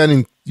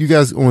 man. You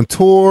guys on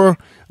tour?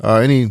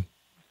 Can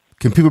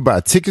people buy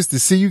tickets to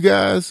see you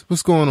guys?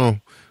 What's going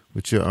on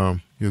with your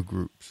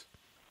groups?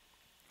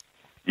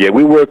 Yeah,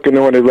 we're working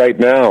on it right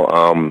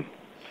now.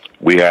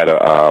 We had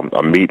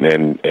a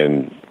meeting,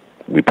 and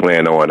we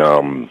plan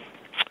on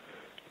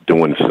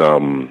doing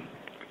some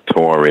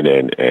touring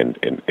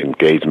and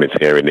engagements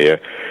here and there,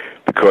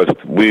 because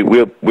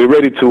we're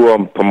ready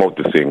to promote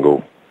the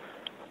single,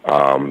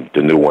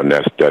 the new one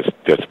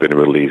that's been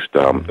released.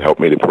 Help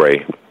Me to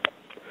Pray.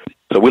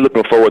 So we're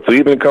looking forward to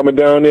even coming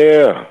down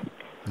there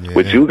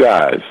with you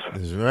guys.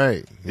 That's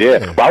right.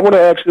 Yeah. But I want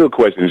to ask you a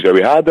question,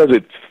 Jerry. How does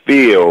it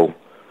feel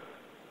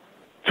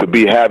to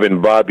be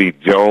having Bobby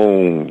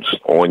Jones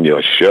on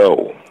your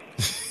show?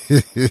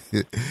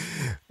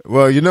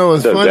 Well, you know,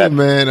 it's funny,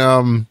 man.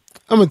 I'm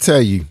going to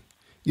tell you,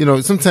 you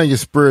know, sometimes your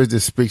spirit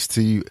just speaks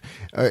to you.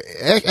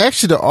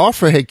 Actually, the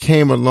offer had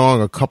came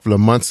along a couple of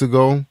months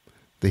ago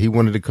that he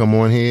wanted to come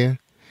on here.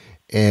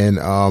 And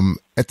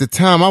at the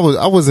time,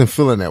 I wasn't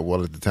feeling that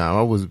well at the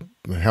time.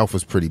 My health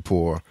was pretty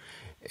poor.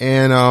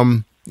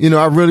 And, you know,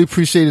 I really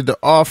appreciated the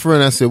offer.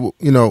 And I said, well,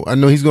 you know, I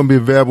know he's going to be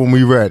available when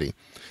we're ready.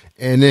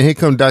 And then here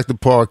comes Dr.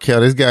 Paul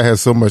Kelly. This guy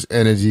has so much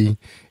energy.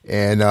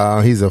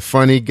 And he's a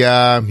funny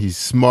guy. He's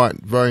smart,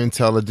 very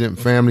intelligent,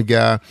 family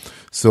guy.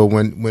 So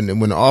when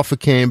the offer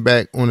came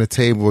back on the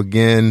table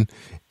again,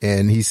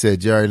 and he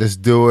said, Jerry, let's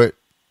do it,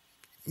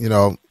 you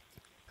know,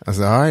 I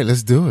said, all right,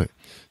 let's do it.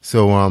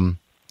 So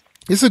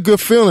it's a good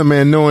feeling,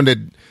 man, knowing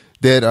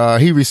that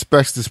he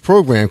respects this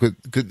program. Cause,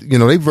 you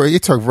know, they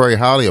talk very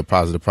highly of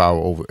Positive Power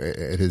over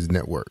at his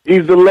network.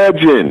 He's the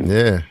legend.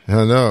 Yeah,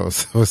 I know.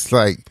 So it's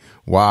like,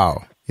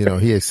 wow. You know,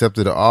 he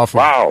accepted the offer.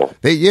 Wow.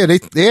 They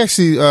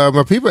actually,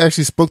 my people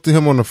actually spoke to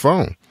him on the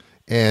phone,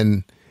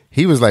 and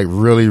he was like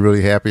really,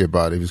 really happy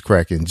about it. He was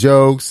cracking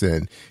jokes,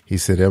 and he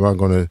said, am I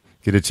going to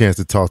get a chance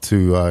to talk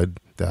to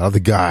the other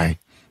guy,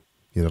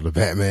 you know, the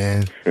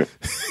Batman?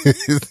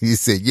 He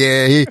said,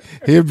 yeah,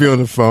 he'll be on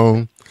the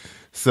phone.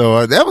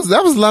 So that was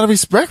a lot of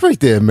respect right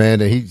there, man,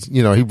 that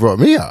he brought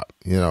me up,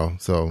 you know.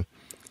 So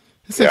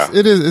it's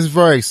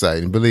very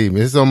exciting, believe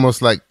me. It's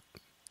almost like,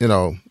 you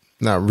know,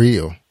 not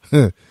real.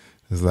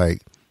 It's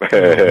like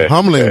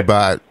humbling,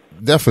 but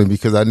definitely,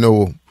 because I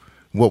know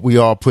what we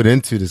all put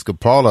into this.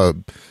 Paula,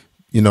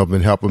 you know,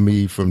 been helping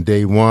me from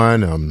day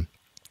one.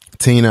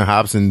 Tina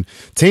Hobson,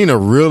 Tina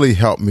really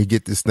helped me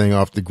get this thing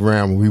off the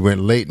ground when we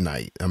went late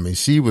night. I mean,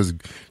 she was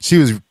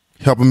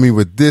helping me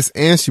with this,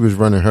 and she was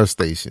running her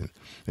station.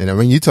 And I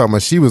mean, you talking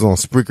about, she was on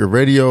Spreaker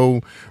Radio,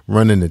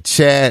 running the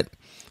chat.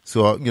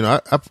 So, you know,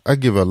 I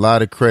give a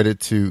lot of credit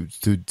to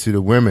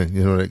the women,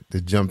 you know,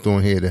 that jumped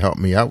on here to help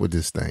me out with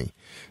this thing.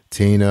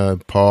 Tina,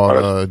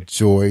 Paula,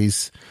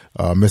 Joyce,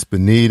 Miss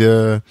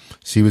Benita.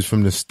 She was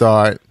from the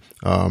start.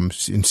 And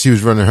she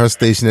was running her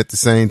station at the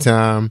same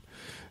time.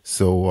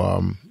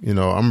 So, you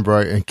know, I'm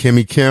right. And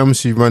Kimmy Kim,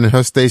 she's running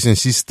her station.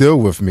 She's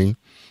still with me.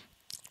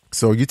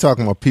 So you're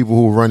talking about people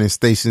who are running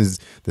stations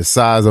the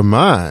size of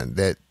mine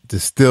that they're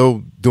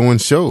still doing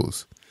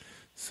shows.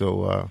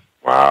 So,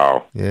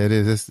 wow. Yeah, it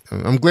is.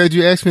 I'm glad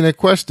you asked me that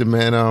question,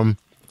 man.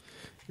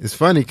 It's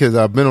funny because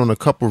I've been on a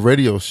couple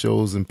radio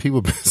shows, and people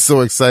have been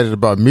so excited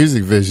about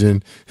Music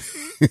Vision.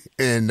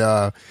 and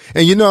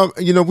you know,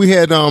 we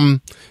had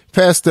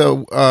Pastor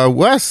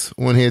Wes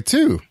on here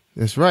too.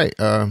 That's right.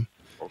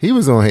 He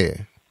was on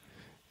here,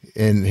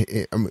 and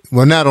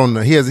not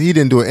on. He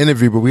didn't do an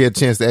interview, but we had a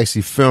chance to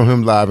actually film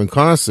him live in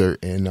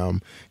concert, and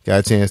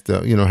got a chance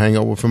to, you know, hang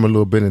out with him a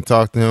little bit and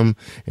talk to him.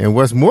 And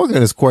Wes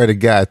Morgan is quite a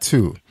guy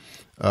too.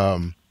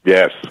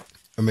 Yes.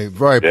 I mean,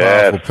 very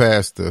powerful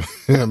pastor.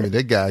 I mean,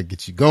 that guy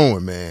gets you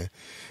going, man.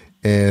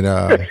 And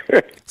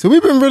so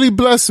we've been really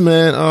blessed,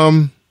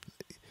 man.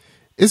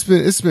 It's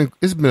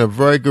been a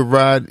very good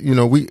ride. You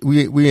know, we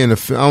in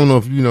the, I don't know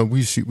if you know,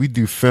 we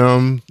do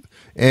film,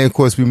 and of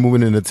course we're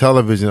moving into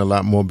television a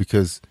lot more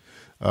because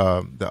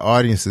the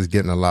audience is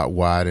getting a lot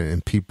wider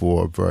and people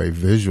are very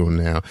visual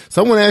now.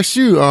 So I want to ask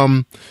you,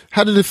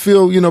 how did it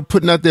feel, you know,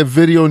 putting out that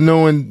video,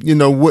 knowing, you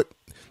know, what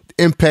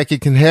impact it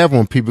can have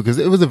on people? Because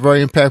it was a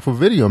very impactful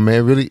video,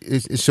 man. Really,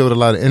 it showed a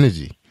lot of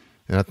energy,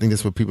 and I think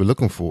that's what people are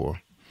looking for.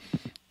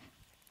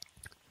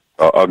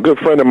 A good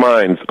friend of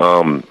mine's,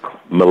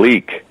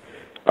 Malik,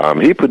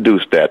 he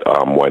produced that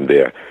one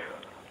there.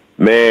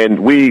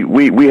 Man,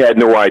 we had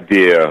no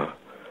idea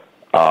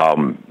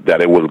that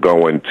it was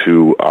going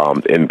to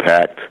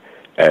impact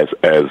as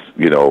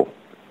you know,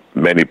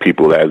 many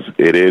people as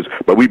it is.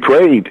 But we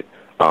prayed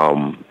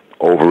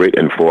over it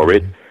and for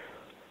it.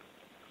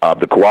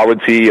 The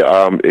quality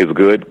is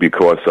good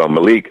because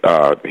Malik,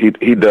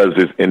 he does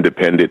this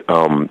independent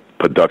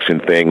production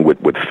thing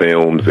with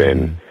films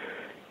and,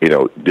 you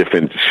know,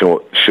 different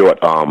short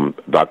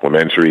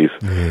documentaries.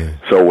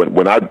 So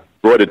when I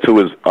brought it to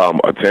his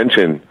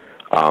attention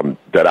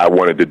that I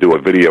wanted to do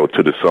a video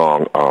to the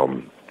song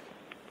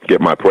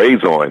Get My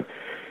Praise On,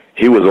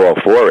 he was all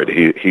for it.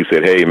 He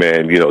said, hey,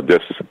 man, you know,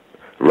 just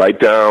write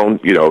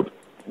down, you know,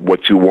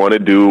 what you want to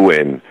do,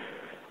 and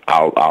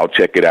I'll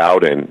check it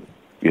out. And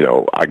you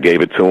know, I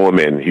gave it to him,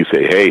 and he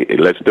said, hey,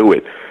 let's do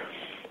it.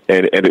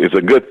 And it's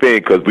a good thing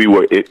because we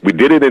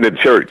did it in a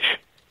church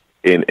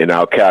in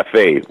our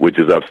cafe, which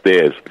is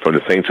upstairs from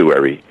the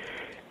sanctuary.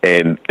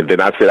 And then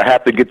I said, I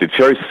have to get the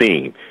church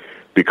scene.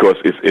 because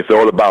it's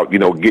all about,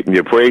 getting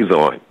your praise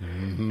on.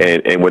 Mm-hmm.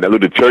 And when that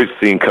little church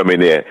scene come in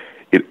there,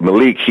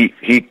 Malik,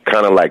 he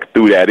kind of like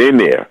threw that in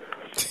there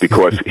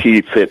because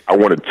he said, I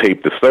want to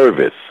tape the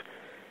service.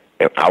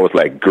 And I was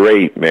like,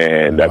 great,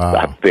 man. Wow.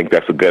 I think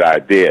that's a good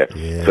idea.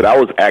 Yeah. So that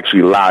was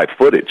actually live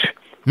footage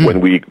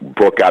when we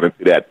broke out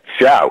into that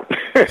shout.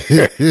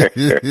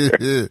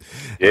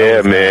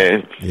 Yeah,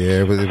 man.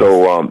 Yeah,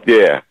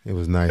 it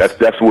was nice.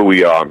 That's where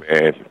we are,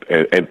 man.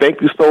 And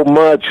thank you so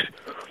much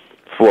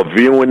for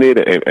viewing it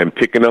and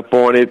picking up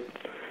on it,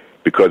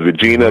 because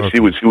Regina, she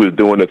was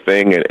doing the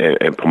thing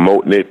and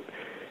promoting it,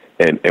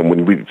 and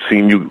when we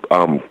seen you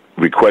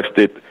request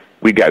it,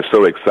 we got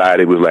so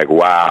excited. We was like,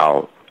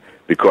 wow,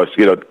 because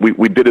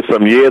we did it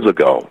some years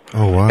ago.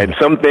 Oh wow! And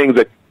some things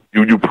that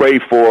you pray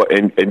for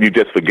and you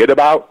just forget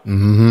about,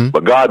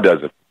 but God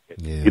doesn't.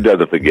 Yeah. He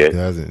doesn't forget. He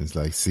doesn't. It's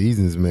like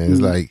seasons, man.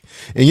 It's like,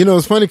 and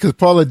it's funny because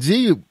Paula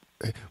G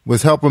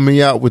was helping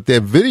me out with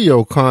that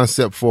video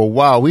concept for a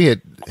while. We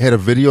had a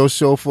video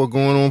show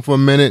going on for a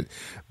minute,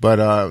 but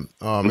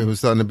it was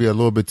starting to be a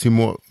little bit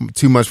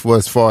too much for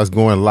us as far as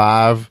going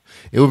live.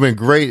 It would have been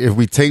great if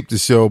we taped the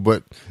show,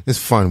 but it's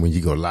fun when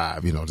you go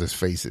live, just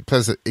face it.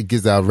 Plus, it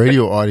gives our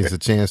radio audience a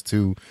chance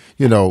to,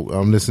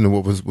 listen to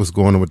what's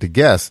going on with the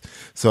guests.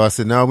 So I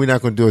said, no, we're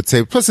not going to do a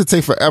tape. Plus, it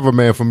takes forever,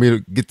 man, for me to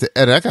get to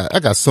edit. I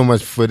got so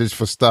much footage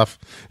for stuff.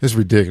 It's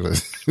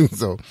ridiculous.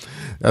 So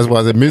that's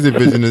why the Music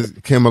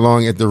Vision came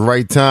along at the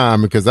right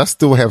time, because I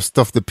still have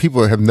stuff that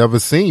people have never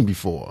seen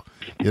before.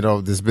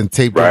 That's been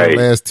taped over the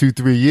last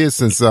 2-3 years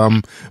since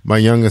my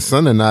youngest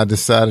son and I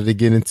decided to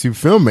get into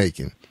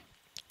filmmaking.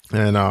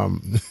 And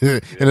and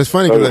it's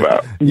funny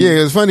because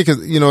it's funny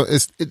because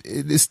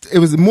it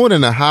was more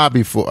than a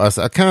hobby for us.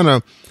 It's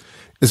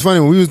funny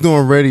when we was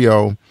doing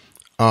radio.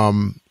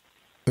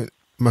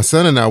 My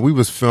son and I, we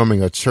was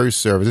filming a church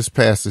service. This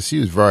pastor, she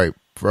was very,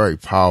 very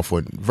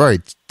powerful, very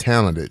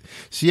talented.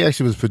 She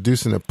actually was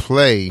producing a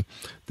play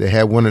that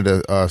had one of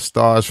the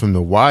stars from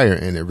The Wire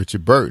in it,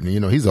 Richard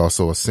Burton. He's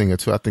also a singer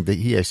too. I think that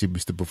he actually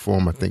used to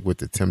perform, I think, with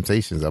the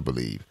Temptations, I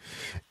believe,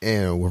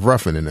 and with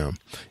Ruffin and them.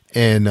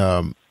 And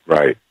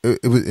right.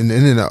 It was, and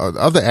then the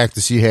other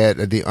actors she had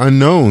are the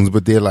unknowns,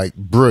 but they're like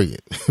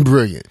brilliant.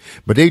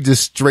 But they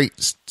just straight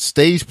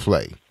stage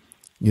play.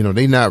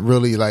 They not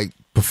really like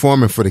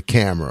performing for the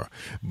camera,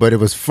 but it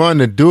was fun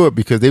to do it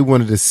because they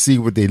wanted to see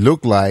what they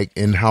looked like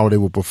and how they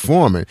were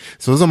performing.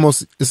 So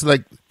it's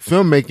like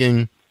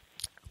filmmaking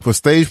for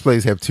stage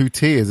plays have two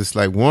tiers. It's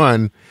like,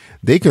 one,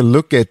 they can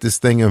look at this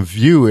thing and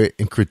view it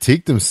and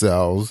critique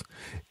themselves,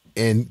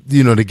 and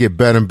to get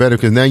better and better,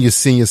 because now you're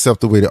seeing yourself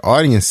the way the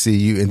audience see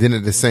you. And then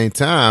at the same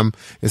time,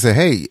 they say,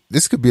 hey,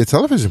 this could be a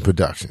television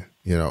production.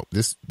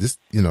 This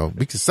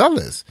we could sell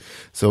this.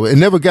 So it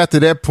never got to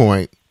that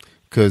point,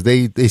 because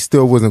they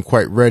still wasn't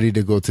quite ready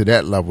to go to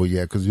that level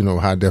yet, because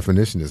high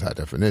definition is high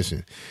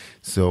definition.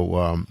 So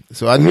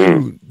I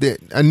knew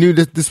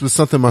that this was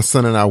something my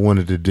son and I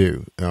wanted to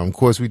do. Of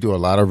course, we do a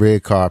lot of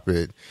red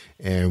carpet,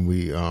 and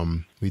we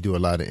do a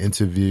lot of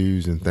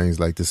interviews and things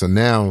like this. So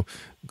now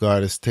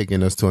God is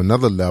taking us to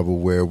another level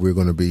where we're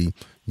going to be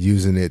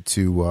using it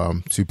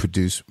to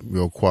produce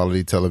real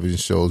quality television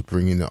shows,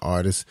 bringing the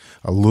artists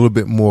a little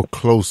bit more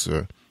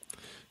closer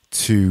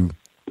to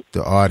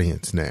the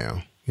audience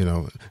now.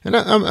 And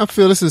I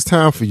feel this is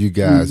time for you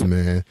guys,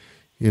 man.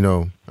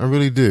 I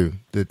really do.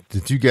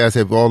 That you guys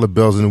have all the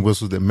bells and the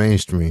whistles that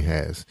mainstream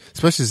has,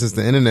 especially since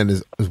the internet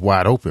is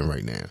wide open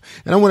right now.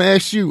 And I want to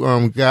ask you,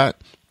 GOTT,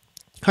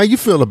 how you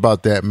feel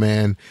about that,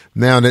 man,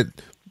 now that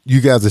you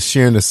guys are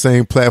sharing the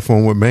same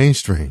platform with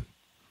mainstream?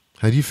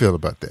 How do you feel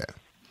about that?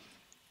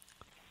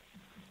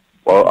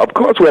 Well, of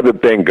course, we have to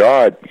thank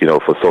God,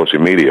 for social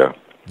media.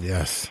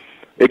 Yes.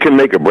 It can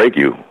make or break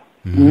you.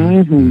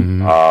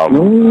 Mm-hmm.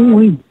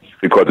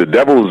 Because the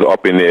devil's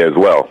up in there as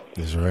well.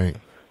 That's right.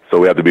 So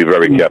we have to be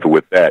very careful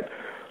with that.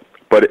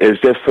 But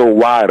it's just so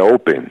wide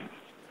open.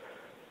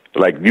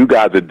 Like, you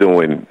guys are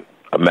doing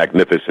a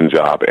magnificent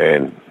job,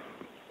 and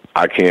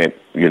I can't,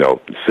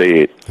 say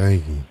it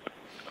Thank you.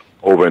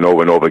 over and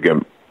over and over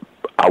again.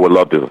 I would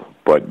love to,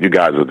 but you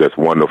guys are just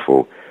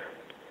wonderful.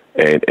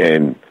 And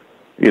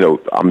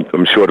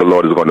I'm sure the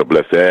Lord is going to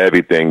bless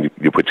everything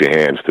you put your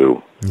hands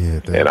to.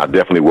 Yeah, and I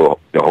definitely will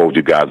hold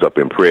you guys up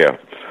in prayer.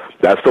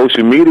 That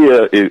social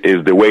media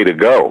is the way to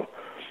go.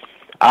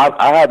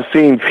 I have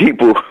seen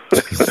people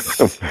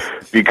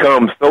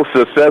become so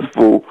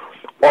successful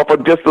off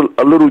of just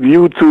a little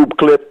YouTube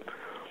clip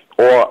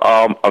or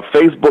a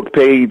Facebook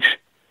page,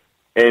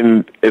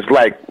 and it's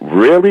like,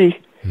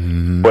 really?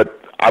 Mm-hmm. But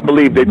I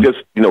believe they're just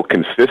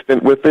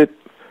consistent with it,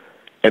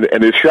 and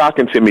it's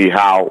shocking to me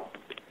how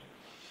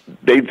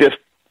they just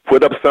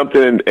put up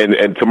something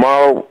and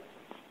tomorrow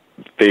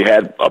they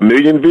had 1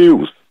 million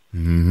views.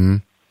 Mm-hmm.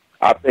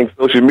 I think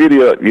social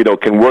media,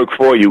 can work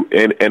for you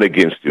and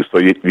against you. So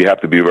you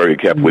have to be very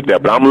careful with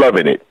that. But I'm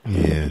loving it.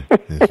 Yeah,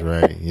 that's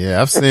right.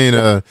 Yeah, I've seen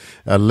a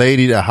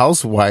lady, a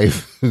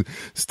housewife,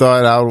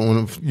 start out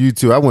on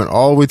YouTube. I went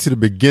all the way to the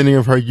beginning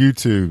of her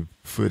YouTube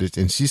footage,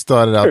 and she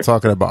started out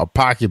talking about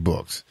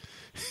pocketbooks.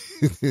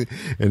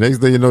 And next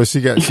thing you know,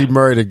 she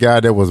married a guy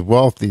that was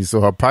wealthy,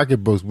 so her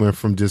pocketbooks went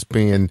from just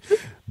being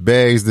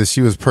bags that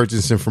she was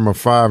purchasing from a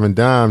five and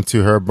dime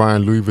to her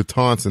buying Louis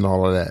Vuittons and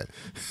all of that,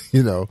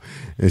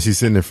 And she's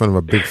sitting in front of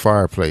a big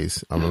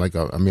fireplace.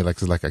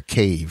 It's like a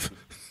cave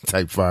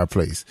type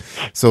fireplace.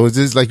 So it's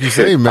just like you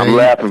say, man. I'm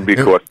laughing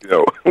because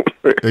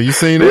are you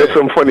saying there's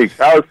some funny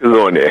characters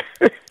on there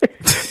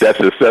that's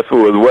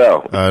successful as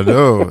well. I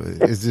know.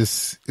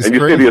 It's and you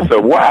crazy. say to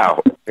yourself,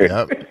 wow.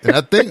 Yep. And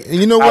I think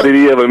what? How did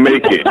he ever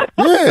make it?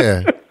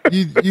 Yeah.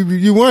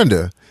 You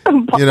wonder.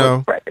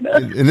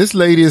 And this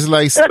lady is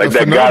like that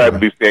guy that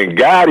be saying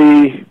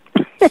Gotti.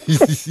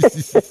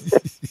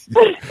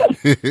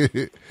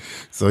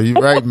 So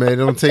you're right, man. It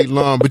don't take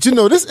long. But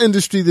this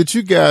industry that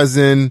you guys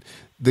in,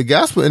 the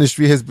gospel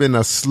industry has been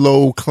a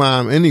slow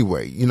climb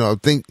anyway. I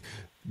think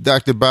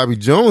Dr. Bobby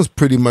Jones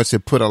pretty much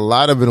had put a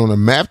lot of it on a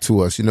map to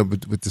us,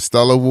 with the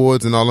Stellar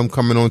Awards and all them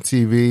coming on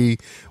TV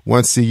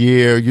once a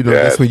year.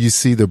 That's when you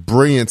see the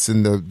brilliance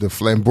and the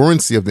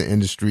flamboyancy of the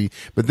industry.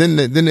 But then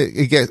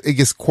it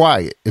gets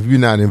quiet if you're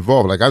not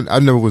involved. Like I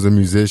never was a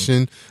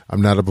musician.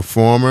 I'm not a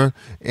performer.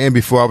 And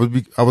before I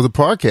was a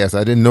podcaster,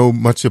 I didn't know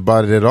much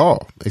about it at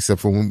all, except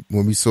for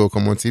when we saw it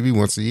come on TV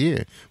once a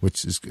year,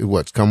 which is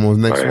come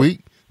on next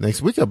week.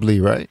 Next week, I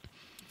believe, right?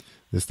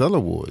 The Stellar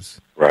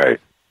Awards. Right.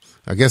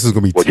 I guess it's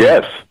going to be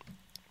yes.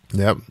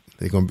 Yep.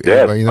 They're going to be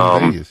everybody in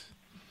Vegas.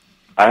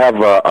 I have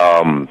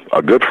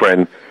a good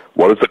friend.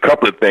 Well, it's a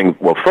couple of things.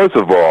 Well, first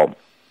of all,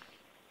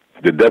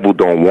 the devil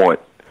don't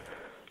want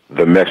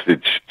the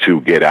message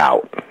to get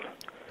out.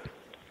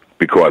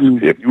 Because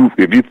if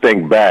you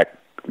think back,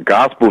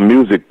 gospel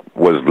music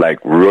was like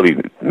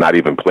really not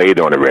even played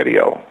on the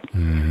radio.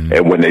 Mm-hmm.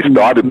 And when they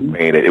started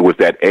playing it, it was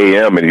that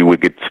AM and you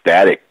would get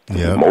static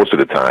most of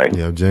the time.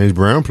 Yeah, James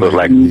Brown played. So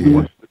like,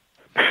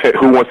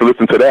 who wants to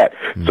listen to that?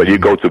 Mm-hmm. So you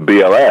go to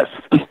BLS.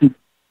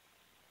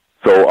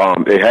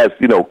 So it has,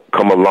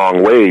 come a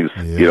long ways,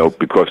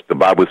 because the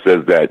Bible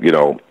says that,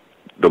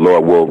 the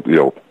Lord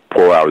will,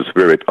 pour out His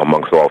Spirit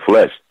amongst all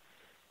flesh.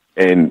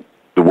 And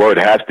the word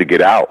has to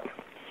get out.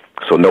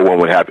 So no one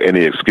would have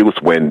any excuse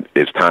when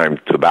it's time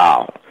to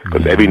bow.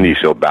 Because every knee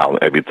shall bow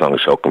and every tongue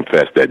shall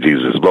confess that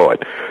Jesus is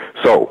Lord.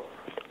 So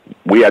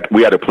we at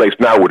a place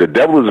now where the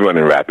devil is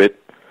running rapid.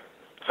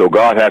 So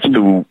God has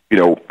to,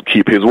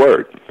 keep His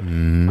word,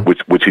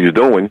 which He's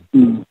doing.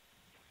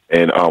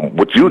 And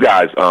what you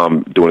guys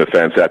doing a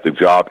fantastic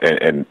job,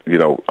 and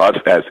us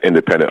as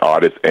independent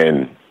artists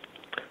and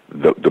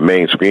the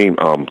mainstream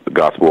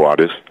gospel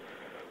artists,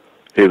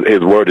 his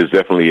word is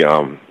definitely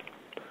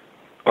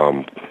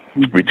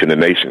reaching the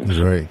nations. That's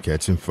right,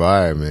 catching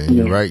fire, man.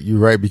 You're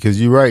right because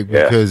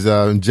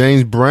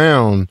James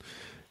Brown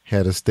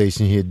had a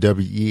station here,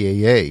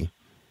 WEAA.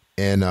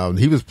 And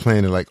he was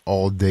playing it like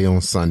all day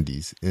on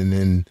Sundays. And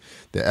then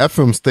the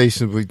FM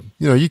station,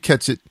 you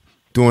catch it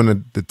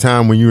during the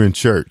time when you're in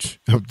church,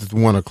 up to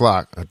 1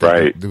 o'clock. I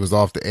think it was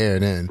off the air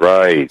then.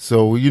 Right.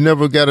 So you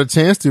never got a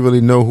chance to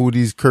really know who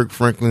these Kirk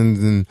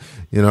Franklins and,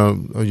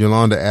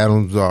 Yolanda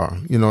Adams are,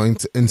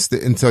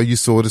 until you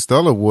saw the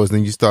Stellar Awards.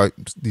 Then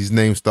these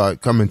names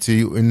start coming to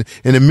you in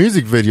the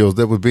music videos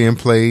that were being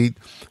played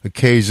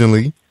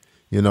occasionally.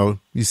 You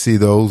see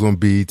those on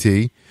BET.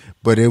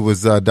 But it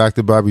was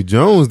Dr. Bobby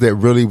Jones that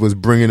really was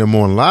bringing them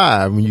on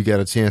live when you got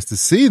a chance to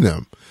see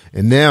them.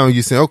 And now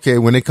you say, okay,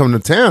 when they come to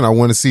town, I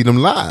want to see them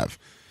live.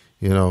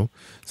 So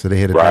they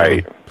had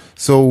right.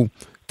 So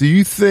do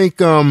you think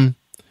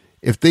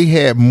if they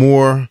had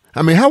more,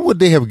 how would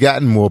they have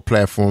gotten more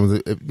platforms?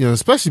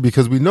 Especially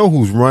because we know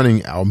who's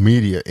running our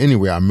media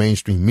anyway, our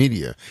mainstream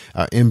media,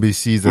 our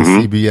NBCs and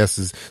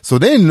CBSs. So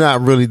they're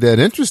not really that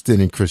interested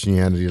in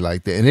Christianity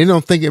like that, and they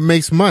don't think it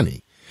makes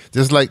money.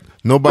 Just like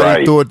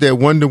nobody thought that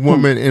Wonder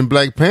Woman and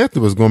Black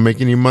Panther was going to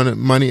make any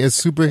money as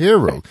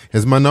superheroes,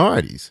 as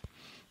minorities.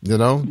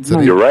 So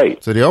you're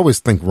right. So they always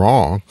think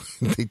wrong.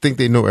 They think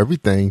they know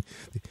everything.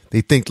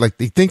 They think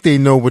they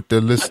know what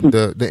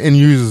the end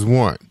users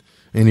want,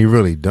 and they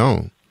really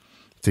don't.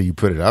 Till you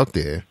put it out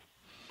there.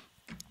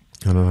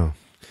 I don't know.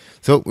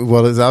 So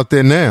it's out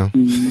there now.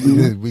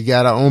 We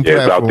got our own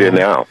platform. It's out there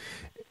now,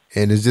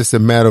 and it's just a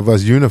matter of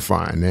us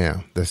unifying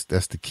now. That's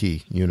the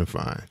key,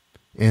 unifying.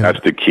 And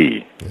that's the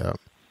key. Yeah.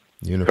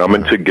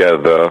 Coming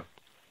together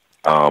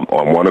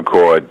on one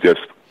accord just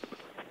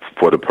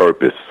for the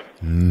purpose.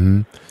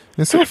 Mm-hmm.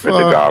 And so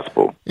far, the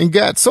gospel. And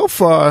God, so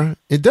far,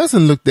 it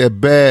doesn't look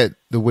that bad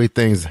the way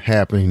things are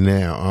happening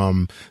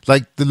now.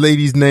 Like the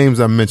ladies'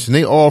 names I mentioned,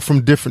 they all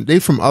they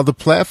from other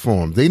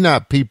platforms. They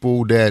not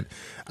people that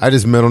I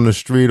just met on the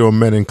street or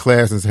met in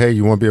class and said, hey,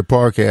 you want to be a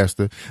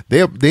podcaster? They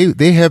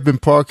have been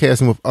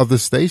podcasting with other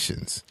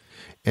stations.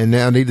 And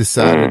now they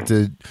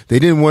decided they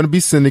didn't want to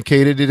be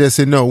syndicated. They just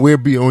said, no, we'll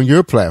be on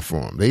your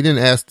platform. They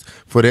didn't ask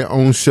for their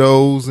own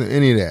shows and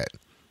any of that.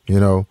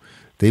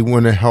 They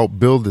want to help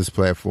build this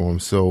platform.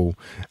 So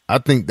I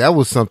think that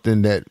was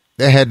something that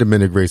had to be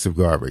the grace of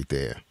God right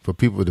there for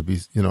people to be,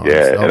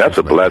 and that's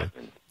a blessing.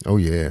 Oh,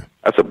 yeah.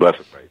 That's a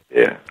blessing right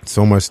there.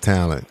 So much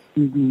talent.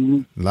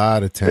 A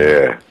lot of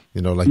talent.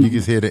 Yeah. Like you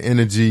can hear the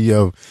energy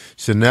of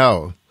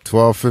Chanel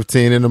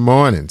 12:15 in the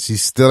morning.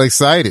 She's still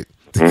excited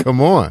to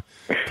come on.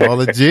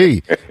 Paula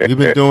G. We've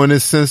been doing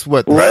this since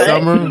what, the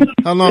summer?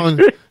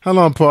 How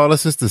long, Paula?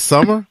 Since the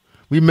summer?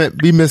 We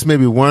missed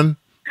maybe 1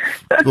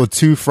 or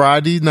 2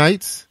 Friday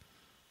nights,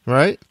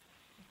 right?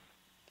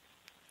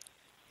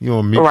 You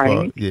on me, right?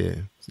 Paula? Yeah.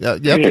 I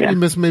think we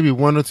missed maybe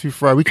 1 or 2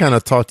 Friday. We kind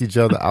of talked each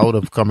other out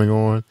of coming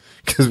on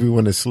because we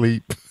went to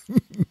sleep.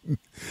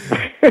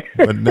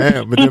 but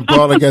then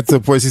Paula got to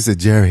the point. She said,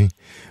 "Jerry,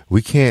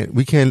 we can't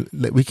let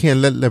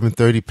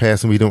 11:30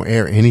 pass and we don't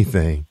air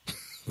anything."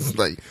 It's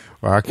like,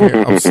 well, I can't.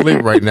 I'm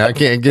asleep right now. I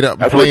can't get up.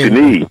 That's what you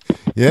need.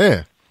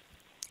 Yeah.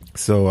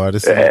 So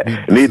this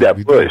need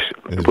that push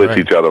to push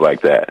each other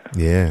like that.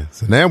 Yeah.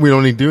 So now we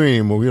don't need to do it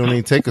anymore. We don't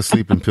need to take a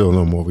sleeping pill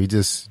no more. We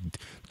just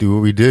do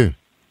what we do.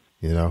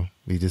 You know,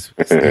 it's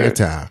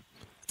airtime.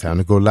 Time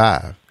to go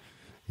live.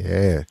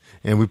 Yeah.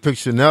 And we picked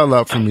Chanel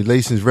up from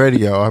Relations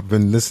Radio. I've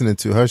been listening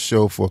to her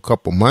show for a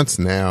couple months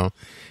now,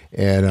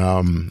 and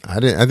I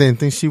didn't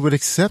think she would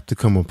accept to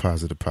come on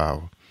Positive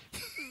Power.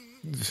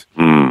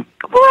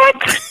 What?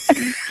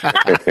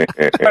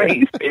 Are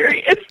you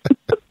serious?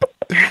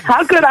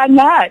 How could I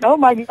not? Oh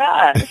my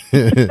God.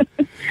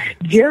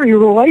 Jerry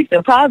Royce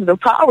and Positive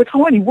Power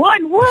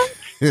 21. What?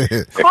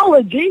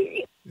 Paula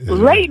G.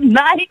 Late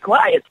night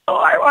quiet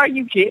star. Are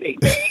you kidding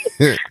me?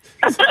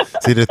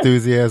 See the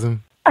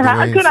enthusiasm?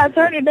 How could I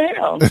turn it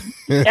down?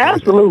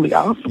 Absolutely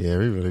awesome. Yeah,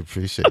 we really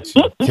appreciate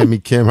you.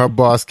 Kimmy Kim, her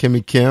boss,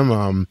 Kimmy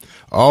Kim,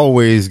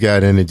 always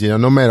got energy.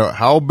 No matter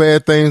how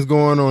bad things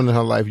going on in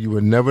her life, you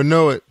would never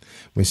know it.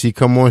 When she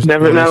come on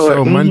the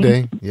show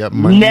Monday. Yep,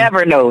 Monday.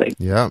 Never know it.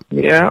 Yep.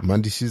 Yeah.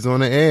 Monday she's on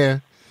the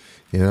air.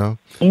 You know?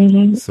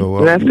 Mm-hmm.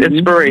 So that's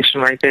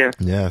inspiration right there.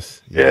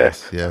 Yes.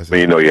 When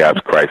you know you have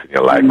Christ in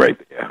your life right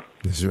there.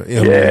 That's right.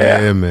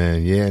 Yeah,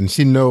 man. Yeah. And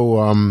she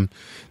know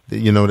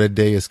that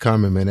day is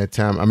coming, man. That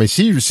time. I mean,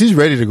 she's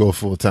ready to go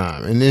full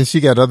time, and then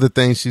she got other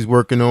things she's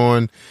working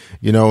on,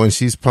 and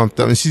she's pumped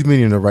up, and she's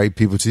meeting the right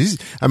people. She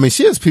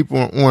has people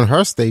on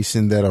her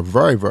station that are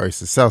very, very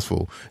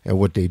successful at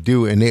what they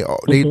do, and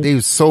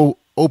they're so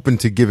open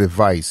to give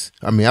advice.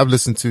 I mean, I've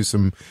listened to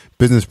some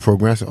business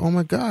programs. Oh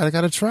my God, I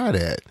got to try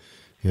that,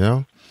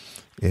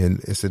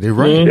 And so they're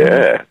right.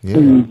 Yeah.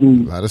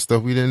 A lot of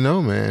stuff we didn't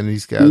know, man.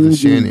 These guys are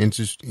sharing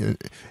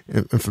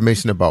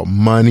information about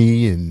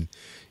money and.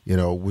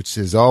 Which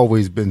has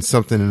always been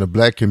something in the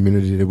black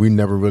community that we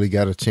never really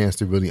got a chance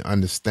to really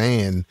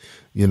understand,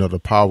 the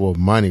power of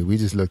money. We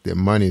just looked at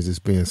money as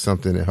just being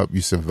something to help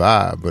you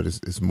survive, but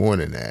it's more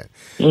than that.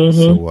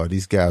 Mm-hmm. So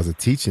these guys are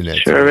teaching that.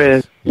 Sure to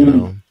is.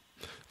 us,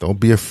 Don't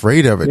be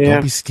afraid of it. Yeah.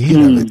 Don't be scared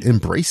of it.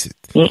 Embrace it.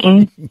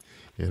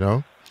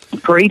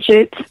 Preach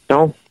it.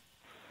 Don't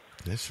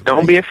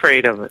be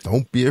afraid of it.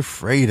 Don't be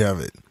afraid of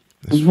it.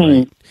 That's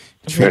right.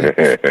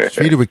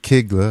 Treat it with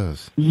kid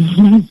gloves.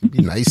 Be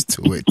nice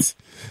to it.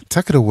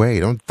 Tuck it away.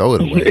 Don't throw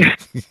it away.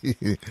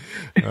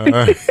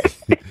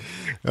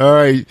 All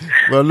right.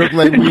 Well, look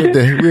like we're at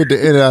the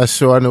end of our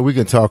show. I know we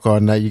can talk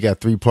all night. You got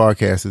 3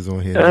 podcasters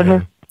on here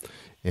now,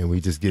 and we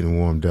just getting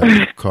warmed up.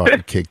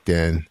 Coffee kicked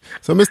in.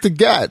 So, Mr.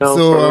 GOTT.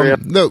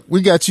 Look,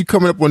 we got you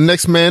coming up on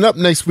Next Man Up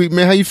next week,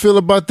 man. How you feel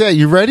about that?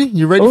 You ready?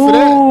 You ready for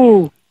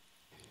that?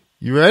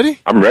 You ready?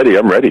 I'm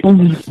ready.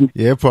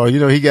 Yeah, Paul.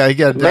 He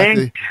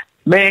got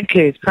Man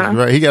cave, huh? That's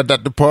right. He got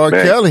Dr. Paul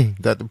Kelly.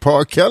 Dr.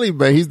 Paul Kelly,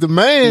 man. He's the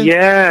man.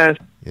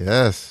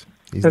 Yes.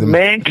 He's the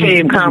man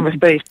cave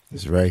conversation.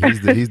 That's right.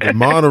 He's the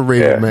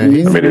moderator, man.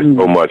 There's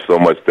so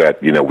much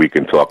that, we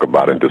can talk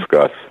about and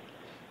discuss.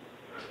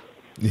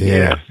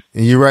 Yeah.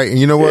 And you're right. And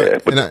you know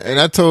what? But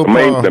I told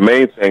Paul. The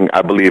main thing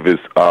I believe is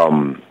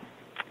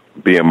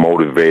being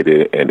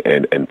motivated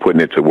and putting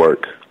it to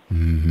work.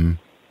 Mm-hmm.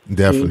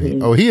 Definitely.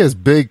 Oh, he has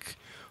big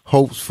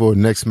hopes for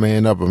Next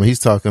Man Up. I mean, he's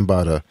talking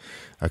about a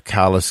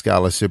college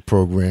scholarship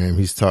program.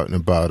 He's talking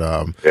about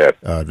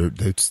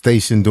the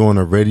station doing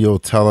a radio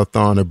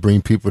telethon to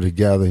bring people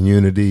together in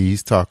unity.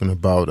 He's talking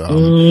about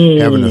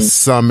having a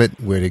summit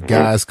where the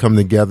guys come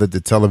together at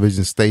the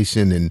television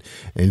station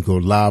and go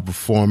live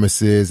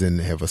performances and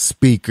have a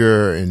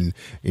speaker. And,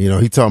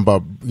 he's talking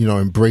about,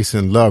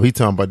 embracing love. He's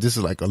talking about this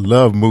is like a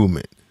love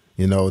movement.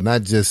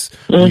 Not just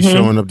we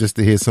showing up just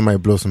to hear somebody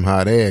blow some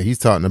hot air. He's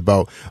talking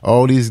about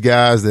all these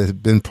guys that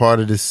have been part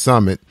of this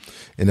summit,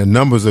 and the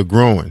numbers are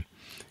growing.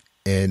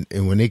 And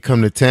when they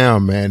come to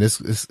town, man,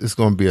 it's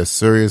going to be a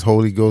serious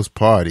Holy Ghost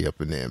party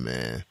up in there,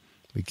 man.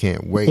 We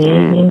can't wait.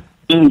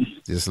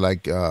 Just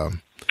like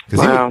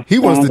because he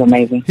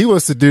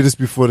wants to do this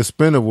before the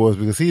Spin Awards,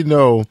 because he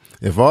know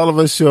if all of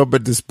us show up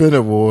at the Spin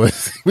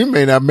Awards, we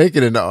may not make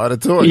it in the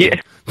auditorium.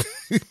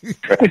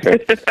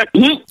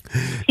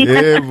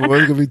 Yeah, boy,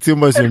 it's gonna be too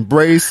much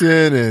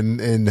embracing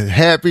and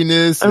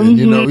happiness, and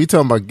we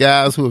talking about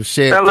guys who have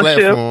shared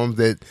platforms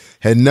that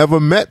had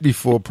never met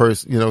before.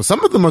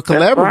 Some of them are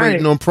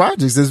collaborating on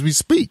projects as we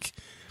speak.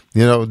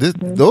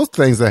 Those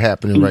things are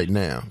happening right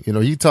now.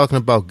 You talking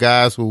about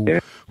guys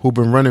who've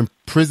been running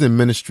prison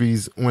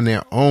ministries on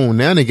their own.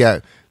 Now they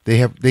can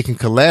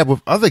collab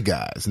with other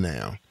guys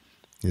now.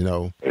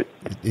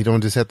 They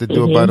don't just have to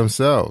do it by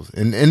themselves,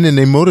 and then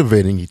they're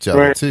motivating each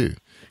other too.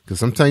 Because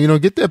sometimes you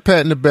don't get that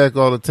pat in the back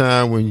all the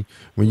time when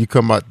you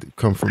come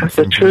from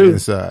the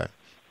inside.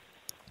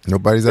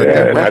 Nobody's out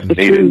there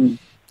waiting.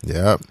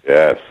 Yep.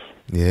 Yes.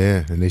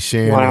 Yeah, and they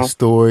sharing their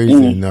stories,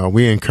 and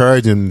we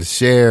encourage them to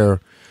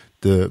share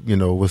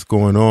what's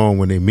going on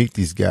when they meet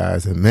these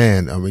guys. And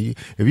man, I mean,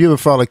 if you ever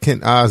follow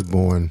Kent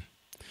Osborne,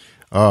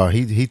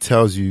 he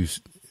tells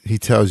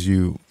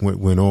you what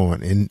went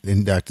on.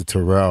 And Dr.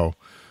 Terrell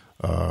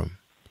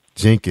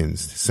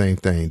Jenkins, same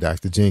thing,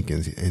 Dr.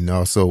 Jenkins, and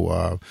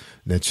also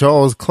now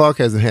Charles Clark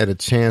hasn't had a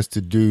chance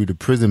to do the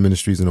prison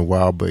ministries in a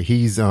while, but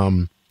he's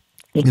in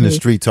the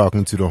street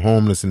talking to the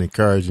homeless and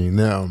encouraging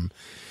them.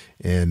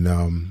 And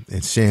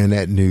sharing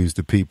that news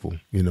to people,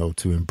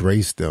 to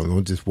embrace them,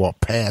 don't just walk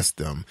past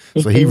them.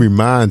 So he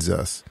reminds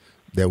us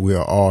that we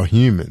are all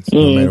humans,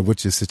 no matter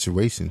what your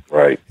situation.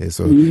 Right. And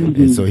so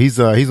he's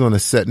on a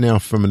set now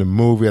filming a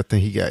movie. I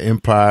think he got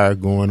Empire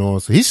going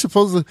on. So he's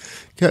supposed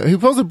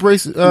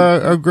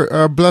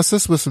to bless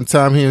us with some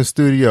time here in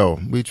studio.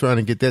 We're trying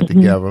to get that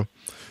together.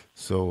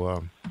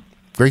 So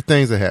great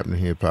things are happening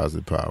here at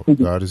Positive Power.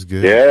 God is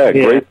good. Yeah,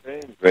 great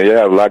things.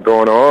 Yeah, a lot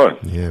going on.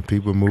 Yeah,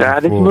 people moving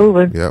God forward. is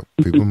moving. Yep,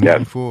 people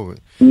moving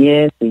forward.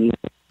 Yes, he is.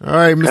 All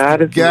right,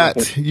 Mr.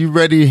 Gott, you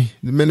ready?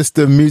 The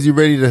Minister of Music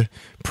ready to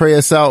pray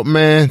us out,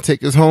 man?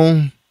 Take us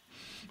home?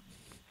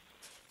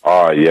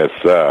 Oh, yes,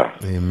 sir.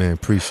 Amen.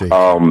 Appreciate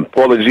it.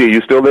 Paula G,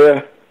 you still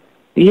there?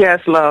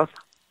 Yes, love.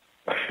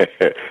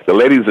 The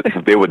ladies,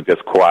 they were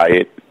just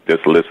quiet,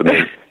 just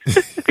listening.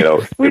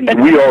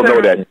 We all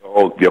know that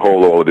you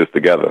hold all of this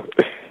together.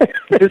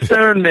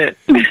 Discernment.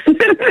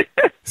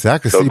 So I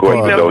can see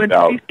Paul. No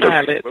doubt.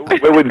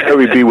 Where would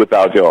Terry be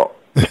without y'all?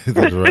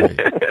 That's right.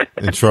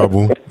 In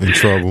trouble.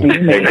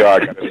 Thank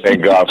God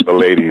for the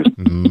ladies.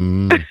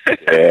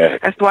 Yeah.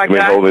 That's why We've been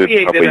God holding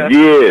this up created us. for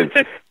years.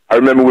 I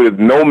remember when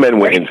no men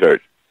were in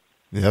church.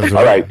 Yeah, that's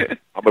All right.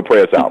 I'm going to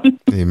pray us out.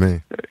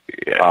 Amen.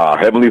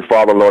 Heavenly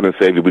Father, Lord and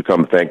Savior, we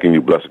come thanking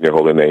you, blessing your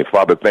holy name.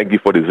 Father, thank you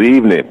for this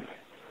evening.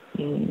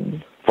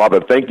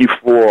 Father, thank you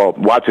for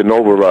watching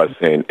over us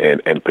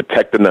and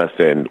protecting us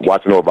and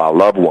watching over our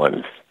loved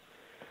ones.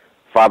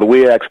 Father,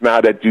 we ask now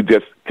that you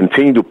just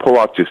continue to pour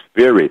out your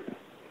spirit,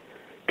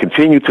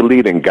 continue to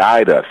lead and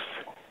guide us,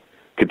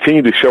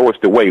 continue to show us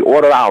the way,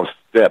 order our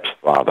steps,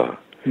 Father.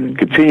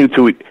 Continue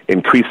to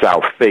increase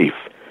our faith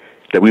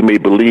that we may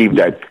believe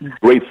that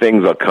great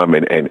things are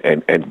coming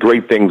and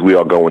great things we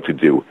are going to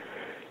do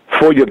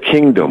for your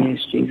kingdom,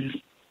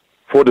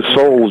 for the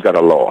souls that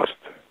are lost.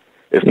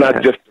 It's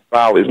not just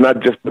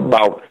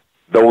about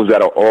those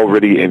that are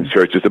already in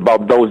church. It's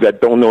about those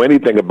that don't know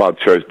anything about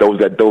church, those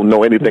that don't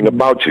know anything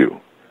about you.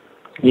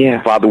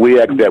 Yeah. Father, we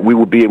ask that we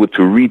will be able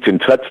to reach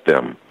and touch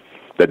them,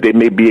 that they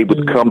may be able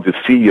to come to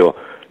see your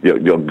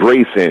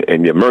grace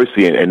and your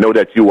mercy and know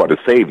that you are the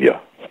Savior.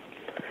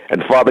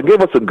 And Father,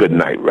 give us a good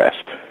night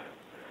rest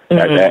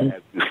as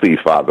we sleep,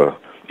 Father,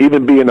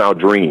 even be in our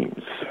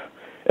dreams.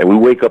 And we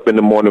wake up in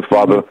the morning,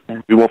 Father,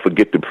 we won't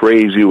forget to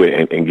praise you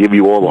and give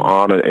you all the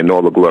honor and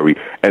all the glory.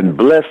 And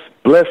bless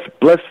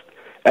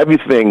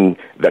everything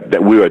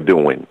that we are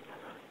doing.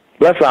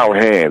 Bless our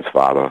hands,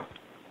 Father,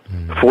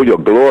 for your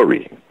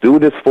glory. Do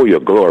this for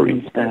your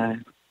glory.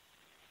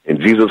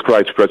 In Jesus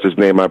Christ's precious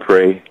name I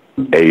pray.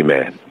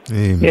 Amen.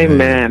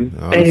 Amen.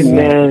 Awesome.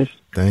 Amen.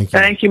 Thank you.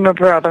 Thank you, my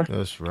brother.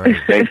 That's right.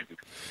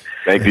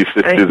 Thank you,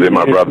 sisters and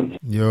my brother.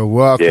 You're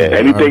welcome. Yeah,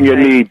 anything you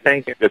need,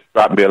 thank you. just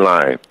drop me a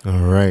line. All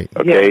right.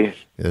 Okay? Yes.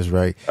 That's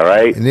right. All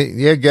right? And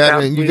you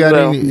got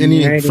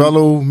any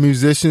fellow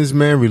musicians,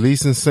 man,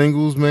 releasing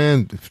singles,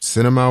 man?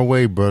 Send them our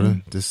way,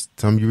 brother. Just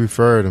tell them you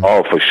referred them.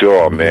 Oh, for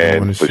sure,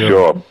 man. For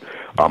sure.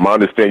 I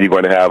understand you're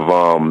going to have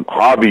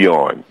Harvey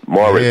on,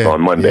 Morris on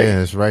Monday. Yeah,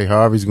 that's right.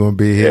 Harvey's going to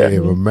be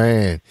here, but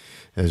man,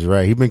 that's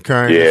right. He's been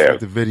carrying us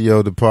with the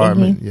video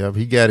department. Yep,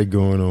 he got it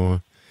going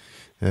on.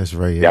 That's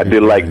right. Yeah, I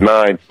did like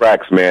 9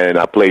 tracks, man.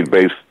 I played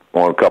bass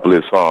on a couple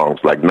of his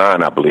songs, like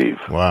 9, I believe.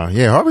 Wow.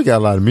 Yeah, Harvey got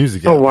a lot of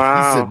music. Oh,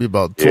 wow. He sent me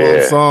about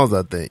 12 songs,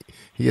 I think.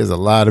 He has a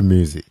lot of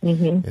music.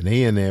 And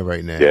he in there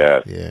right now.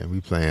 Yeah. Yeah,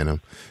 we playing them.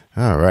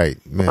 All right,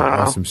 man.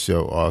 Wow. Awesome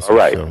show. Awesome All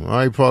right. show. All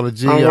right, Paula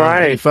G. All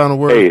right. Any final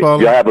words, Hey,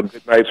 Paula? y'all have a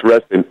good night's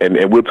rest,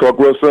 and we'll talk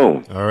real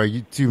soon. All right,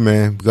 you too,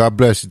 man. God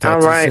bless you. Talk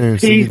All to right. you soon.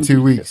 See you in Peace.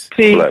 2 weeks.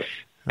 Peace. Bless.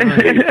 All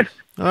right.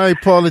 All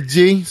right, Paula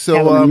G. So,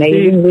 Have an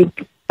amazing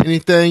week.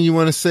 anything you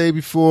want to say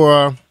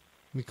before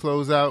we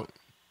close out?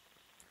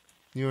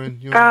 First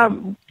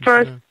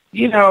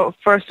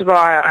of all,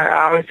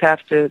 I always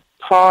have to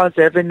pause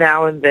every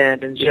now and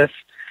then and just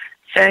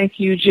thank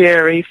you,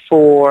 Jerry,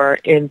 for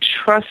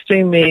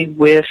entrusting me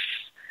with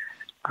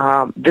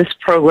this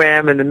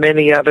program and the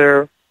many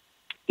other,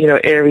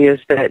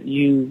 areas that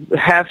you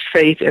have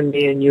faith in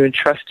me and you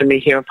entrusted me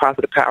here on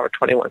Positive Power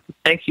 21. So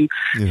thank you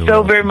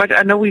very much.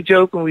 I know we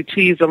joke and we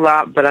tease a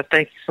lot, but I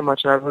thank you so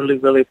much, and I really,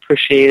 really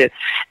appreciate it.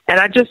 And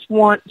I just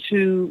want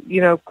to,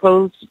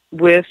 close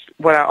with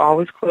what I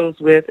always close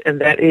with, and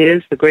that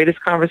is the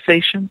greatest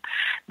conversation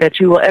that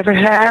you will ever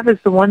have is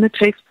the one that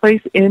takes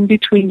place in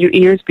between your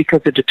ears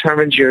because it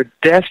determines your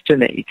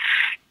destiny.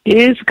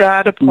 Is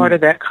God a part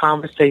of that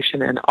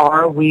conversation, and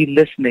are we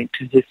listening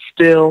to his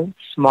still,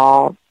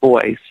 small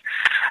voice?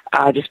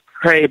 I just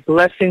pray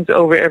blessings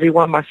over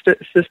everyone. My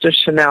sister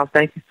Chanel,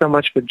 thank you so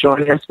much for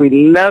joining us.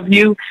 We love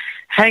you.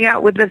 Hang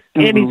out with us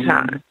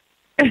anytime.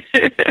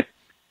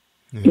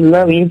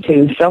 Love you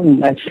too so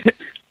much.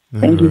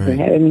 Thank you for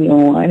having me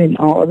on and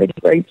all the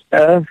great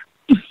stuff.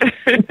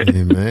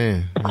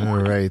 Amen. All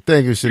right.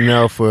 Thank you,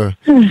 Chanel, for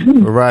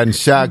riding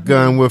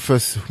shotgun with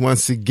us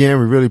once again.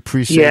 We really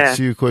appreciate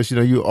you. Of course,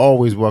 you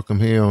always welcome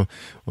here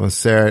on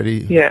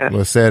Saturday. Yeah.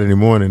 Well, Saturday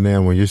morning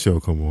now when your show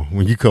come on.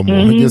 When you come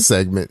on, your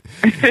segment.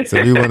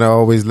 So we want to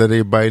always let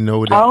everybody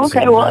know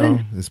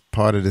that it's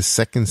part of the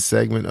second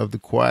segment of the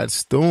Quiet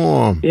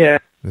Storm. Yeah.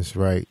 That's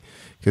right.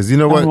 Because you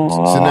know what,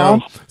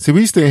 Chanel? See,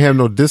 we used to have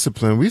no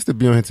discipline. We used to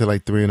be on here till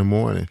like 3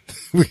 a.m.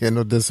 We had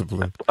no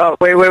discipline. Oh,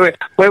 wait.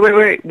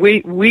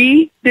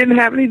 We didn't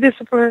have any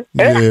discipline?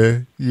 Yeah,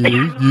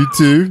 you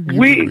too. You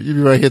be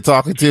right here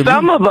talking to me.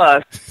 Some of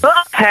us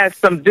had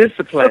some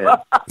discipline.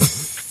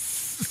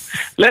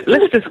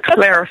 Let's just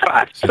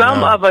clarify.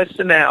 Some of us,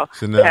 Chanel,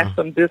 had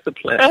some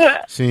discipline.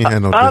 She ain't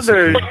had no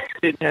Others discipline.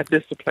 didn't have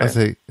discipline.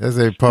 I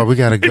say, Paul, we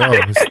got to go.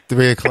 It's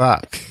 3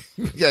 o'clock.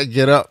 We got to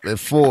get up at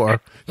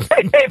 4.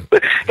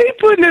 He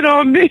putting it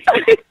on me.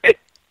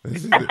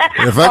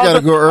 If I got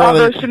to go early.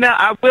 Although, Chanel,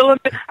 I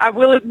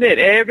will admit,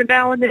 every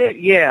now and then,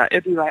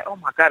 it'd be like, oh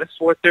my God, it's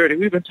 4:30.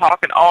 We've been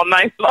talking all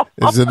night long.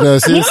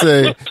 She'd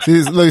say,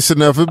 look,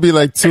 Chanel, it'd be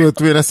like 2 or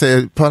 3, and I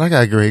say, Paul, I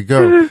got to get ready to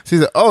go. She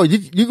said, oh,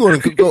 you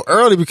going to go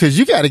early because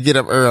you got to get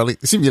up early.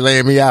 She'd be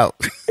laying me out.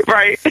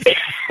 Right.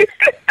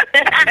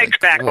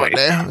 Exactly.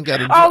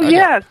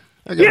 Yes.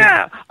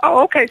 Yeah.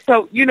 Oh, okay.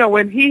 So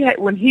when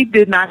he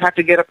did not have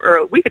to get up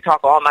early, we could talk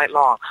all night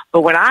long.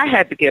 But when I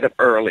had to get up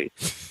early,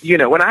 we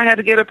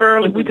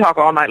talk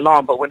all night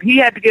long. But when he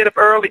had to get up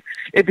early,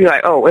 it'd be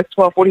like, oh, it's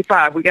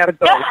 12:45. We got to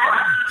go.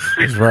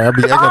 That's right.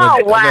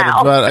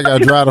 I got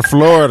to drive to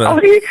Florida.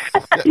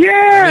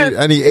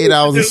 I need 8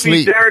 hours of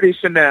sleep. Dirty,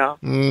 Chanel.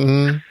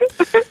 Mm-hmm.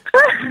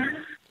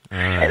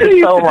 It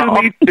used to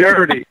do me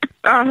dirty.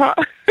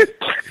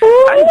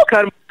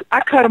 I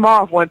cut him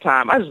off one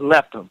time. I just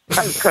left him. I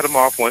just cut him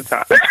off one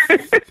time.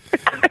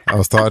 I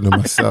was talking to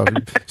myself.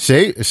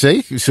 Shay,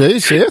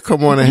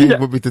 come on and hang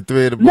with me to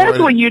 3 in the morning.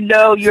 That's when you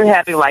know you're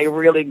having like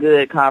really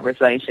good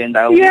conversation,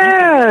 though.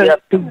 Yeah.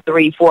 Up to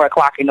 3, 4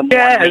 o'clock in the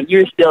morning, and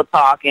you're still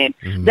talking.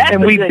 Mm-hmm. That's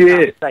and a we good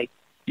did. conversation.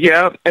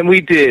 Yeah, and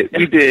we did.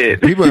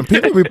 People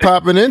be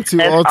popping into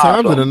That's all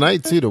times awesome. of the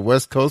night too. The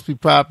West Coast be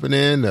popping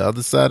in, the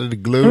other side of the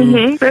glue.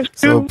 Mm-hmm, that's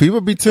true. So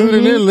people be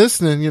tuning in,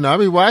 listening. I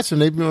be watching.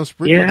 They be on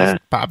Spreaker,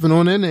 just popping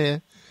on in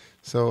there.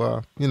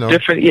 So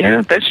different.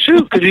 Yeah, that's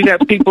true. Because you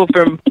got people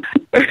from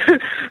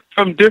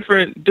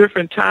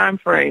different time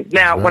frames.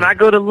 Now, when I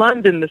go to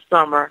London this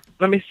summer,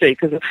 let me see,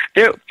 because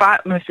they're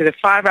 5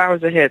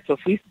 hours ahead. So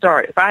if we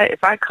start, if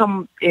I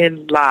come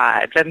in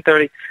live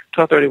 11:30,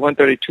 12:30,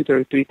 1:30,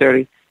 2:30,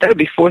 3:30, that would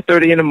be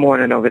 4:30 in the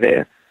morning over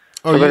there.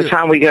 Oh, so by the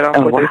time we get off,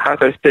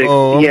 5:36.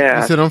 Oh,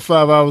 yeah. You said I'm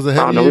 5 hours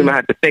ahead. Oh no, we might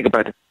have to think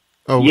about it.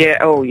 Oh yeah.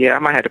 Oh yeah, I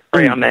might have to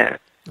pray on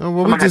that. Oh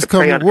well, we just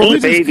come. We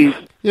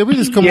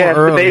just come on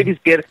early.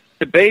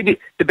 The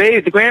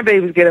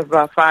grandbabies get up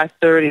about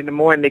 5:30 in the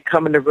morning. They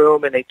come in the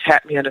room and they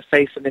tap me on the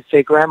face and they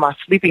say, "Grandma,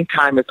 sleeping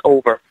time is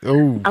over."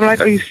 Oh. I'm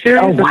like, "Are you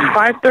serious? It's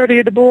 5:30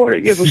 at the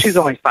board." Yeah, well, she's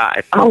only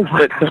 5.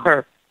 But to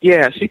her,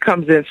 she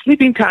comes in.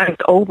 Sleeping time is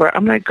over.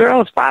 I'm like,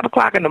 "Girl, it's 5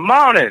 o'clock in the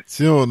morning."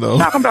 She don't know.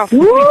 Talking about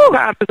sleeping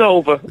time is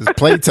over. It's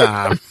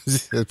playtime.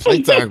 It's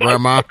playtime,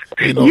 Grandma.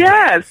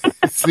 Yes.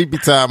 Sleepy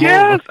time.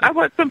 Yes, over. I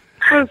want some.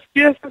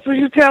 Yes, that's what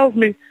she tells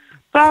me.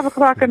 5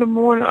 o'clock in the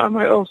morning, I'm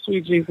like, oh,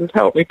 sweet Jesus,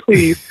 help me,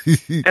 please.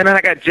 And then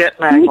I got jet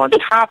lag on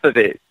top of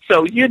it.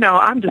 So,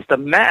 I'm just a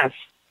mess.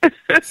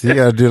 So you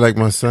got to do like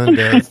my son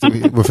does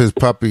with his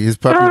puppy. His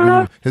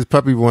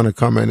puppy want to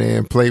come in there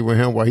and play with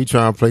him while he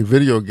trying to play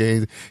video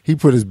games. He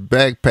put his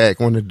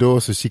backpack on the door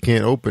so she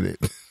can't open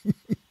it.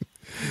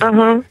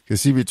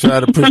 Because she be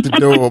trying to push the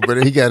door open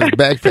and he got his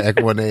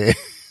backpack on there.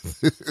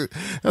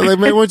 I'm like,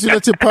 man, why don't you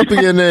let your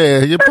puppy in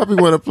there? Your puppy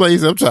want to play,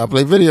 so I'm trying to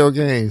play video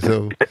games.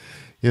 So...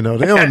 they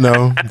don't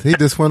know. They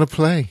just want to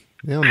play.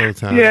 They don't know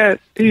time. Yeah,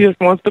 he just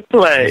wants to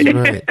play. That's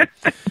right.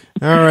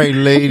 All right,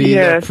 lady.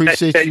 I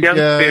appreciate you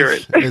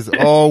guys. As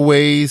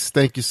always,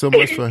 thank you so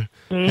much for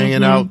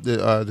hanging out.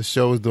 The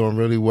show is doing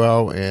really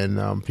well,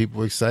 and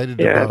people are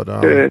excited about,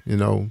 the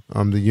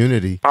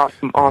unity.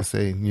 Awesome. I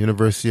say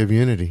University of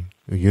Unity,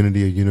 or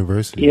Unity of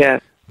University. Yeah.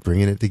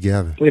 Bringing it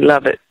together. We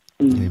love it.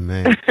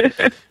 Amen.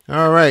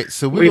 All right,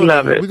 so we're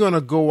going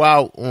to go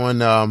out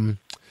on...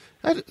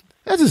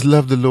 I just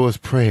love the Lord's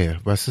Prayer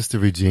by Sister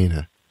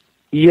Regina.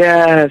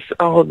 Yes.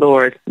 Oh,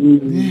 Lord.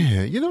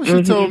 Yeah.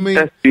 She told me.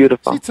 That's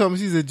beautiful. She told me,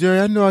 she said, Jerry,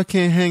 I know I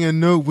can't hang a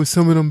note with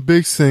some of them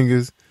big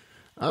singers.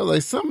 I was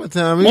like,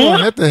 summertime, you don't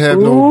have to have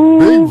no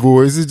big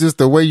voice. It's just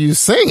the way you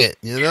sing it,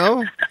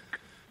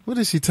 What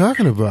is she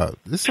talking about?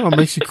 This song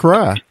makes you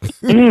cry.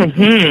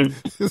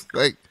 It's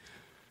like,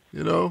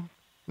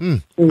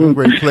 I'm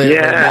ready to play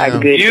it right now.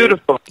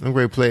 Beautiful. I'm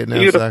ready to play it now.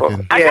 Beautiful. So I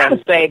can. I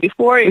gotta say,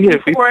 before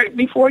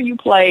you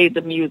play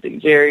the music,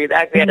 Jerry,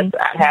 I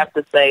have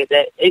to say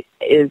that it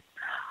is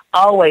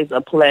always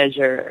a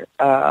pleasure.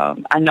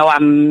 I know I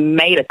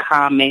made a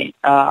comment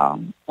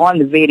on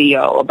the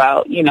video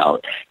about,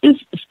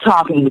 just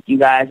talking with you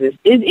guys. It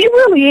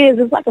really is.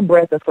 It's like a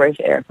breath of fresh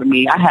air for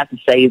me. I have to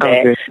say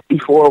that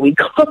before we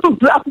close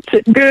up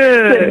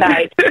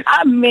tonight.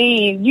 I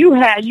mean, you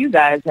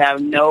guys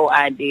have no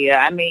idea.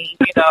 I mean,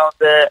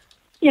 the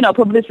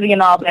publicity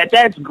and all that,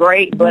 that's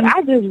great, but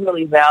I just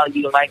really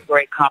value,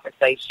 great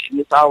conversation.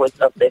 It's always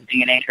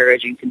uplifting and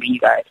encouraging to me. You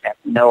guys have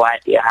no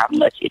idea how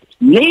much it's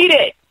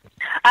needed.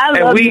 I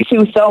love you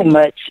two so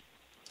much.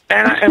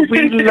 And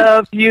we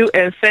love you,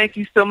 and thank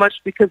you so much,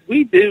 because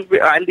we do,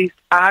 or at least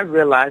I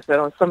realize that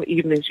on some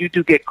evenings you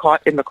do get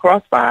caught in the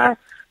crossfire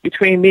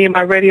between me and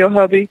my radio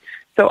hubby.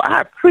 So I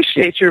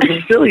appreciate your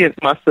resilience,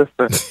 my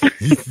sister.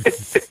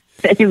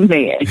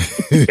 Amen.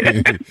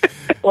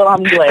 Well,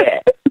 I'm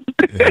glad.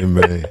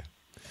 Amen.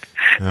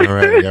 All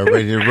right, y'all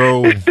ready to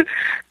roll? All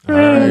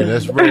right,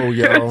 let's roll,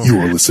 y'all. You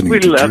are listening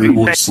to Jerry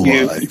Royce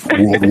Live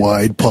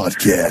Worldwide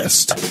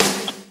Podcast.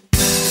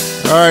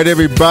 All right,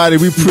 everybody,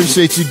 we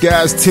appreciate you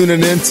guys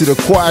tuning in to the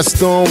Quiet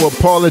Storm with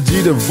Paula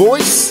G, the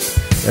voice.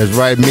 That's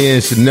right, me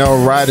and Chanel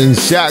riding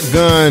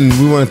shotgun.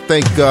 We want to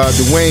thank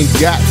DWAYNE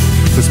GOTT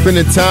for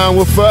spending time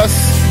with us,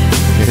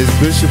 and his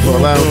bishop for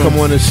allowing him to come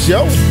on the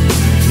show.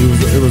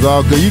 It was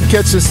all good. You can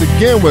catch us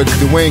again with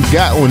DWAYNE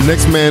GOTT on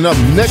Next Man Up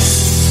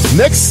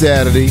next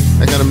Saturday.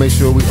 I got to make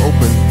sure we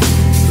open.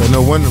 I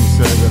know one of them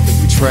said I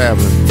think we're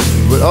traveling.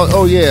 But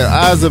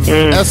Eyes of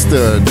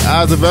Esther.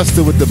 Eyes of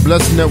Esther with the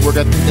Blessed Network.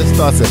 I think that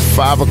starts at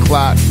 5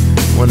 o'clock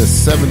on the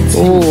 17th.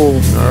 All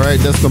right,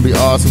 that's going to be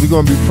awesome. We're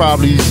going to be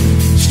probably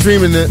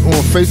streaming it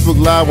on Facebook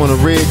Live on the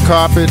red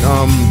carpet.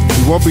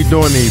 We won't be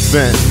doing the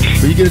event,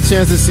 but you get a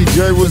chance to see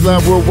Jerry Royce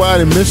Live Worldwide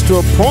and Mr.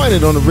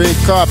 Appointed on the red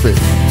carpet.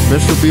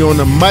 Mr. will be on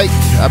the mic.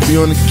 I'll be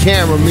on the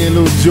camera, me and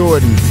Lil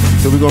Jordan.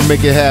 So we're going to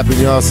make it happen,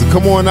 y'all. So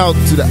come on out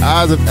to the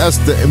Eyes of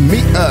Esther and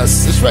meet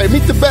us. That's right,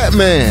 meet the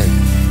Batman.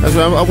 That's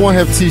right, I won't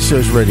have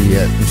t-shirts ready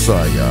yet. I'm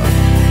sorry, y'all.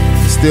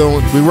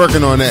 Still, we're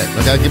working on that.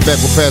 I got to get back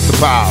with Pastor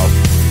Paula.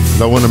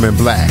 I want them in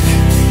black.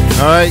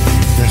 All right?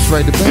 That's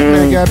right, the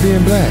Batman got to be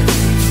in black.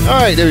 All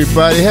right,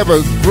 everybody, have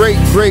a great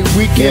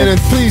weekend, and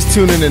please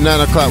tune in at 9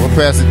 o'clock with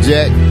Pastor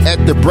Jack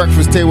at the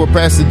breakfast table with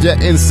Pastor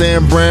Jack and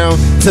Sam Brown.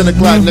 10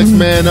 o'clock, Next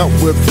Man Up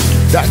with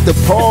Dr.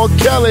 Paul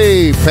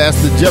Kelly,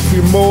 Pastor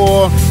Jeffrey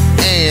Moore,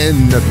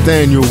 and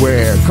Nathaniel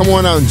Ware. Come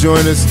on out and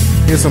join us.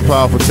 Here's some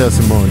powerful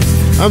testimony.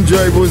 I'm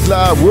Jerry Royce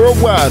Live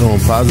Worldwide on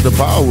Positive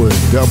Power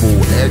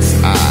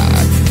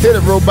XXI. Hit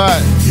it,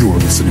 robot. You are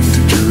listening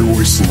to Jerry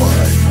Royce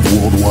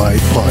Live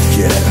Worldwide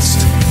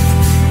Podcast.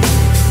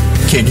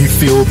 Can you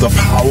feel the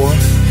power?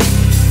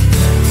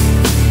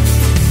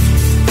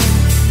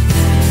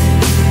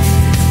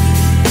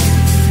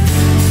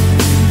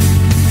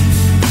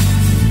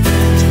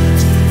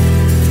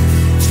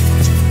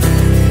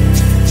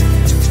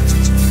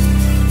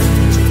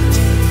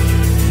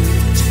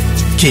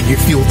 Can you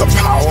feel the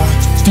power?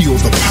 Feel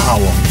the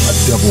power of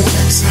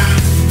XXI.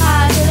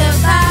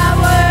 Positive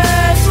Power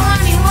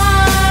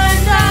 21.org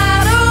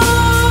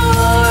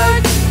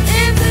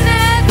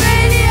Internet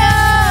Radio.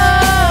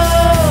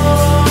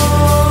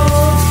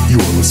 You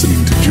are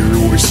listening to Jerry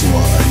Royce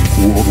Live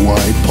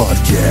Worldwide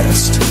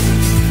Podcast.